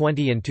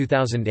 1820 and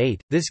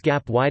 2008, this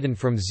gap widened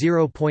from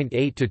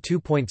 0.8 to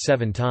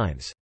 2.7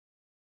 times.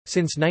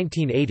 Since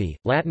 1980,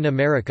 Latin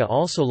America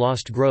also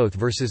lost growth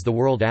versus the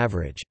world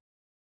average.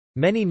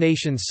 Many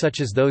nations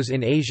such as those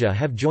in Asia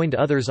have joined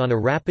others on a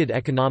rapid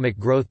economic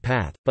growth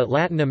path, but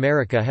Latin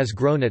America has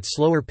grown at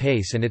slower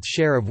pace and its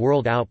share of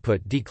world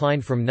output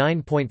declined from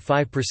 9.5%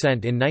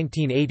 in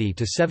 1980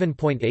 to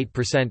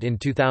 7.8% in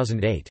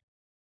 2008.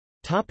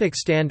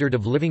 Standard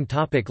of living.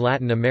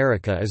 Latin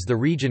America is the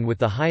region with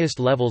the highest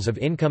levels of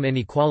income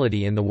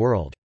inequality in the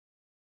world.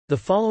 The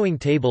following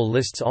table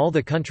lists all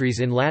the countries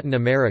in Latin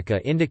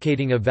America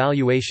indicating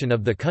evaluation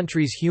of the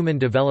country's Human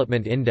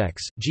Development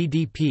Index,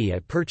 GDP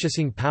at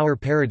purchasing power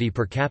parity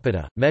per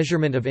capita,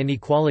 measurement of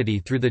inequality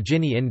through the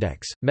Gini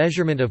Index,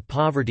 measurement of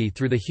poverty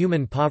through the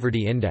Human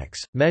Poverty Index,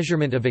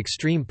 measurement of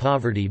extreme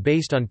poverty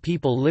based on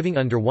people living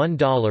under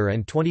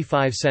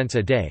 $1.25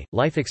 a day,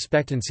 life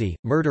expectancy,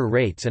 murder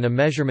rates and a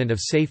measurement of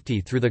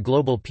safety through the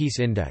Global Peace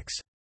Index.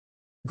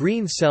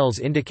 Green cells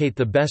indicate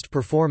the best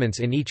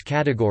performance in each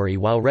category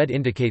while red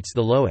indicates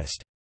the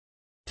lowest.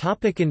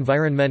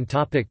 Environment.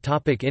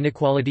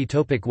 Inequality.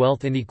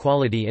 Wealth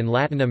inequality in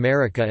Latin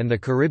America and the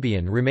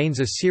Caribbean remains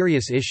a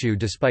serious issue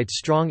despite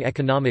strong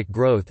economic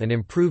growth and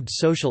improved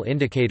social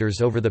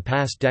indicators over the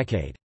past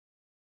decade.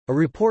 A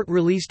report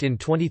released in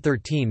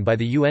 2013 by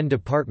the UN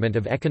Department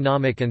of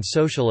Economic and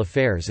Social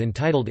Affairs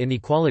entitled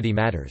Inequality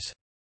Matters.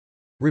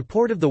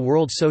 Report of the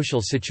World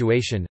Social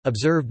Situation,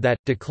 observed that,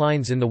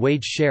 declines in the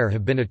wage share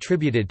have been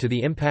attributed to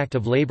the impact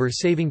of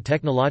labor-saving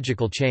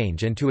technological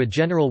change and to a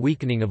general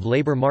weakening of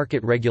labor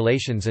market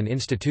regulations and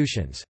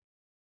institutions.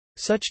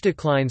 Such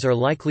declines are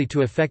likely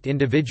to affect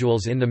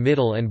individuals in the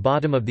middle and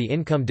bottom of the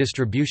income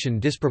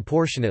distribution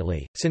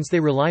disproportionately, since they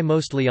rely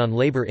mostly on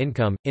labor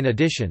income. In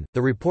addition,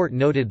 the report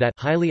noted that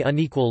highly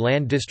unequal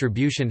land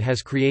distribution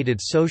has created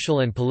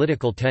social and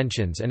political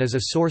tensions and is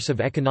a source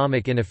of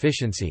economic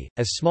inefficiency,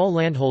 as small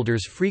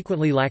landholders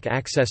frequently lack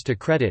access to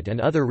credit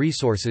and other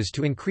resources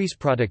to increase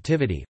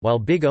productivity, while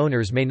big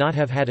owners may not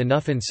have had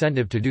enough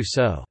incentive to do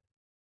so.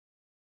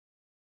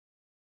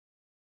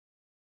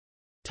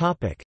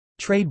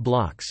 Trade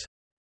blocs.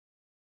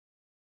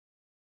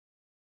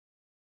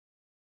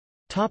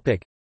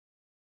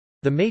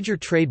 The major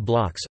trade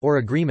blocs or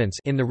agreements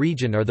in the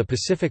region are the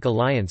Pacific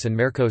Alliance and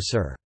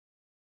Mercosur.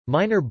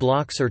 Minor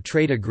blocs or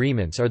trade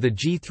agreements are the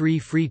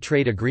G3 Free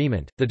Trade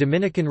Agreement, the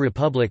Dominican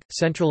Republic,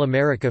 Central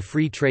America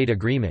Free Trade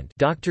Agreement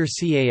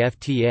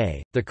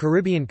 (CAFTA), the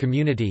Caribbean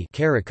Community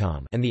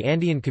 (CARICOM), and the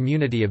Andean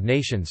Community of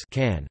Nations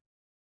 (CAN).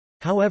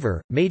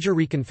 However, major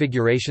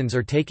reconfigurations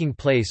are taking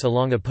place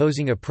along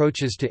opposing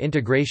approaches to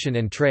integration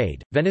and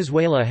trade.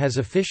 Venezuela has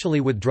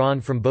officially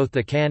withdrawn from both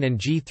the CAN and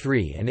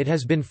G3 and it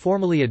has been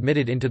formally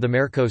admitted into the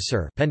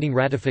Mercosur pending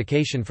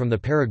ratification from the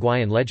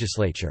Paraguayan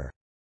legislature.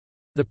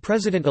 The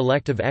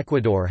president-elect of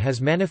Ecuador has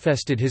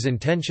manifested his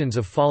intentions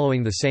of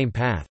following the same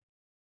path.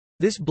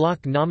 This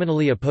bloc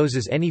nominally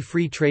opposes any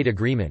free trade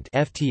agreement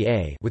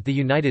 (FTA) with the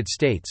United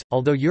States,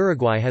 although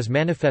Uruguay has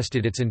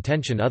manifested its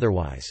intention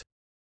otherwise.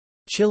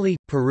 Chile,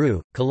 Peru,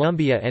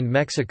 Colombia and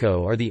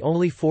Mexico are the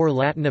only 4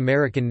 Latin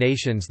American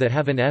nations that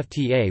have an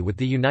FTA with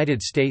the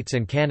United States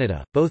and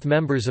Canada, both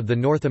members of the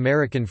North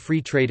American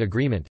Free Trade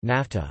Agreement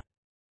 (NAFTA).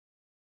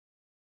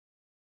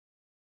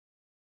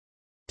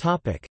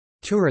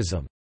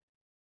 Tourism.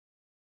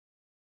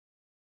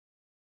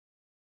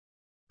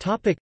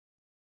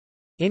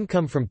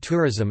 Income from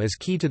tourism is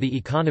key to the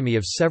economy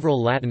of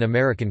several Latin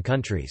American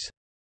countries.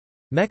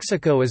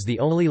 Mexico is the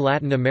only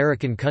Latin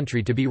American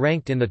country to be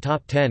ranked in the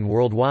top 10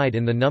 worldwide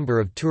in the number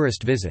of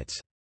tourist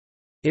visits.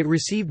 It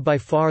received by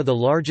far the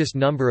largest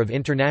number of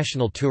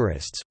international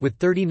tourists, with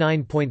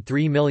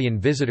 39.3 million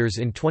visitors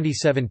in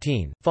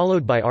 2017,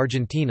 followed by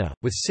Argentina,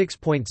 with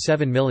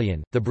 6.7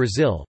 million, the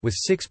Brazil, with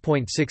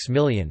 6.6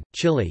 million,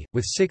 Chile,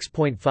 with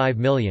 6.5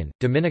 million,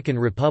 Dominican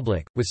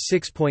Republic, with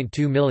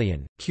 6.2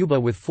 million, Cuba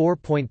with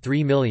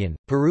 4.3 million,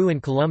 Peru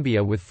and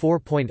Colombia with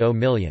 4.0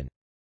 million.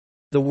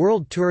 The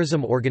World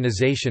Tourism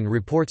Organization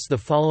reports the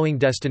following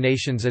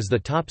destinations as the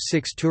top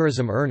 6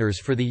 tourism earners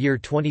for the year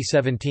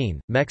 2017: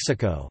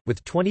 Mexico,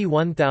 with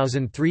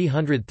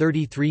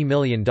 $21,333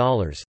 million,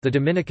 the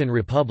Dominican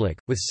Republic,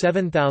 with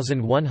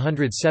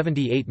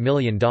 $7,178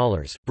 million,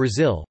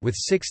 Brazil, with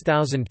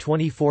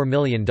 $6,024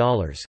 million,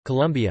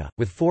 Colombia,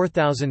 with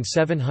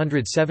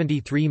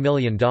 $4,773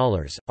 million,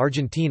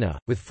 Argentina,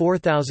 with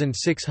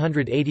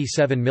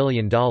 $4,687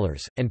 million,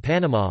 and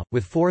Panama,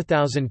 with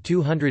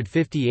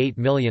 $4,258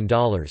 million.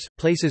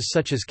 Places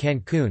such as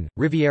Cancún,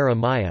 Riviera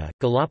Maya,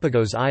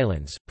 Galapagos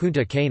Islands,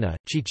 Punta Cana,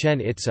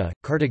 Chichen Itza,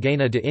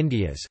 Cartagena de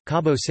Indias,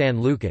 Cabo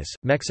San Lucas,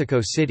 Mexico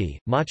City,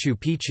 Machu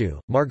Picchu,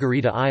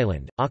 Margarita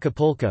Island,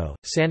 Acapulco,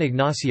 San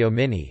Ignacio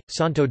Mini,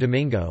 Santo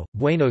Domingo,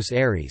 Buenos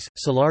Aires,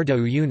 Salar de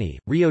Uyuni,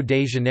 Rio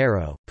de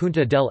Janeiro,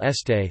 Punta del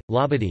Este,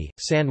 Labadee,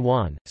 San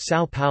Juan,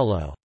 São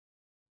Paulo,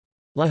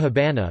 La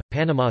Habana,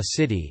 Panama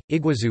City,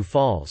 Iguazu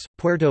Falls,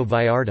 Puerto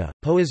Vallarta,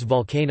 Poás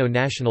Volcano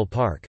National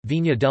Park,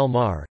 Viña del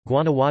Mar,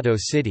 Guanajuato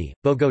City,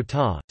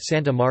 Bogotá,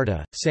 Santa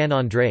Marta, San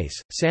Andrés,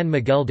 San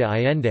Miguel de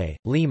Allende,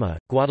 Lima,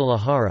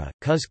 Guadalajara,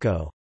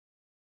 Cuzco.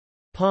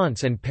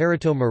 Ponce and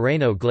Perito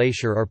Moreno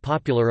Glacier are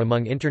popular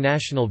among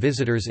international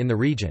visitors in the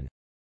region.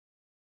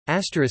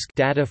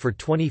 Data for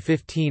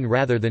 2015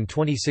 rather than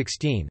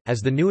 2016, as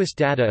the newest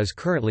data is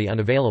currently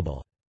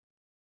unavailable.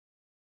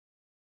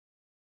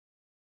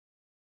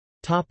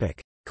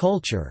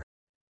 Culture.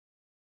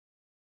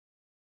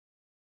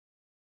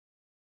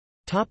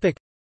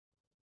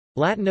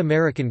 Latin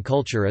American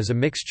culture is a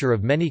mixture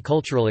of many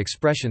cultural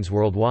expressions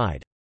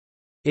worldwide.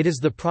 It is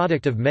the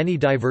product of many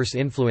diverse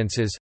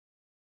influences.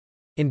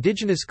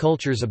 Indigenous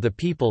cultures of the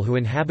people who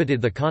inhabited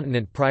the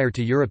continent prior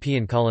to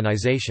European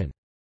colonization.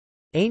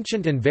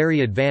 Ancient and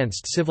very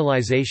advanced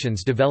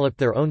civilizations developed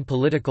their own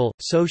political,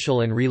 social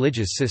and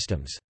religious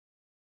systems.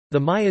 The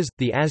Mayas,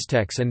 the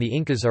Aztecs and the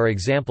Incas are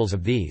examples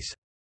of these.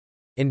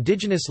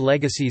 Indigenous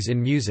legacies in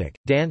music,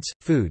 dance,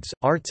 foods,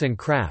 arts and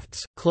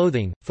crafts,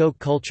 clothing, folk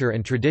culture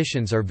and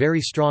traditions are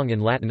very strong in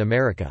Latin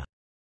America.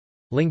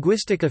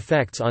 Linguistic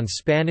effects on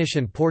Spanish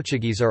and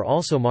Portuguese are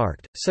also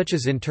marked, such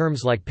as in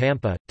terms like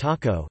pampa,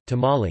 taco,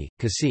 tamale,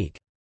 cacique.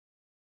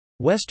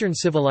 Western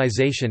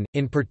civilization,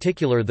 in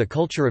particular the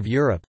culture of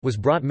Europe, was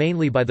brought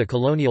mainly by the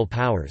colonial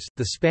powers,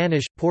 the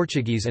Spanish,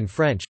 Portuguese and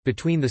French,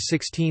 between the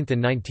 16th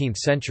and 19th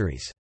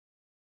centuries.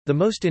 The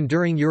most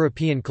enduring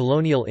European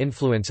colonial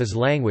influence is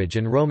language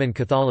and Roman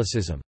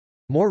Catholicism.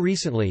 More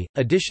recently,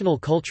 additional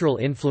cultural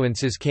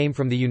influences came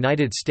from the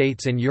United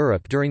States and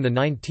Europe during the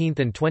 19th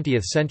and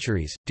 20th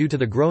centuries, due to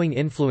the growing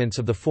influence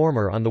of the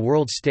former on the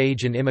world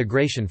stage and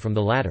immigration from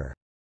the latter.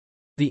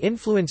 The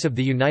influence of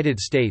the United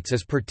States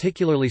is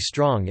particularly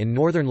strong in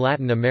northern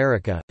Latin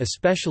America,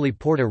 especially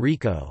Puerto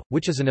Rico,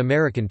 which is an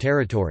American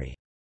territory.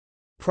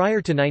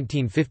 Prior to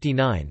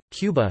 1959,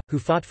 Cuba, who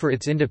fought for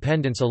its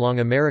independence along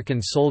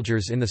American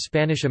soldiers in the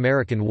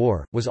Spanish–American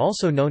War, was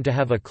also known to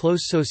have a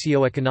close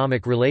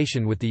socio-economic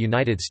relation with the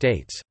United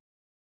States.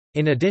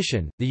 In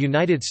addition, the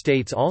United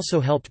States also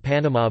helped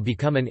Panama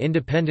become an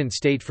independent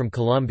state from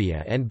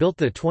Colombia and built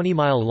the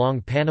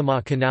 20-mile-long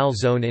Panama Canal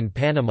Zone in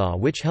Panama,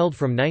 which held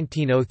from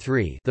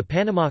 1903. The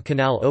Panama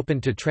Canal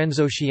opened to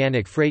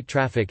transoceanic freight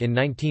traffic in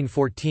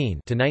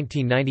 1914 to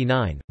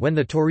 1999, when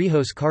the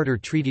Torrijos-Carter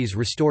treaties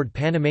restored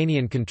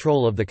Panamanian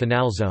control of the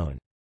canal zone.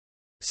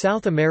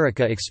 South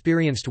America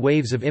experienced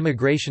waves of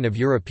immigration of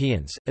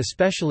Europeans,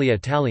 especially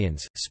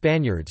Italians,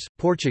 Spaniards,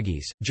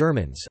 Portuguese,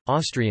 Germans,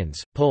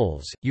 Austrians,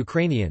 Poles,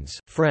 Ukrainians,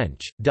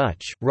 French,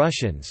 Dutch,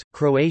 Russians,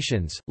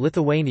 Croatians,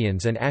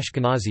 Lithuanians and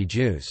Ashkenazi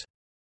Jews.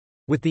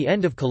 With the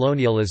end of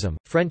colonialism,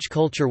 French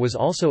culture was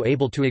also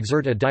able to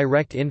exert a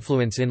direct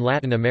influence in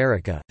Latin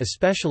America,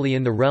 especially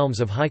in the realms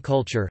of high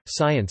culture,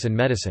 science and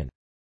medicine.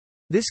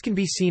 This can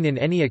be seen in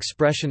any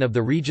expression of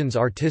the region's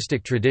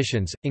artistic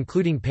traditions,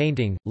 including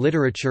painting,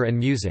 literature and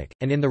music,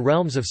 and in the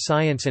realms of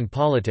science and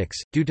politics.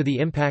 Due to the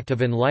impact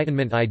of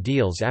Enlightenment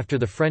ideals after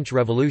the French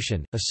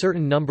Revolution, a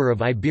certain number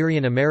of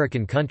Iberian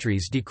American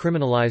countries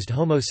decriminalized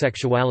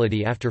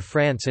homosexuality after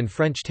France and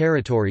French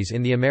territories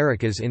in the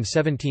Americas in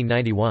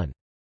 1791.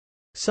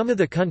 Some of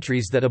the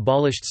countries that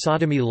abolished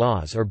sodomy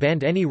laws or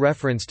banned any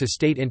reference to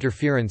state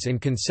interference in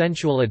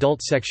consensual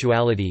adult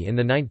sexuality in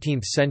the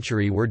 19th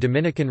century were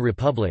Dominican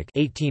Republic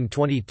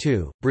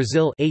 1822,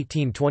 Brazil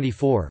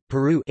 1824,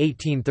 Peru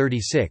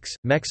 1836,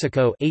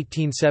 Mexico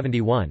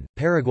 1871,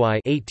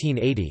 Paraguay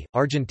 1880,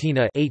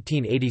 Argentina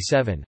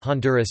 1887,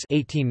 Honduras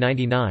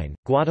 1899,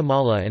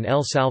 Guatemala and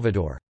El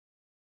Salvador.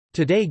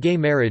 Today gay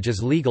marriage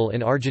is legal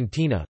in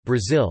Argentina,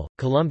 Brazil,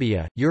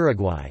 Colombia,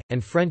 Uruguay,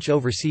 and French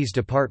overseas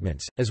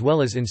departments, as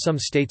well as in some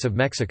states of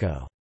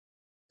Mexico.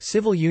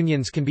 Civil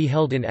unions can be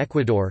held in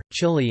Ecuador,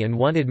 Chile and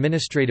one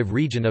administrative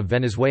region of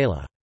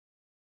Venezuela.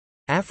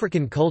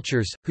 African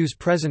cultures, whose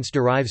presence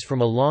derives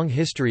from a long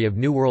history of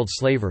New World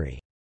slavery.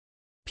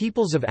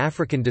 Peoples of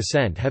African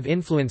descent have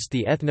influenced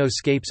the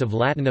ethnoscapes of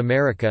Latin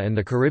America and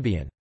the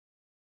Caribbean.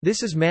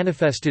 This is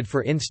manifested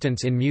for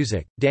instance in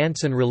music,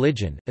 dance and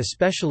religion,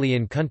 especially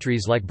in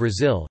countries like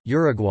Brazil,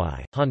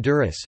 Uruguay,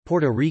 Honduras,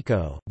 Puerto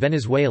Rico,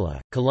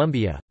 Venezuela,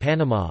 Colombia,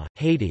 Panama,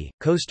 Haiti,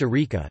 Costa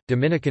Rica,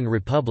 Dominican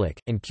Republic,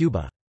 and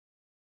Cuba.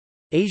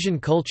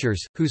 Asian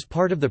cultures, whose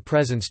part of the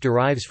presence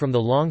derives from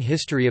the long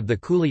history of the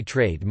coolie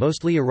trade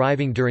mostly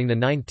arriving during the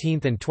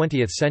 19th and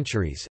 20th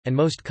centuries, and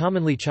most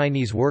commonly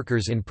Chinese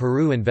workers in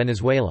Peru and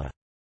Venezuela.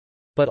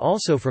 But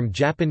also from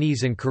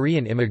Japanese and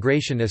Korean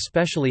immigration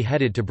especially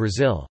headed to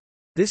Brazil.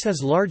 This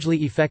has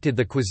largely affected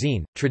the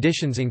cuisine,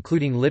 traditions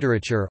including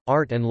literature,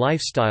 art and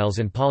lifestyles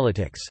and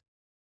politics.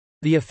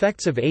 The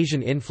effects of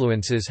Asian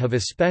influences have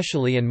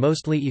especially and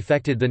mostly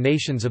affected the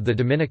nations of the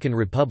Dominican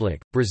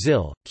Republic,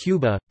 Brazil,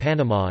 Cuba,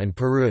 Panama and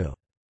Peru.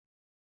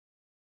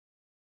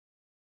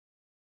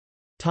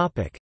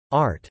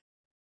 Art.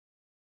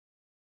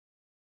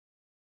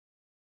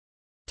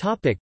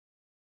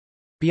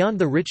 Beyond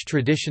the rich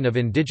tradition of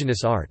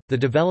indigenous art, the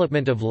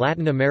development of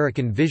Latin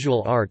American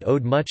visual art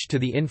owed much to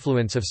the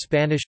influence of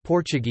Spanish,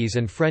 Portuguese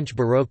and French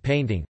Baroque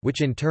painting,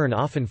 which in turn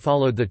often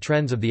followed the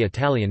trends of the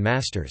Italian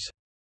masters.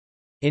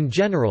 In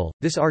general,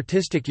 this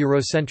artistic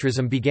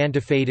Eurocentrism began to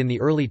fade in the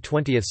early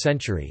 20th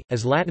century,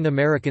 as Latin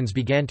Americans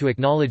began to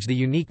acknowledge the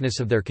uniqueness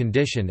of their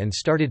condition and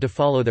started to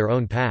follow their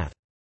own path.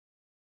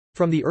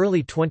 From the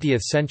early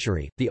 20th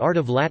century, the art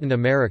of Latin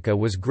America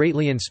was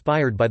greatly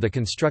inspired by the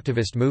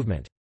constructivist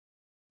movement.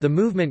 The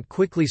movement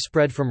quickly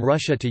spread from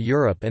Russia to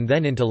Europe and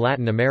then into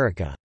Latin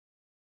America.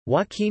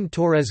 Joaquín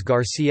Torres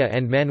Garcia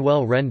and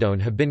Manuel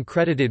Rendón have been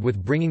credited with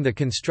bringing the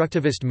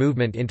constructivist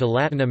movement into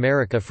Latin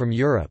America from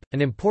Europe.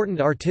 An important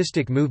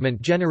artistic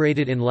movement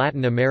generated in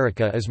Latin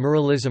America is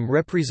muralism,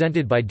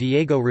 represented by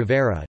Diego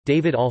Rivera,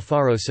 David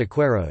Alfaro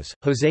Siqueiros,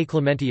 José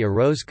Clemente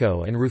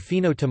Orozco, and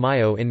Rufino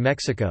Tamayo in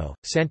Mexico,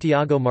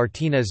 Santiago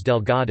Martínez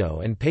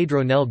Delgado and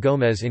Pedro Nel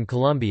Gómez in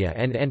Colombia,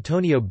 and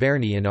Antonio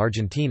Berni in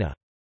Argentina.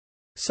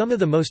 Some of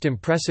the most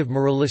impressive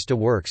muralista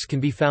works can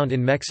be found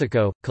in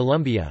Mexico,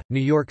 Colombia, New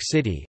York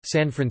City,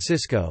 San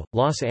Francisco,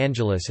 Los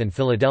Angeles and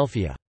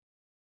Philadelphia.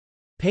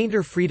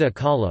 Painter Frida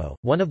Kahlo,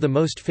 one of the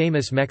most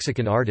famous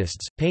Mexican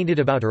artists, painted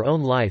about her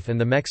own life and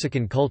the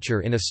Mexican culture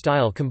in a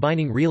style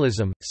combining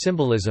realism,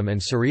 symbolism and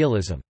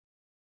surrealism.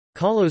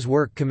 Kahlo's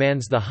work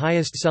commands the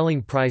highest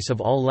selling price of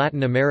all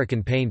Latin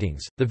American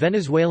paintings. The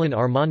Venezuelan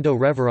Armando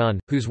Reverón,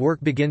 whose work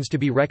begins to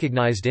be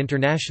recognized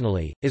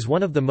internationally, is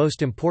one of the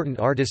most important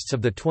artists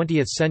of the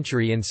 20th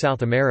century in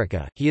South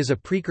America. He is a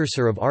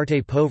precursor of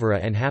arte povera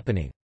and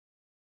happening.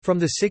 From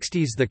the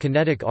 60s, the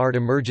kinetic art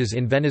emerges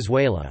in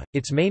Venezuela.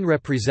 Its main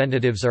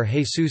representatives are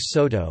Jesus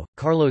Soto,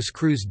 Carlos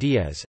Cruz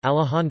Diaz,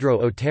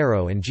 Alejandro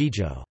Otero, and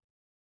Gillo.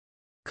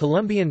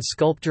 Colombian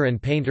sculptor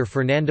and painter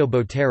Fernando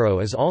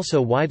Botero is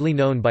also widely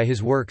known by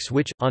his works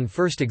which, on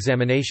first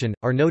examination,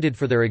 are noted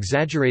for their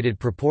exaggerated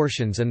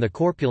proportions and the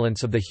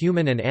corpulence of the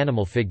human and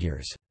animal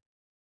figures.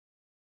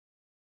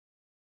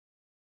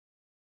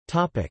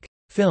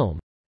 Film.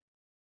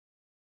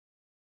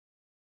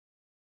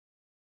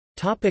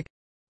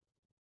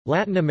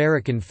 Latin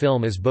American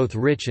film is both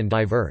rich and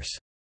diverse.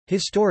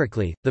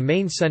 Historically, the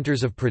main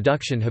centers of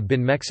production have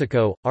been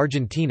Mexico,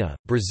 Argentina,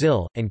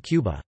 Brazil, and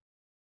Cuba.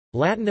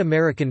 Latin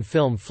American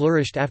film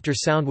flourished after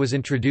sound was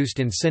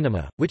introduced in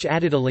cinema, which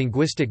added a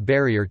linguistic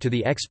barrier to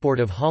the export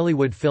of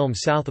Hollywood film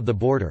south of the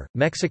border.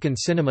 Mexican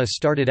cinema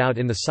started out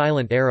in the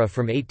silent era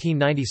from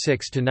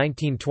 1896 to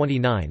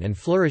 1929 and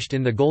flourished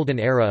in the golden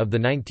era of the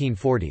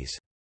 1940s.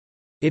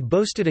 It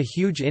boasted a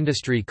huge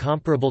industry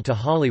comparable to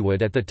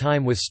Hollywood at the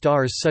time with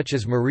stars such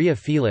as Maria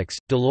Felix,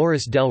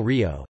 Dolores del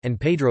Rio, and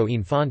Pedro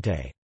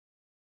Infante.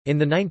 In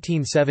the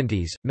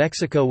 1970s,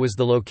 Mexico was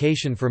the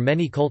location for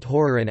many cult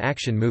horror and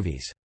action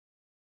movies.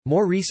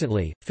 More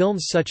recently,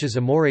 films such as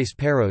Amores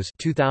Perros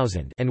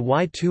 2000 and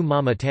Y Tu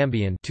Mama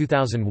Tambien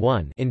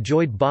 2001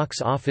 enjoyed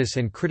box office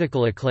and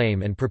critical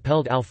acclaim and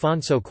propelled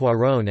Alfonso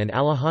Cuarón and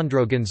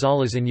Alejandro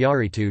González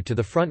Iñárritu to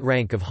the front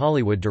rank of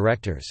Hollywood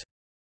directors.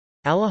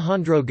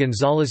 Alejandro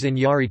González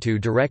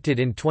Iñárritu directed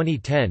in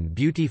 2010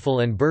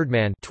 Beautiful and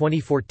Birdman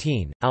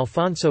 2014,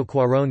 Alfonso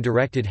Cuarón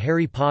directed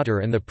Harry Potter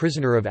and the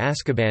Prisoner of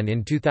Azkaban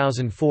in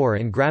 2004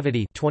 and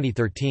Gravity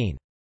 2013.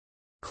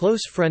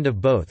 Close friend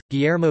of both,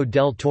 Guillermo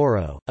del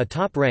Toro, a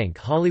top-rank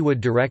Hollywood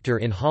director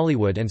in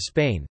Hollywood and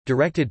Spain,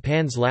 directed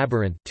Pan's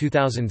Labyrinth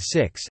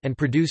 2006 and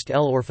produced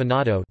El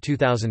Orfanato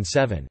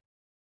 2007.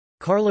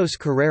 Carlos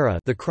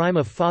Carrera, The Crime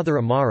of Father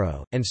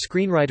Amaro, and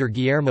screenwriter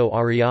Guillermo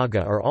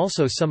Arriaga are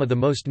also some of the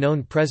most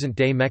known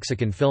present-day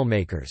Mexican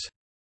filmmakers.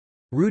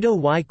 Rudo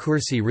y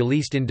Cursi,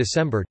 released in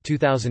December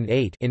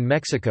 2008 in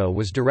Mexico,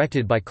 was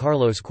directed by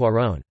Carlos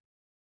Cuarón.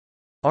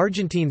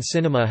 Argentine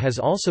cinema has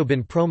also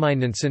been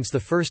prominent since the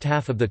first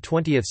half of the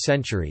 20th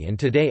century and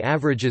today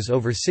averages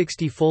over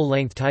 60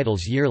 full-length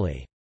titles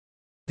yearly.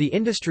 The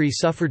industry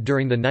suffered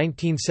during the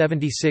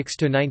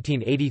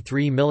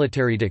 1976–1983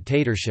 military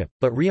dictatorship,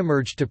 but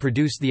re-emerged to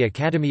produce the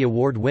Academy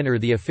Award winner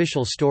The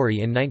Official Story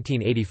in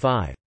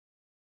 1985.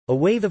 A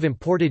wave of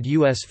imported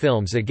U.S.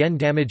 films again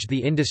damaged the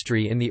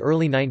industry in the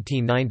early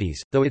 1990s,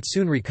 though it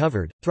soon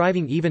recovered,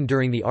 thriving even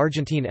during the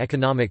Argentine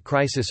economic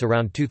crisis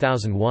around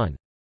 2001.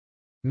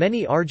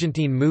 Many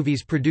Argentine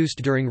movies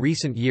produced during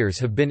recent years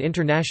have been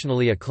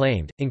internationally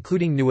acclaimed,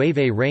 including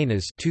Nueve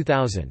Reinas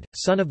 2000,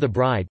 Son of the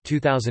Bride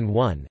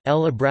 2001,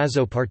 El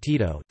Abrazo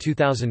Partido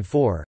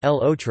 2004,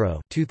 El Otro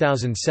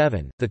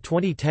 2007, the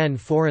 2010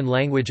 Foreign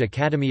Language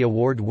Academy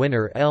Award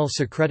winner El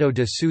Secreto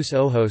de sus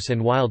Ojos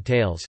and Wild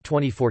Tales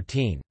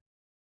 2014.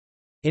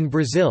 In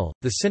Brazil,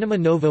 the Cinema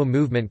Novo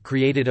movement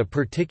created a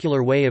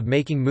particular way of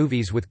making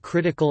movies with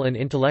critical and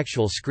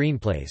intellectual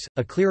screenplays,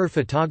 a clearer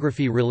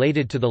photography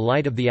related to the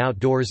light of the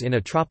outdoors in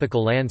a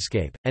tropical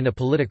landscape, and a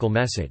political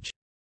message.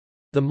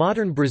 The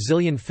modern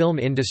Brazilian film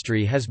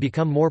industry has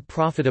become more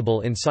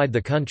profitable inside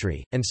the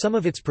country, and some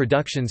of its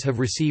productions have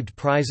received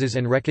prizes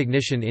and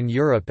recognition in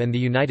Europe and the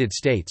United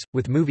States,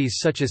 with movies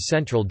such as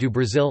Central do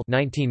Brasil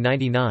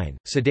 1999,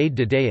 Cidade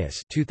de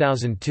Deus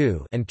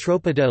 2002, and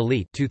Tropa de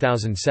Elite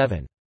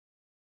 2007.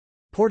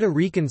 Puerto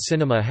Rican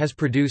cinema has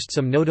produced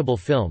some notable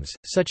films,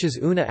 such as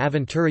Una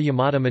Aventura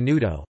Llamada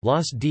Menudo,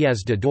 Los Días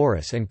de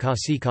Doris and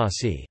Casi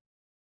Casi.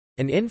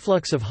 An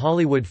influx of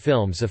Hollywood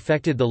films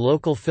affected the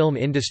local film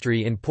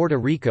industry in Puerto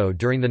Rico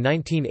during the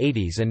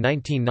 1980s and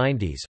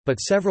 1990s, but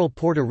several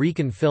Puerto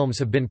Rican films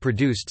have been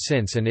produced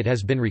since and it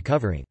has been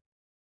recovering.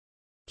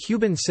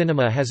 Cuban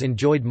cinema has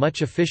enjoyed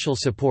much official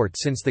support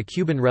since the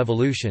Cuban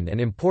Revolution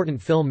and important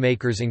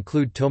filmmakers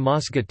include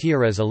Tomás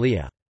Gutiérrez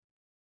Alea.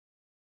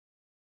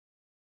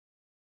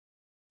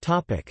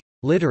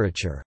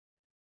 Literature.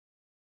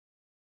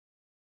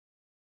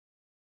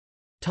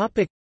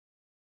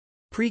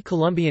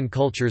 Pre-Columbian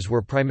cultures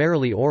were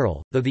primarily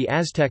oral, though the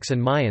Aztecs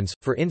and Mayans,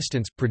 for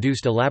instance,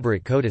 produced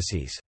elaborate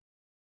codices.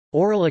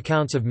 Oral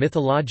accounts of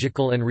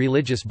mythological and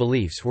religious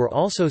beliefs were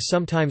also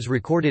sometimes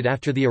recorded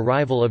after the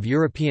arrival of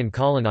European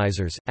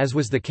colonizers, as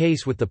was the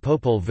case with the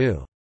Popol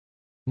Vuh.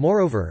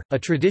 Moreover, a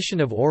tradition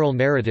of oral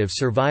narrative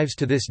survives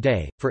to this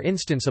day, for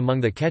instance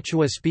among the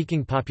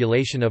Quechua-speaking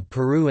population of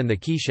Peru and the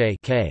Quiché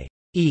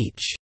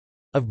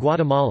of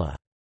Guatemala.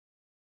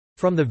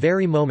 From the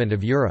very moment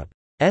of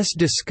Europe's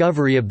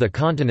discovery of the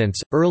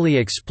continents, early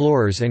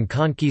explorers and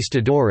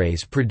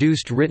conquistadores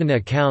produced written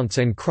accounts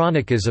and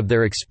chronicas of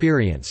their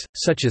experience,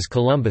 such as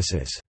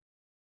Columbus's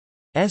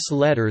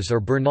letters or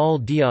Bernal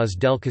Díaz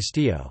del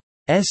Castillo's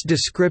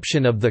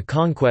description of the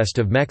conquest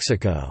of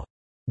Mexico.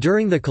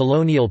 During the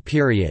colonial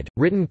period,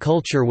 written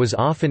culture was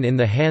often in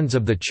the hands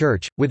of the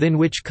Church, within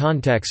which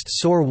context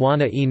Sor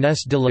Juana Inés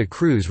de la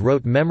Cruz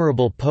wrote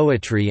memorable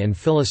poetry and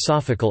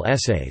philosophical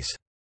essays.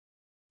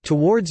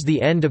 Towards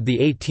the end of the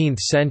 18th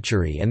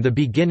century and the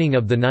beginning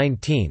of the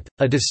 19th,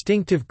 a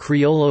distinctive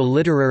Criollo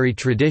literary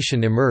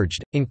tradition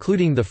emerged,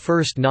 including the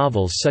first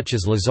novels such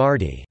as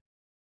Lizardi's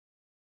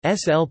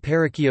El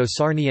Periquillo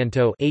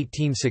Sarniento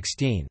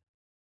 1816.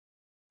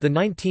 The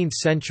 19th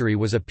century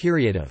was a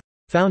period of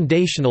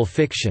 «foundational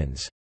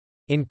fictions»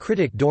 in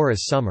critic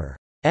Doris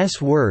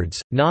Summer's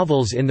words,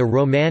 novels in the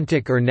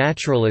Romantic or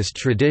naturalist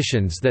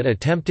traditions that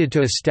attempted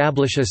to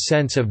establish a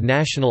sense of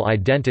national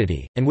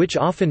identity, and which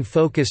often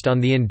focused on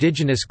the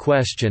indigenous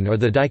question or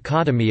the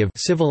dichotomy of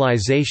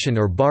civilization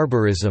or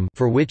barbarism,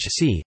 for which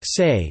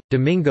say,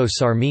 Domingo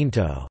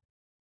Sarmiento's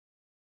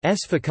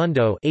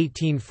Facundo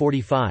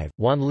 1845,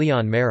 Juan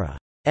Leon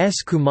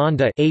Mera's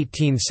Cumanda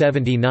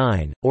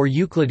 1879, or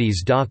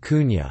Euclides da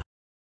Cunha's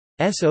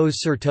Os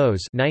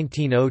Sertões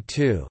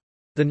 1902.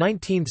 The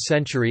 19th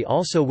century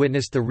also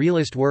witnessed the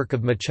realist work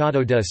of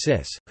Machado de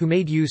Assis, who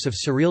made use of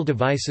surreal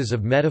devices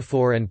of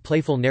metaphor and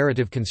playful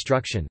narrative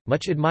construction,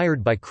 much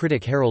admired by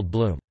critic Harold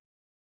Bloom.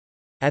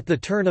 At the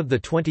turn of the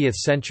 20th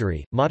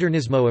century,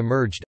 Modernismo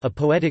emerged, a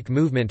poetic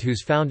movement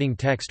whose founding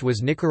text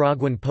was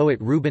Nicaraguan poet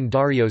Rubén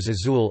Darío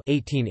Azul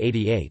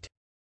 1888.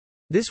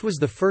 This was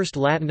the first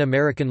Latin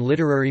American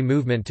literary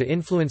movement to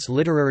influence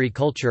literary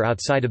culture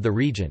outside of the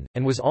region,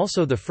 and was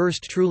also the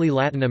first truly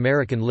Latin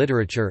American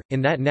literature,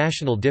 in that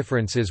national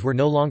differences were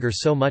no longer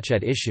so much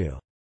at issue.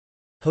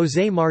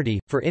 José Martí,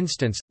 for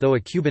instance, though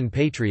a Cuban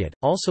patriot,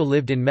 also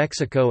lived in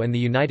Mexico and the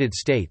United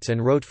States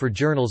and wrote for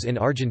journals in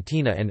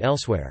Argentina and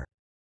elsewhere.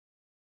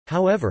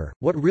 However,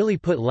 what really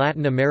put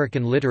Latin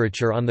American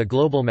literature on the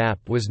global map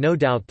was no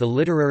doubt the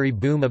literary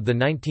boom of the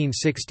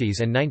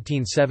 1960s and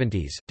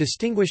 1970s,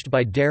 distinguished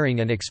by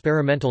daring and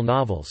experimental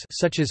novels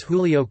such as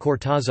Julio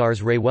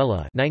Cortázar's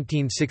Rayuela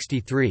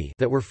 1963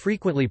 that were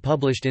frequently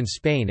published in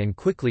Spain and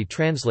quickly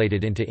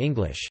translated into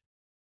English.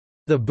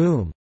 The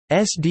boom's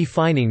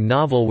defining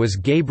novel was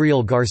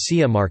Gabriel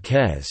García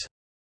Márquez's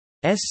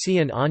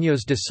Cien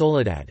Años de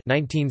Soledad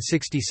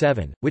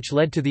 1967, which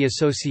led to the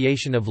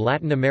association of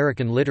Latin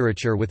American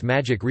literature with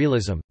magic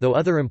realism, though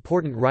other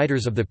important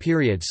writers of the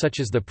period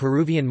such as the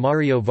Peruvian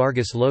Mario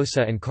Vargas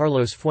Llosa and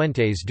Carlos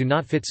Fuentes do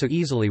not fit so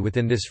easily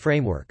within this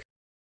framework.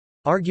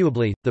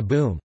 Arguably, the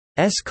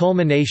boom's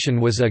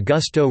culmination was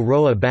Augusto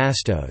Roa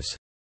Bastos'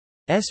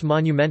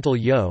 monumental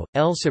Yo,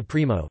 El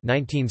Supremo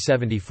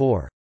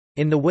 1974.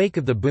 In the wake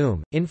of the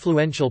boom,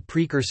 influential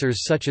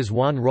precursors such as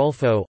Juan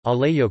Rulfo,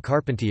 Alejo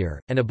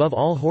Carpentier, and above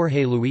all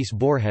Jorge Luis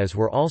Borges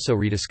were also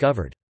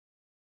rediscovered.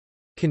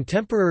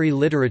 Contemporary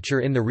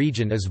literature in the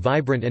region is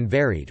vibrant and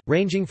varied,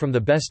 ranging from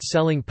the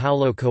best-selling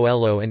Paulo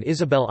Coelho and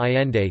Isabel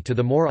Allende to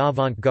the more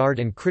avant-garde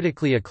and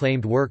critically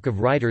acclaimed work of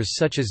writers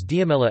such as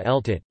Diamela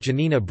Eltit,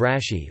 Janina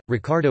Braschi,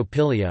 Ricardo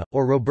Piglia,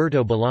 or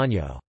Roberto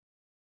Bolaño.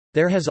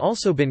 There has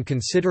also been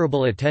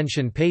considerable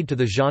attention paid to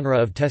the genre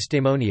of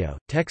testimonio,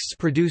 texts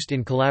produced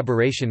in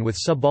collaboration with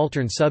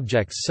subaltern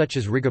subjects such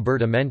as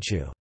Rigoberta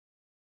Menchú.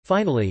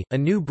 Finally, a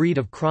new breed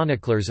of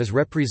chroniclers is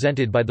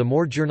represented by the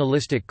more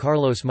journalistic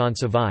Carlos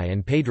Monsiváis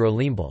and Pedro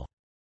Limbal.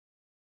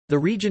 The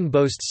region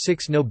boasts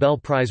 6 Nobel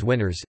Prize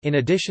winners, in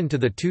addition to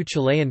the 2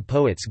 Chilean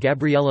poets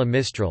Gabriela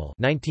Mistral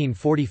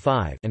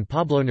 (1945) and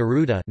Pablo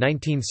Neruda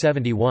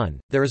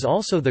 (1971). There is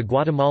also the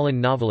Guatemalan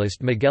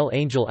novelist Miguel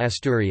Ángel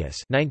Asturias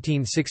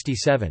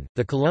 (1967),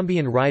 the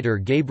Colombian writer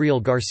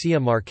Gabriel García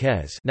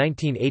Márquez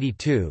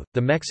 (1982), the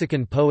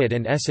Mexican poet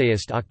and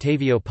essayist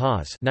Octavio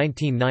Paz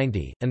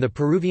 (1990), and the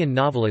Peruvian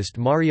novelist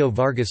Mario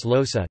Vargas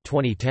Llosa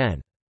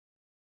 (2010).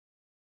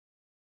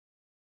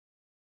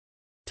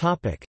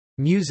 Topic: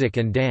 Music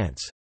and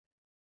dance.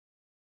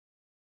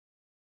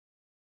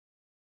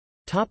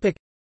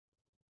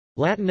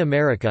 Latin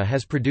America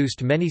has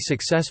produced many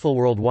successful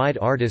worldwide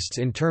artists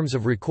in terms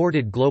of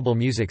recorded global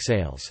music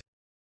sales.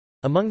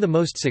 Among the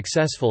most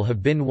successful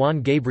have been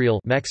Juan Gabriel,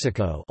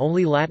 Mexico,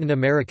 only Latin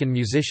American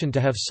musician to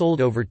have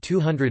sold over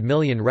 200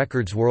 million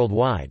records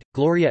worldwide,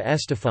 Gloria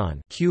Estefan,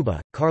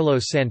 Cuba,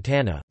 Carlos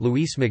Santana,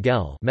 Luis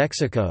Miguel,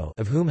 Mexico,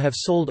 of whom have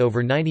sold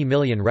over 90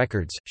 million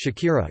records,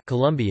 Shakira,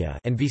 Colombia,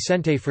 and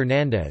Vicente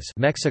Fernández,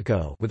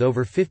 Mexico, with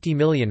over 50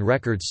 million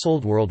records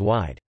sold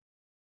worldwide.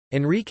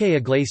 Enrique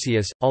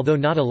Iglesias, although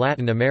not a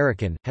Latin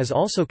American, has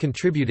also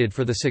contributed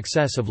for the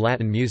success of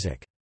Latin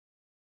music.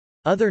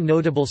 Other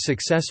notable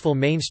successful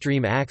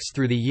mainstream acts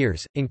through the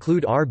years,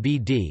 include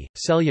RBD,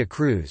 Celia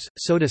Cruz,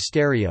 Soda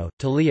Stereo,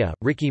 Thalía,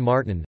 Ricky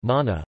Martin,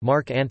 Mana,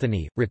 Marc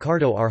Anthony,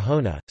 Ricardo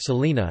Arjona,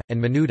 Selena, and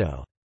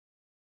Menudo.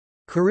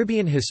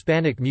 Caribbean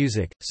Hispanic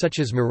music, such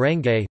as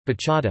merengue,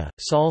 bachata,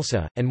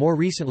 salsa, and more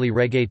recently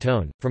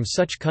reggaeton, from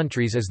such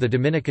countries as the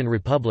Dominican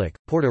Republic,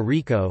 Puerto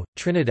Rico,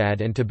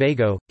 Trinidad and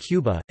Tobago,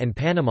 Cuba, and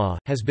Panama,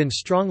 has been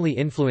strongly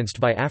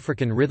influenced by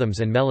African rhythms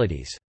and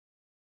melodies.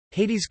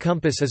 Haiti's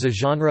compas is a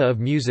genre of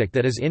music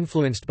that is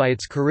influenced by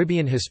its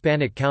Caribbean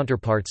Hispanic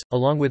counterparts,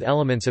 along with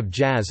elements of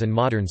jazz and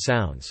modern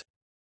sounds.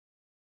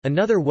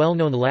 Another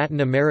well-known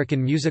Latin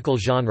American musical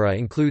genre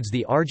includes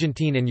the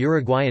Argentine and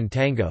Uruguayan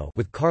tango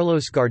with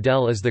Carlos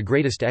Gardel as the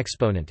greatest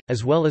exponent,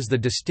 as well as the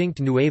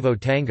distinct Nuevo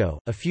Tango,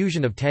 a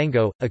fusion of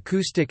tango,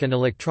 acoustic and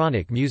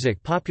electronic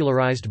music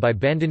popularized by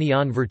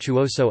bandoneon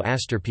virtuoso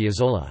Astor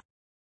Piazzolla.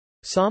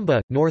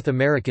 Samba, North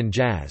American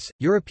jazz,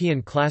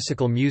 European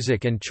classical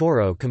music and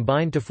choro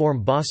combined to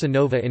form bossa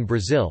nova in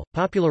Brazil,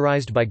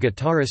 popularized by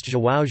guitarist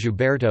João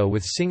Gilberto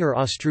with singer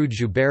Astrud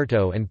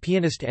Gilberto and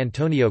pianist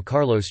Antonio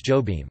Carlos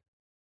Jobim.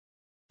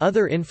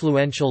 Other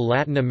influential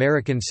Latin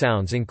American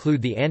sounds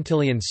include the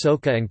Antillean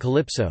soca and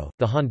calypso,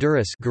 the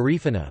Honduras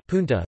garifuna,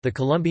 punta, the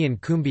Colombian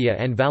cumbia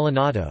and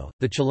vallenato,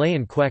 the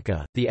Chilean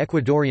cueca, the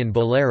Ecuadorian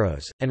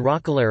boleros, and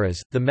rocaleras,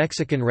 the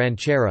Mexican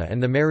ranchera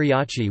and the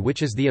mariachi,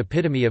 which is the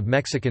epitome of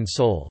Mexican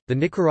soul, the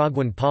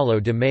Nicaraguan palo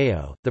de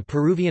mayo, the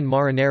Peruvian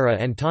marinera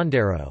and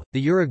tondero,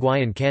 the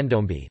Uruguayan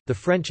candombe, the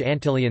French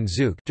Antillean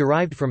zouk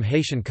derived from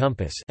Haitian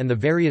compass, and the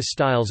various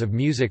styles of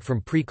music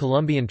from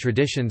pre-Columbian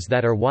traditions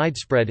that are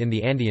widespread in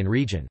the Andean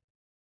region.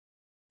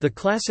 The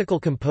classical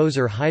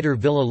composer Heitor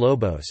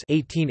Villa-Lobos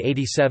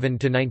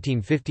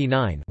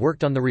 (1887–1959)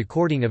 worked on the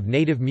recording of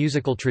native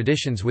musical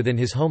traditions within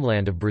his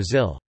homeland of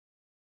Brazil.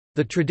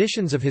 The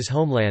traditions of his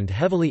homeland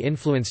heavily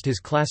influenced his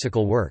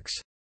classical works.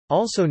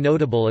 Also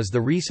notable is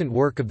the recent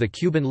work of the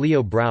Cuban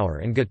Leo Brouwer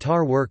and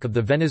guitar work of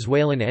the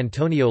Venezuelan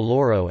Antonio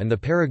Loro and the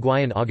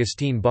Paraguayan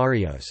Agustín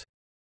Barrios.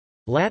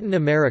 Latin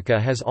America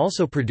has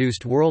also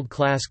produced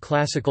world-class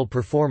classical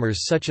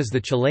performers such as the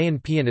Chilean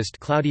pianist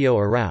Claudio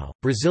Arrau,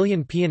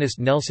 Brazilian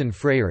pianist Nelson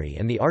Freire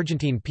and the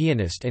Argentine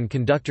pianist and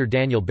conductor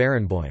Daniel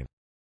Barenboim.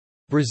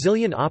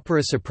 Brazilian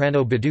opera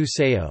soprano Badu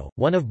Seio,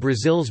 one of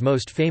Brazil's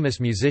most famous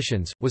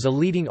musicians, was a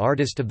leading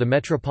artist of the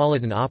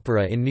Metropolitan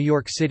Opera in New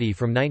York City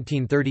from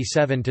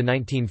 1937 to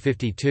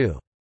 1952.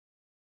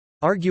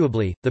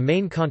 Arguably, the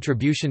main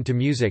contribution to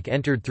music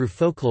entered through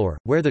folklore,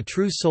 where the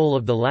true soul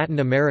of the Latin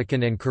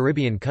American and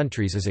Caribbean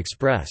countries is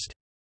expressed.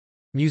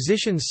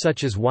 Musicians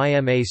such as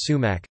Yma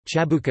Sumac,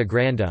 Chabuca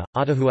Granda,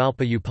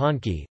 Atahualpa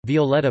Yupanqui,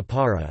 Violeta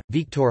Parra,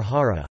 Victor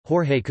Jara,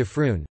 Jorge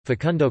Cafrune,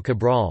 Facundo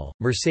Cabral,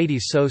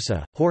 Mercedes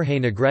Sosa, Jorge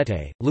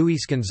Negrete,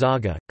 Luis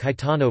Gonzaga,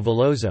 Caetano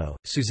Veloso,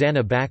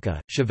 Susana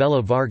Baca,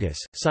 Chavela Vargas,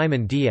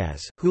 Simon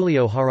Diaz,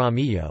 Julio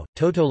Jaramillo,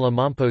 Toto La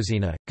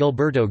Momposina,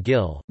 Gilberto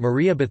Gil,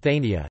 Maria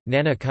Bethania,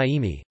 Nana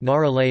Caymmi,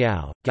 Nara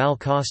Leao, Gal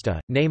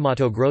Costa, Ney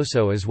Mato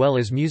Grosso, as well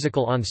as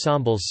musical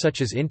ensembles such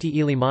as Inti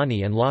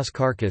Illimani and Las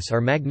Carcas are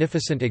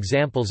magnificent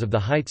examples of the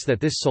heights that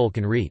this soul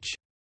can reach.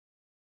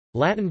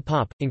 Latin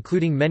pop,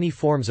 including many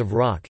forms of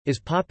rock, is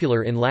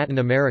popular in Latin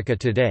America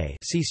today.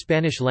 See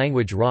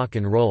Spanish-language rock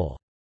and roll.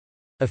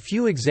 A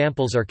few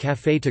examples are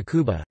Café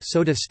Tacuba,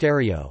 Soda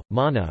Stereo,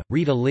 Mana,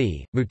 Rita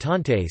Lee,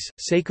 Mutantes,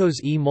 Secos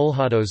e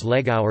Molhados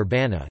Legao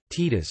Urbana,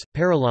 Titas,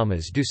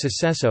 Paralamas do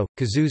Sucesso,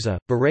 Cazuza,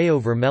 Barreo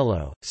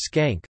Vermelho,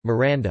 Skank,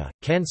 Miranda,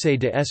 Canse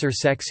de Ser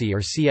Sexy or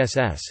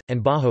CSS,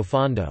 and Bajo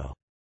Fondo.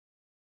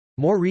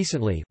 More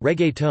recently,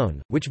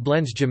 reggaeton, which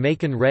blends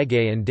Jamaican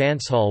reggae and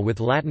dancehall with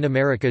Latin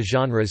America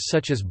genres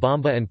such as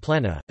bomba and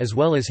plena, as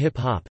well as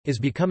hip-hop, is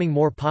becoming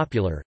more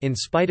popular, in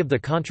spite of the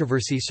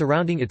controversy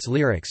surrounding its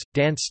lyrics,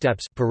 dance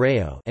steps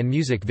and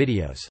music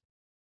videos.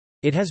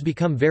 It has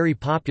become very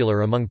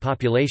popular among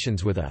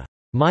populations with a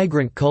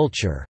migrant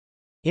culture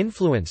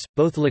influence,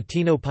 both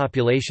Latino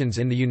populations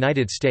in the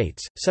United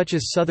States, such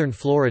as southern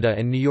Florida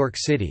and New York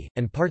City,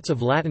 and parts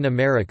of Latin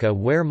America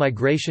where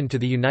migration to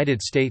the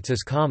United States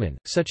is common,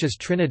 such as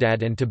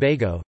Trinidad and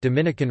Tobago,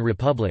 Dominican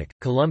Republic,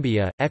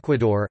 Colombia,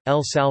 Ecuador,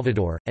 El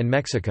Salvador, and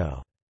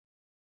Mexico.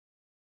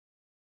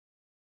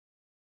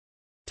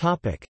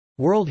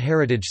 World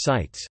Heritage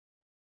Sites.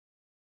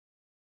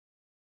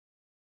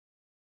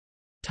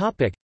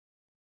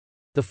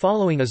 The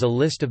following is a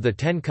list of the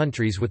 10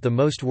 countries with the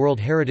most World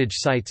Heritage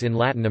Sites in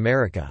Latin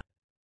America.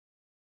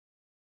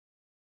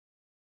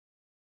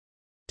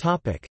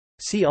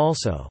 See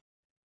also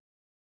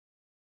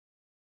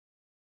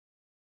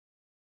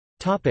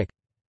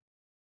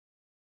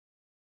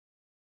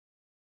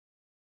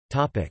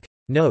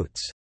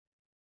Notes.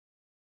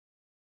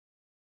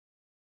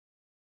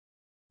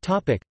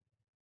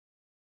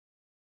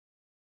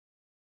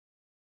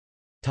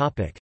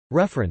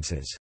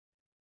 References.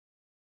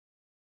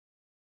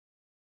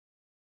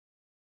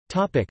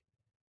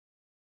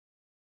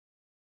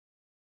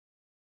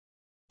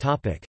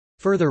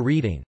 Further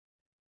reading.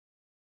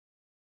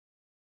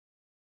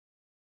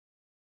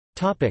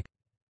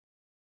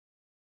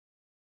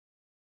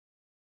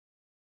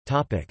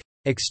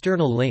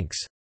 External links.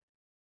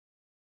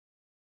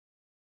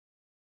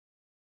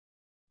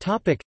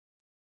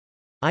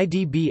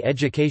 IDB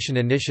Education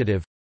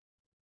Initiative,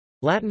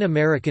 Latin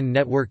American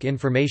Network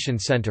Information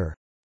Center,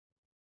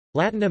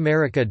 Latin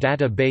America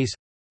Database,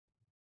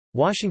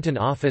 Washington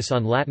Office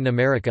on Latin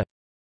America,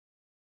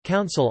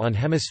 Council on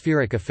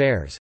Hemispheric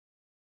Affairs,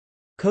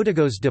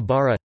 Códigos de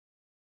Barra,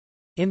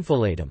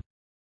 Infolatum.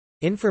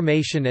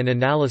 Information and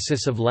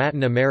analysis of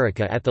Latin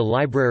America at the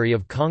Library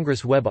of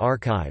Congress Web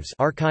Archives,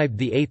 archived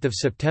 8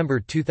 September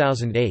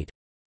 2008.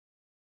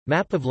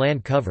 Map of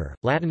land cover,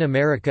 Latin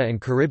America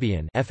and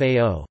Caribbean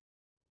 (FAO).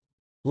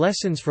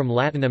 Lessons from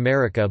Latin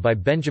America by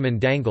Benjamin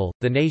Dangle,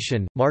 The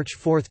Nation, March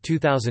 4,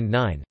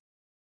 2009.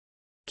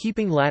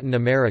 Keeping Latin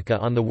America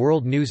on the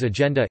World News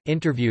Agenda –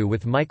 Interview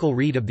with Michael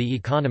Reed of The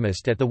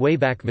Economist at the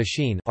Wayback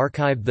Machine,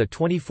 archived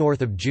 24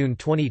 June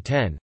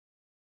 2010.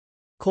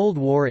 Cold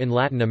War in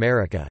Latin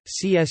America,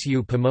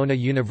 CSU Pomona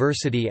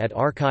University at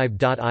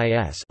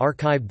archive.is,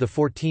 archived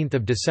 14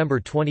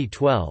 December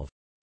 2012.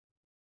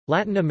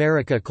 Latin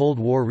America Cold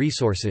War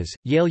Resources,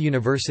 Yale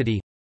University.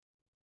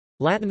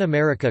 Latin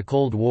America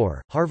Cold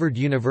War, Harvard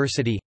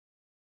University.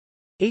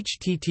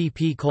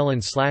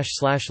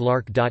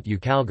 http://lark.u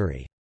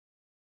Calgary.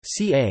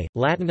 CA,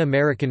 Latin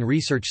American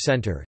Research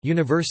Center,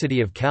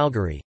 University of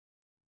Calgary.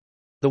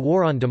 The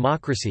War on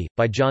Democracy,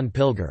 by John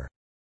Pilger.